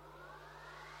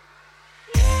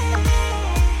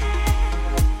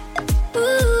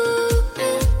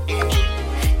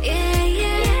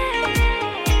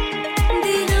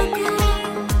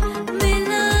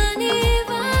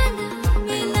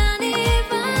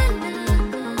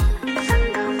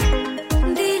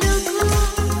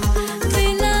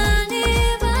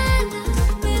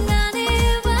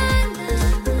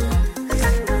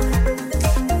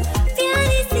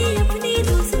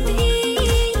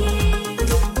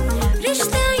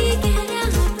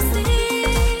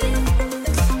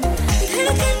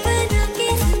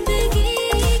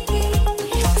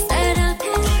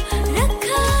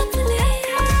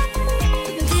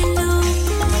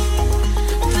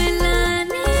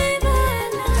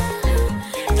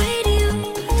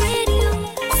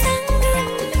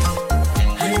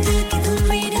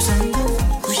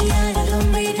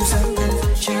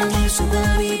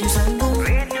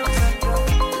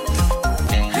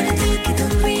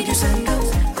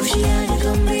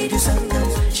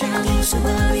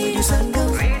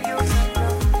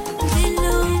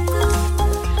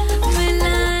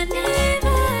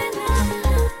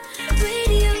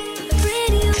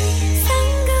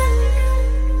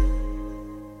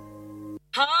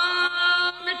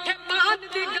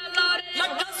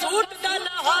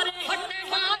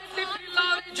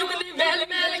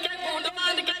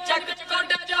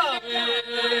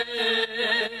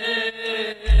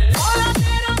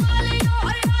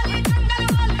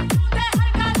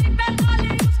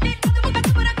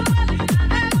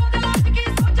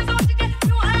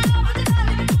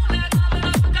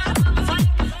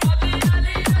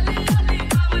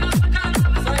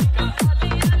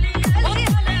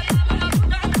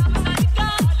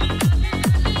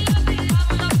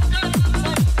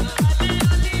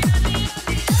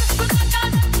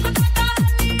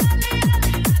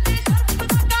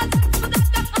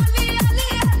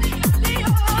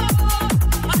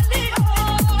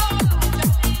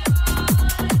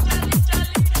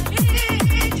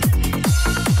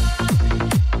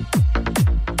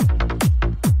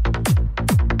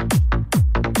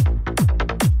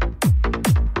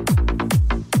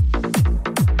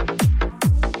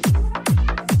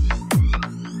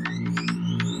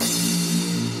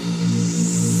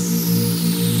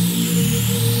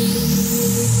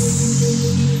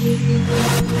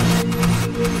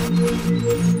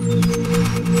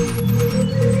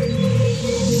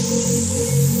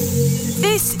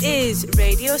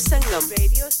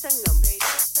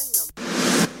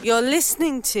 You're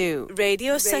listening to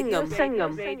Radio Sangam.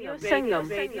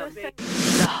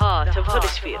 The heart of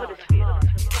Huddersfield.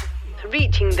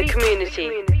 Reaching the community.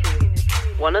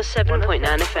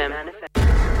 107.9 FM.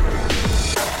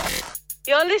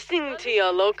 You're listening to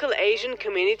your local Asian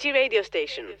community radio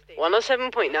station.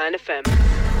 107.9 FM.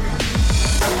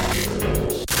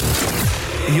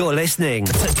 You're listening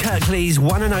to Kirklees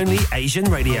one and only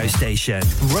Asian radio station,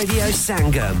 Radio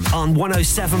Sangam on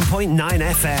 107.9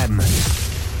 FM.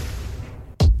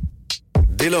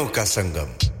 दिलों का संगम,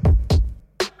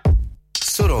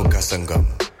 सुरों का संगम,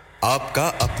 आपका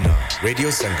अपना Radio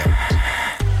Sangam.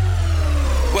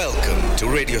 Welcome to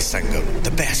Radio Sangam,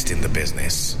 the best in the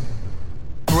business.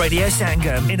 Radio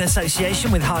Sangam, in association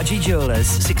with Haji Jewellers,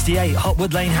 68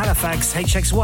 Hotwood Lane, Halifax, HX1